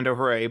 you're Nintendo,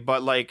 hooray,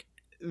 but like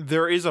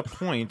there is a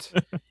point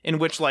in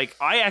which like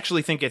I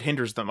actually think it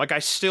hinders them. Like I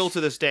still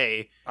to this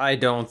day I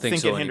don't think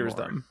so it hinders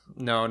anymore. them.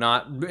 No,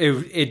 not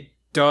it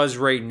does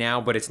right now,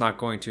 but it's not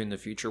going to in the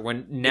future.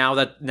 Now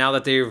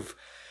that they've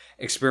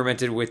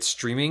experimented with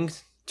streaming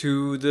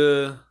to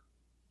the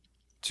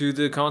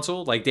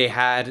console, like they've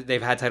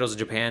had titles in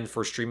Japan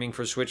for streaming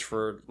for Switch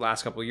for the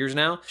last couple of years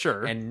now.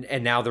 Sure. And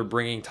now they're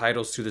bringing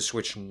titles to the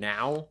Switch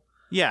now.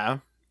 Yeah.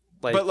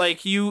 Like, but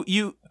like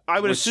I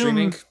would assume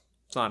streaming,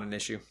 it's not an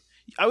issue.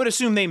 I would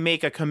assume they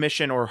make a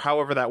commission or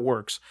however that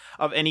works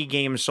of any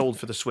game sold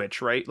for the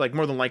Switch, right? Like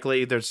more than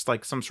likely there's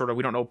like some sort of,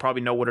 we don't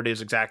probably know what it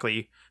is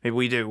exactly. Maybe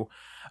we do.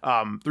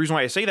 The reason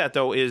why I say that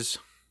though is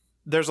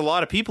there's a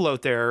lot of people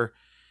out there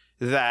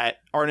that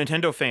are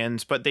Nintendo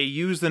fans, but they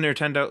use their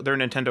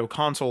Nintendo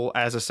console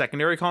as a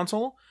secondary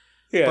console.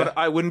 Yeah. But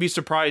I wouldn't be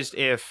surprised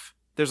if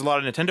there's a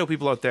lot of Nintendo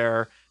people out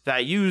there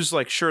that use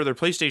like their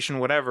PlayStation,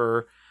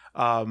 whatever,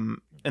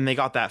 and they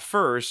got that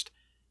first.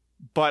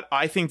 But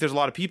I think there's a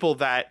lot of people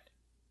that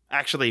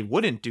actually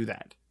wouldn't do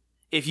that.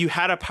 If you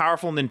had a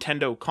powerful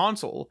Nintendo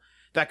console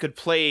that could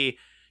play,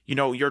 you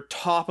know, your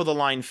top of the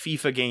line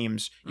FIFA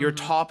games, your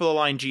top of the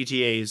line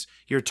GTAs,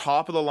 your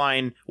top of the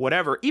line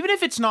whatever, even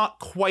if it's not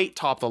quite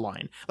top of the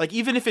line, like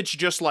even if it's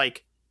just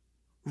like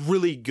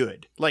really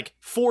good, like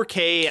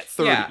 4K at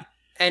 30, yeah.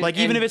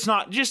 Even if it's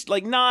not just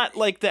like not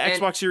like the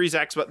Xbox Series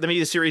X, but maybe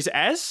the Series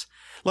S,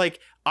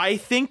 like I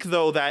think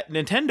though that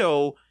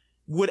Nintendo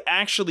would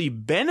actually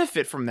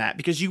benefit from that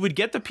because you would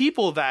get the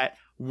people that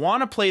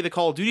want to play the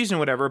Call of Duties and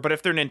whatever, but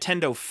if they're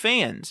Nintendo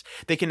fans,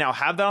 they can now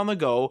have that on the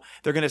go.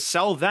 They're going to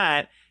sell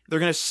that. They're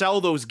going to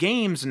sell those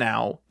games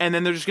now, and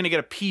then they're just going to get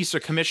a piece or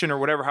commission or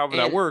whatever, however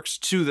that works,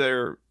 to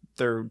their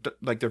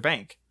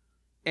bank.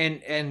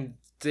 And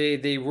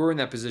they were in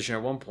that position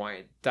at one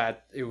point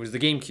that it was the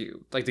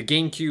GameCube. Like the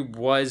GameCube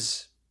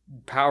was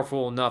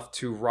powerful enough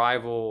to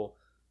rival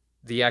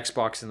the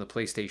Xbox and the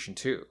PlayStation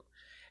 2.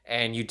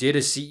 And you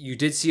did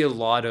see a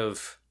lot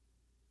of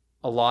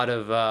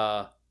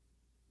AAA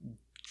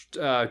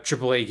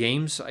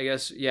games, I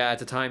guess. Yeah, at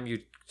the time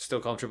you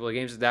still call them AAA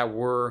games that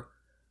were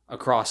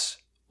across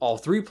all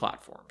three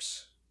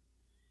platforms,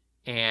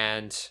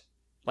 and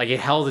like it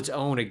held its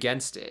own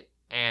against it.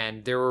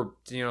 And there were,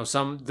 you know,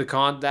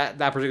 that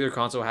particular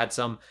console had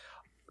some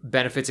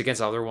benefits against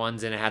other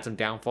ones, and it had some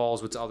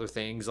downfalls with other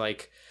things.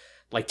 Like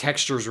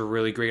textures were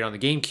really great on the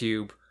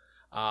GameCube,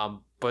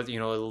 but you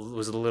know it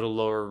was a little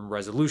lower in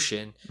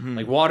resolution.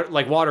 Mm-hmm.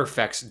 Like water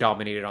effects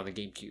dominated on the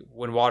GameCube,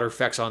 when water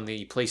effects on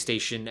the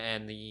PlayStation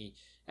and the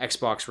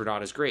Xbox were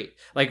not as great.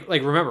 Like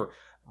remember,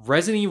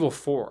 Resident Evil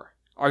 4,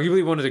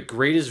 arguably one of the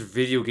greatest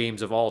video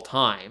games of all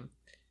time,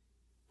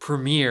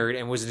 premiered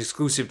and was an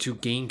exclusive to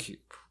GameCube.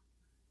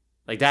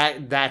 Like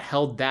that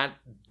held that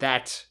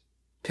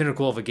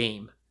pinnacle of a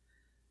game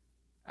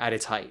at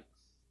its height.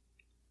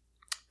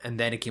 And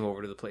then it came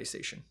over to the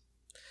PlayStation.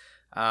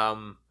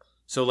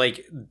 So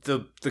like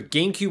the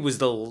GameCube was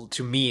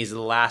to me is the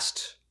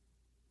last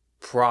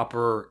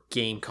proper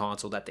game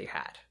console that they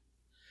had.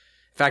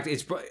 In fact,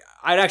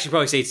 I'd actually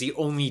probably say it's the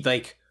only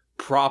like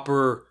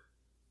proper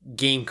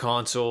game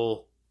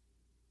console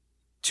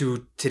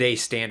to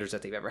today's standards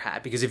that they've ever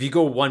had. Because if you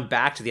go one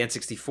back to the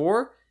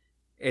N64,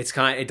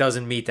 it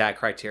doesn't meet that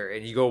criteria.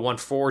 And you go one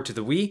forward to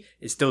the Wii,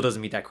 it still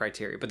doesn't meet that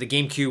criteria. But the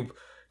GameCube,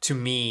 to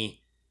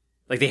me,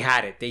 like they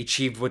had it. They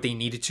achieved what they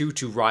needed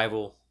to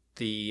rival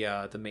the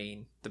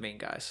main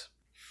guys.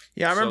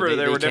 Yeah, I remember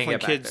there were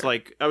definitely kids, there.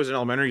 like I was in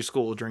elementary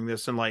school during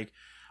this, and like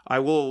I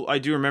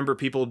do remember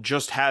people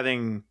just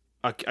having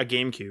a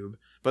GameCube,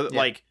 but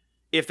like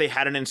if they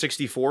had an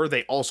N64,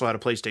 they also had a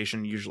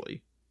PlayStation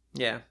usually.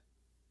 Yeah.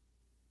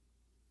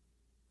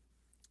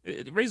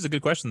 It raises a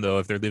good question though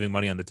if they're leaving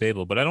money on the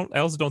table, but I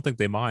also don't think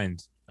they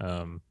mind.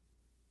 I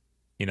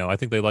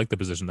think they like the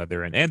position that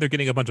they're in, and they're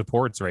getting a bunch of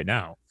ports right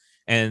now,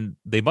 and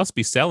they must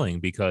be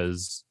selling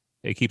because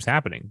it keeps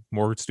happening.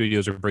 More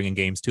studios are bringing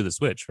games to the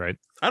Switch, right?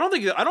 I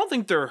don't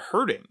think they're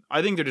hurting.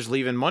 I think they're just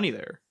leaving money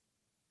there.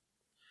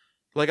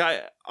 Like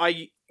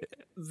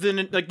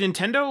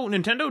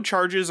Nintendo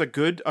charges a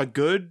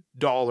good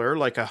dollar,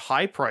 like a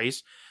high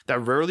price that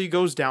rarely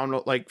goes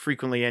down like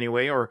frequently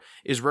anyway, or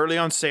is rarely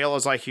on sale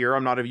as I hear.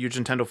 I'm not a huge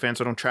Nintendo fan,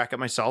 so I don't track it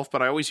myself,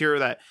 but I always hear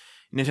that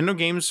Nintendo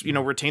games,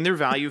 retain their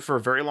value for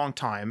a very long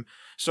time.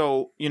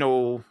 So,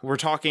 we're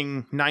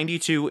talking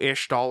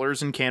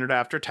 $92-ish in Canada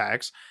after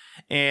tax.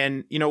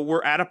 And,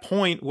 we're at a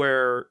point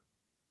where,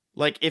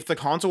 like, if the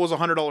console was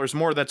 $100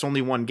 more, that's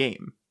only one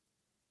game.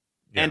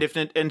 Yeah.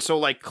 And so,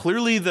 like,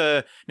 clearly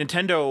the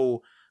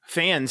Nintendo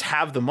fans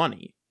have the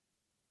money.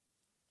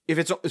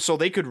 So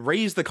they could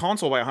raise the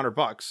console by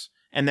 $100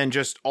 and then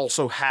just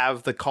also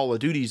have the Call of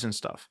Duties and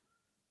stuff.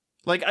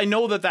 Like, I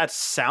know that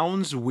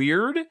sounds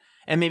weird,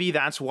 and maybe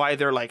that's why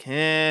they're like,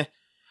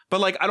 but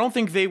like, I don't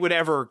think they would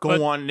ever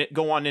go on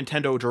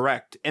Nintendo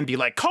Direct and be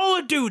like, Call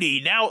of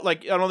Duty now.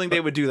 Like, I don't think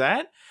they would do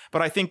that,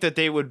 but I think that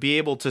they would be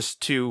able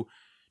to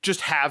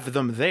just have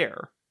them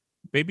there.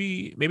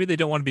 Maybe they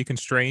don't want to be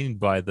constrained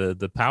by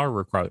the power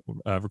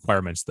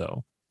requirements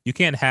though. You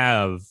can't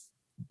have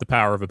the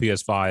power of a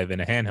PS5 in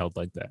a handheld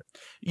like that.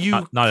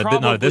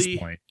 Not at this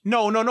point.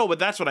 No, but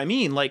that's what I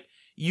mean. Like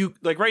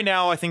right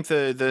now, I think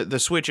the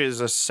Switch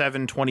is a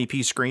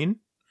 720p screen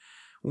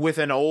with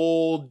an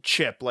old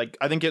chip. Like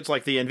I think it's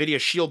like the Nvidia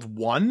Shield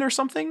 1 or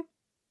something.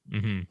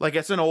 Mm-hmm. Like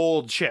it's an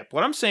old chip.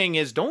 What I'm saying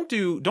is don't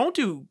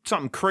do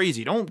something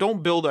crazy.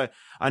 Don't build a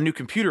new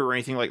computer or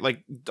anything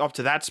like up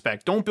to that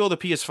spec. Don't build a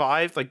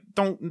PS5. Like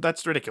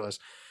that's ridiculous.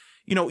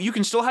 You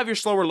can still have your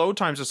slower load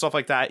times and stuff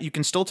like that. You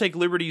can still take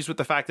liberties with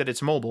the fact that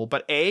it's mobile,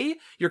 but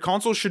your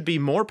console should be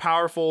more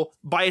powerful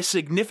by a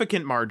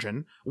significant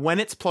margin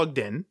when it's plugged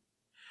in,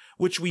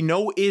 which we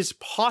know is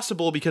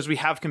possible because we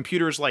have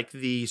computers like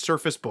the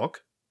Surface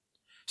Book.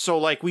 So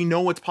like we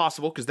know it's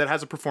possible because that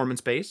has a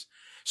performance base.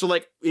 So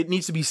like it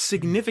needs to be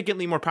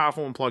significantly more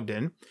powerful when plugged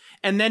in.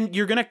 And then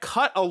you're going to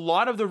cut a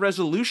lot of the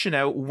resolution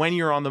out when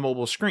you're on the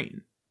mobile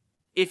screen.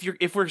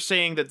 If we're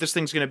saying that this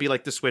thing's going to be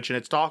like the Switch and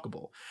it's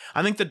dockable.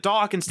 I think the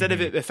dock, instead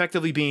of it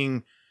effectively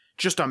being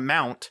just a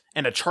mount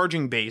and a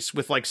charging base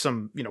with like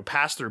some,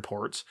 pass-through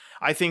ports,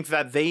 I think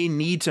that they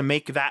need to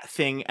make that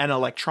thing an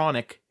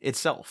electronic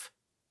itself.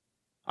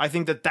 I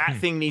think that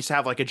thing needs to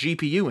have like a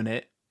GPU in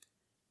it.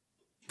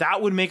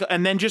 That would make,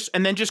 and then just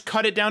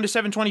cut it down to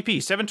 720p,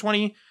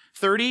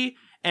 720/30,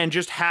 and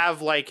just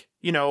have like,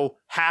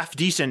 half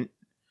decent,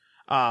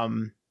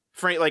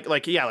 frame,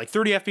 like 30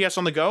 FPS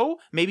on the go,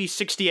 maybe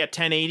 60 at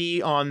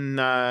 1080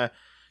 on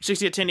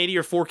 60 at 1080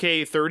 or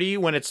 4K 30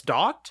 when it's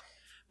docked.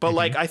 But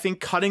like I think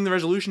cutting the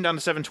resolution down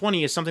to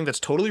 720 is something that's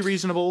totally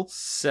reasonable.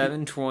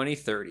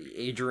 720/30,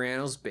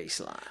 Adriano's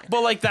baseline.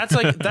 But like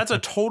that's a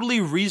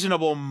totally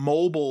reasonable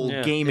mobile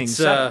gaming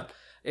setup.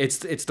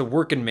 It's the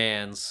working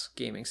man's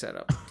gaming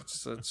setup.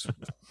 It's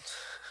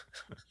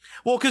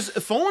well, because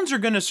phones are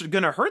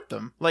gonna hurt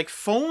them. Like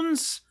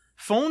phones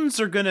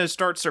are gonna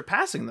start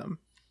surpassing them.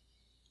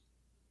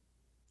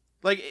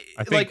 I'm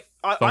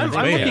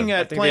looking at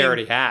I think playing. they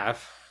already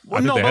have.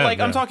 Well, no, but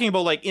like I'm talking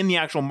about like in the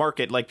actual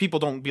market. Like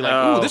people don't be like,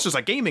 "Ooh, this is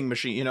a gaming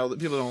machine."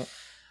 People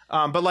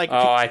don't. But like,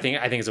 I think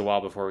it's a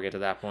while before we get to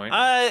that point.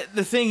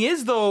 The thing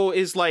is, though,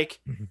 is like,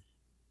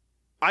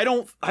 I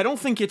don't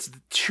think it's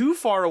too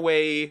far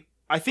away.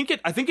 I think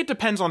it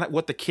depends on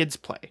what the kids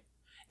play.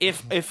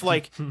 If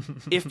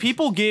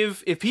people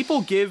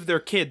give their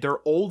kid their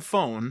old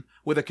phone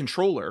with a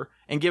controller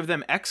and give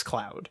them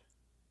xCloud,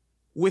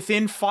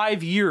 within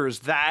 5 years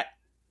that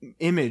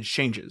image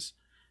changes.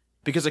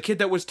 Because a kid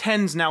that was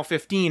 10's now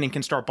 15 and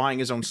can start buying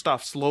his own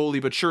stuff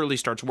slowly but surely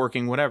starts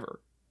working whatever.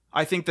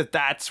 I think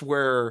that's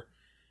what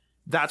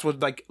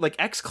like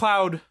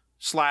xCloud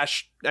 /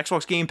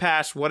 Xbox Game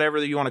Pass,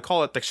 whatever you want to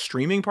call it, the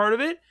streaming part of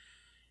it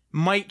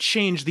might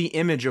change the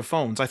image of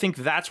phones. I think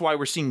that's why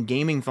we're seeing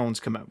gaming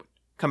phones come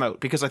out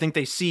because I think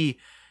they see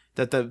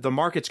that the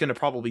market's going to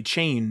probably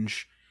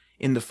change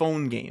in the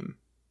phone game.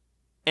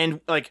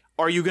 And like,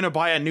 are you going to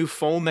buy a new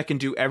phone that can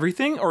do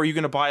everything, or are you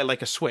going to buy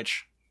like a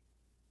Switch?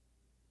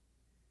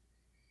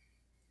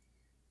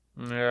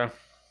 Yeah,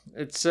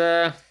 it's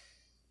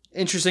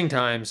interesting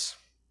times.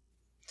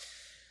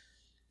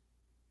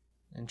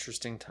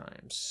 Interesting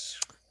times.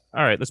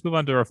 All right, let's move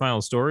on to our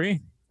final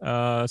story.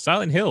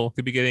 Silent Hill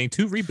could be getting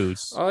 2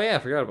 reboots, Oh yeah, I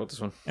forgot about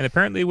this one. and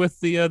apparently with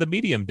the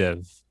Medium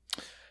dev.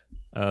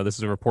 This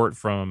is a report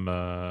from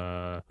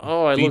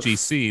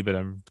VGC, but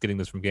I'm getting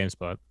this from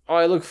GameSpot.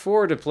 I look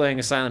forward to playing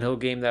a Silent Hill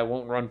game that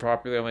won't run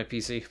properly on my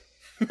PC.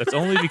 That's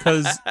only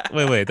because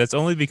wait. That's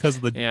only because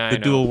of the I know.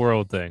 dual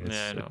world thing.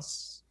 Yeah, I know.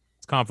 It's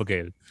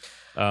complicated.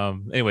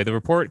 Anyway, the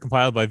report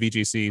compiled by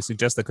VGC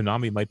suggests that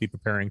Konami might be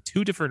preparing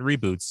 2 different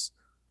reboots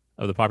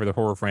of the popular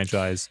horror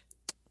franchise,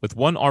 with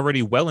one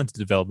already well into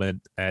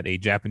development at a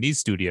Japanese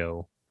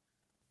studio.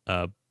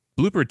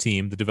 Blooper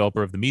Team, the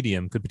developer of the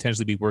Medium, could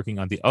potentially be working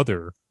on the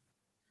other,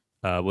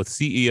 with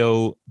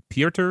CEO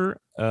Piotr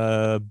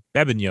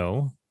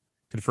Babinyo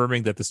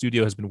confirming that the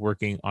studio has been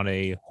working on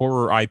a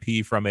horror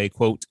IP from a,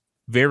 quote,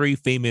 very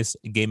famous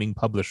gaming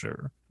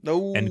publisher.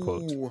 No. End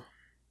quote.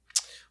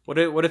 What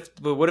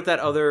if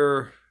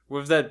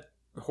that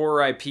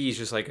horror IP is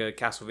just like a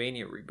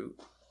Castlevania reboot?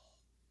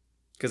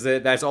 Because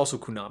that's also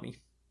Konami.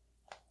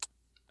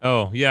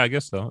 Oh, yeah, I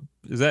guess so.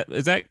 Is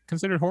that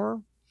considered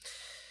horror?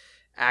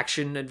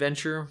 Action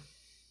adventure.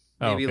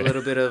 Oh, Maybe okay. a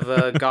little bit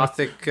of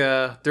gothic.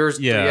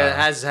 It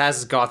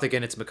has gothic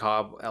and its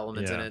macabre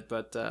elements in Yeah. it,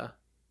 but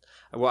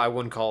I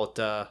wouldn't call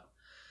it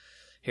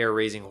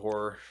hair-raising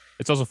horror.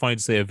 It's also funny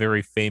to say a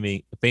very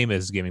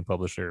famous gaming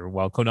publisher.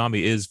 While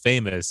Konami is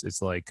famous,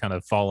 it's like kind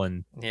of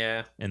fallen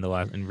Yeah, in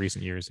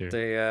recent years here.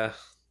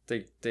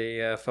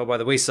 they fell by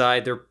the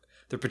wayside. Their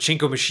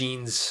pachinko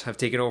machines have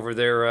taken over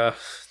their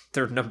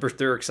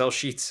Excel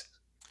sheets.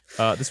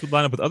 This would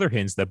line up with other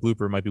hints that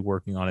Blooper might be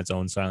working on its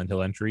own Silent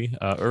Hill entry.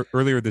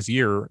 Earlier this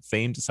year,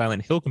 famed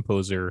Silent Hill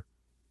composer,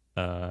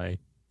 do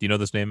you know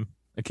this name?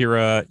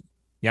 Akira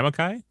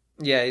Yamakai?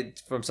 Yeah, it's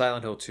from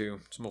Silent Hill 2.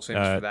 It's most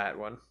famous for that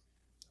one.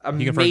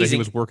 He confirmed that he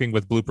was working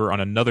with Blooper on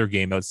another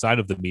game outside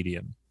of the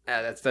Medium.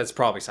 That's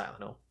probably Silent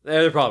Hill.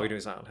 They're probably doing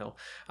Silent Hill.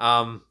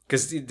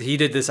 Because he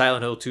did the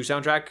Silent Hill 2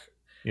 soundtrack.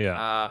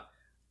 Yeah.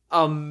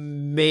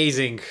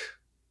 Amazing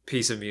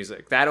piece of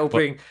music. That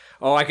opening.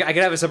 I could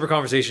have a separate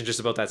conversation just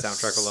about that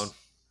soundtrack alone.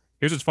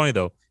 Here's what's funny,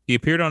 though. He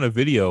appeared on a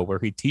video where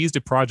he teased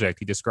a project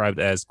he described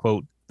as,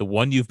 quote, the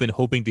one you've been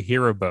hoping to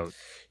hear about.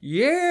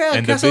 Yeah,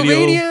 And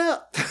Castlevania!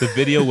 The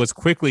video was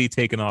quickly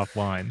taken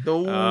offline,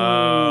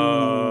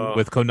 No.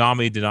 with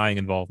Konami denying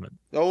involvement.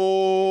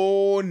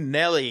 Oh,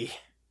 Nelly.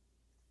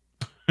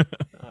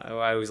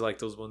 I always like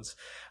those ones.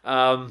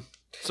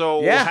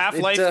 So Yeah,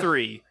 Half-Life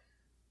 3.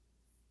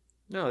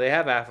 No, they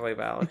have Half-Life,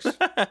 Alex.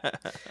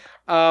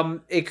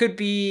 It could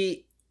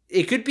be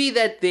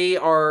that they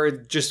are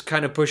just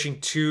kind of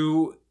pushing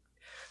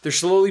they're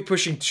slowly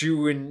pushing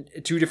two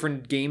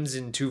different games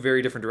in 2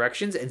 very different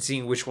directions and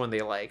seeing which one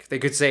they like. They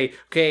could say,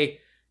 okay,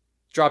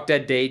 drop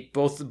dead date,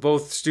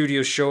 both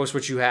studios show us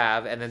what you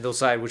have, and then they'll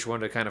decide which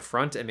one to kind of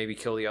front and maybe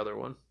kill the other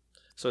one.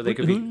 So they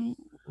could be.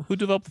 Who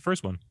developed the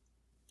first one?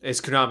 It's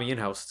Konami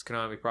in-house. It's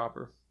Konami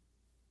proper.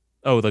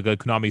 Oh, like a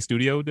Konami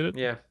studio did it?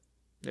 Yeah.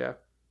 Yeah.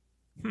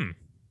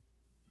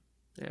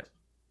 Yeah.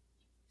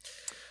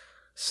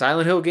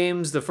 Silent Hill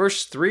games, the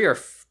first 3 are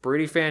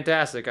pretty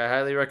fantastic. I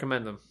highly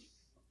recommend them.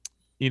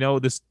 You know,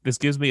 this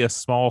gives me a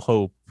small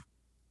hope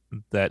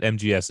that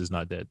MGS is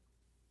not dead.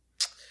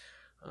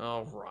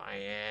 Oh,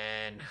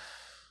 Ryan.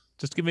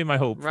 Just give me my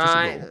hope. Just a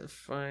Ryan, little.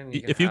 fine.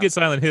 If you get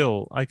Silent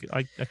Hill, I could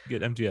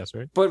get MGS,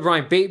 right? But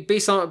Ryan,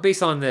 based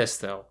on this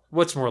though,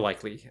 what's more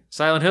likely,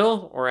 Silent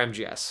Hill or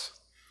MGS?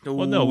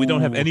 Well, no, we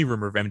don't have any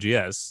rumor of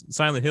MGS.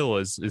 Silent Hill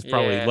is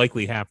probably Yeah.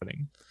 likely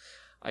happening.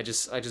 I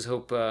just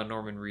hope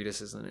Norman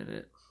Reedus isn't in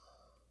it.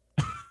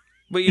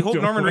 But you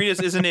hope Norman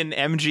Reedus isn't in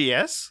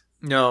MGS?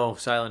 No,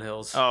 Silent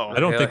Hills. Oh.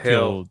 I don't think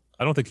Hill.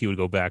 I don't think he would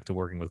go back to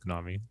working with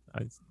Konami.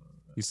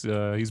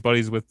 He's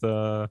buddies with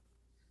Kojima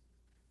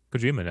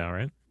now,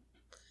 right?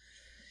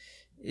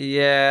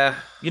 Yeah.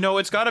 You know,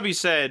 it's got to be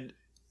said,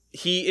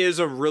 he is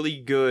a really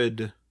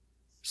good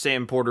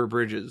Sam Porter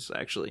Bridges,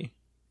 actually.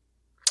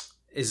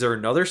 Is there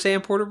another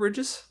Sam Porter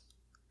Bridges?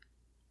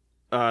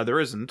 There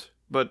isn't,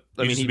 but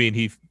I mean,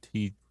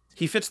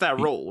 he fits that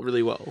role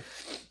really well.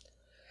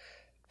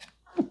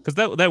 Because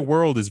that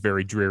world is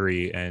very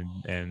dreary,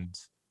 and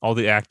all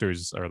the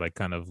actors are like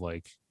kind of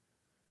like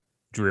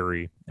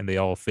dreary, and they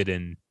all fit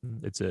in.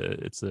 It's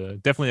a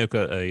definitely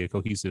a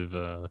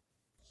cohesive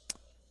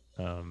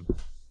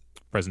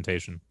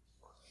presentation.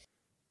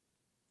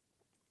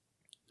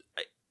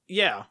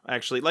 Yeah,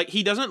 actually, like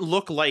he doesn't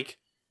look like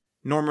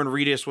Norman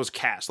Reedus was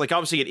cast. Like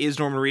obviously it is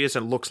Norman Reedus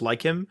and looks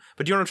like him,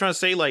 but do you know what I'm trying to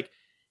say? Like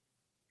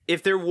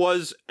if there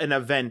was an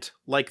event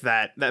like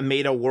that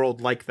made a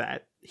world like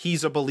that,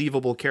 he's a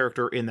believable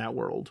character in that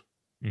world.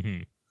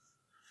 Mm-hmm.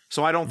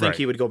 So I don't think Right.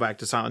 he would go back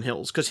to Silent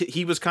Hills because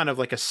he was kind of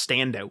like a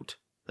standout.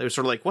 They were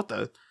sort of like, what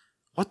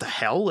the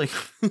hell? Like,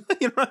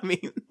 you know what I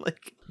mean?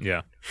 Like,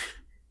 Yeah.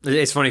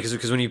 It's funny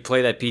because when you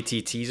play that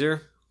PT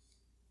teaser,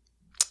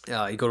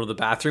 You go to the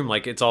bathroom,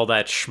 like it's all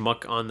that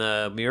schmuck on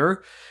the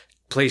mirror,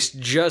 placed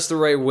just the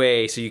right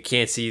way so you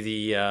can't see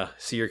the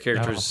see your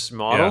character's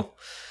model,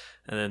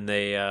 and then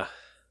they,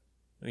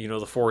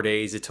 the 4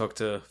 days it took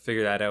to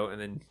figure that out,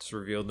 and then it's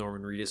revealed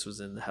Norman Reedus was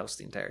in the house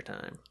the entire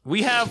time.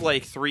 We have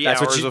like 3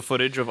 hours of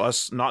footage of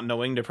us not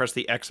knowing to press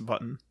the X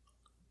button.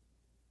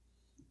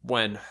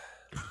 When?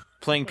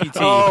 Playing PT.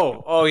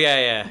 Oh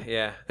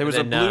yeah. There was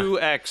a blue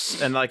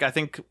X, and like I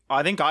think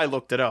I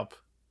looked it up,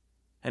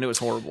 and it was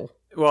horrible.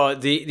 Well,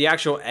 the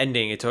actual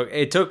ending, it took.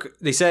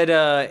 They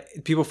said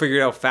people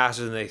figured it out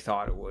faster than they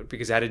thought it would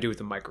because it had to do with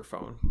the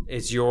microphone. It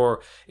was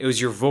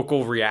your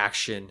vocal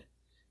reaction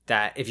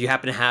that if you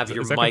happen to have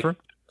your mic. Confirmed?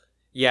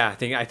 Yeah,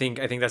 I think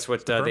that's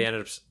what they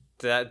ended up.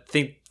 I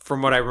think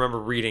from what I remember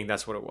reading,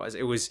 that's what it was.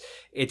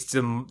 It's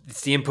the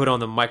input on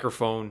the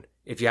microphone.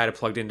 If you had it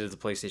plugged into the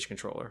PlayStation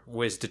controller,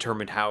 was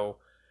determined how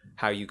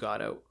you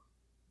got out.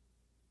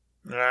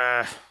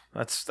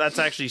 That's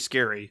actually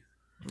scary.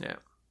 Yeah.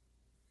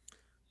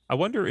 I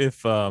wonder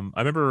if I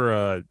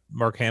remember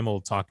Mark Hamill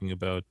talking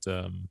about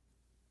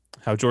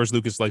how George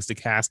Lucas likes to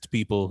cast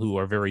people who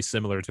are very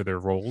similar to their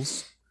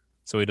roles,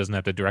 so he doesn't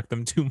have to direct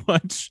them too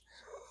much.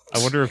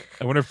 I wonder if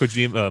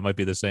Kojima might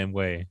be the same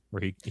way,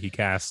 where he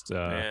cast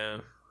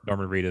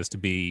Norman Reedus to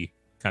be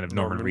kind of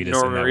Norman Reedus.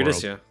 Norman in that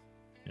Reedus, world.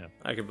 yeah,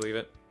 I can believe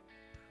it.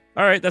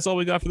 All right, that's all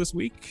we got for this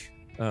week.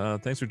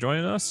 Thanks for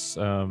joining us.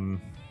 You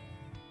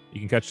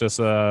can catch us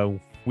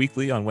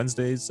weekly on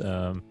Wednesdays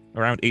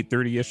around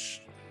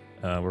 8:30ish.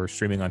 We're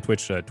streaming on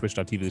Twitch,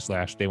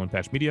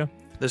 twitch.tv/DayOnePatchMedia.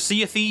 The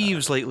Sea of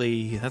Thieves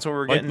lately. That's what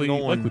we're getting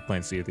going. Likely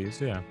playing Sea of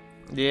Thieves, yeah.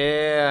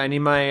 Yeah, I need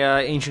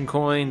my ancient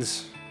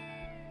coins.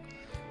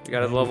 You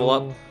gotta level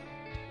up.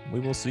 We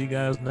will see you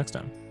guys next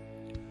time.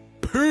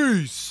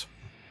 Peace!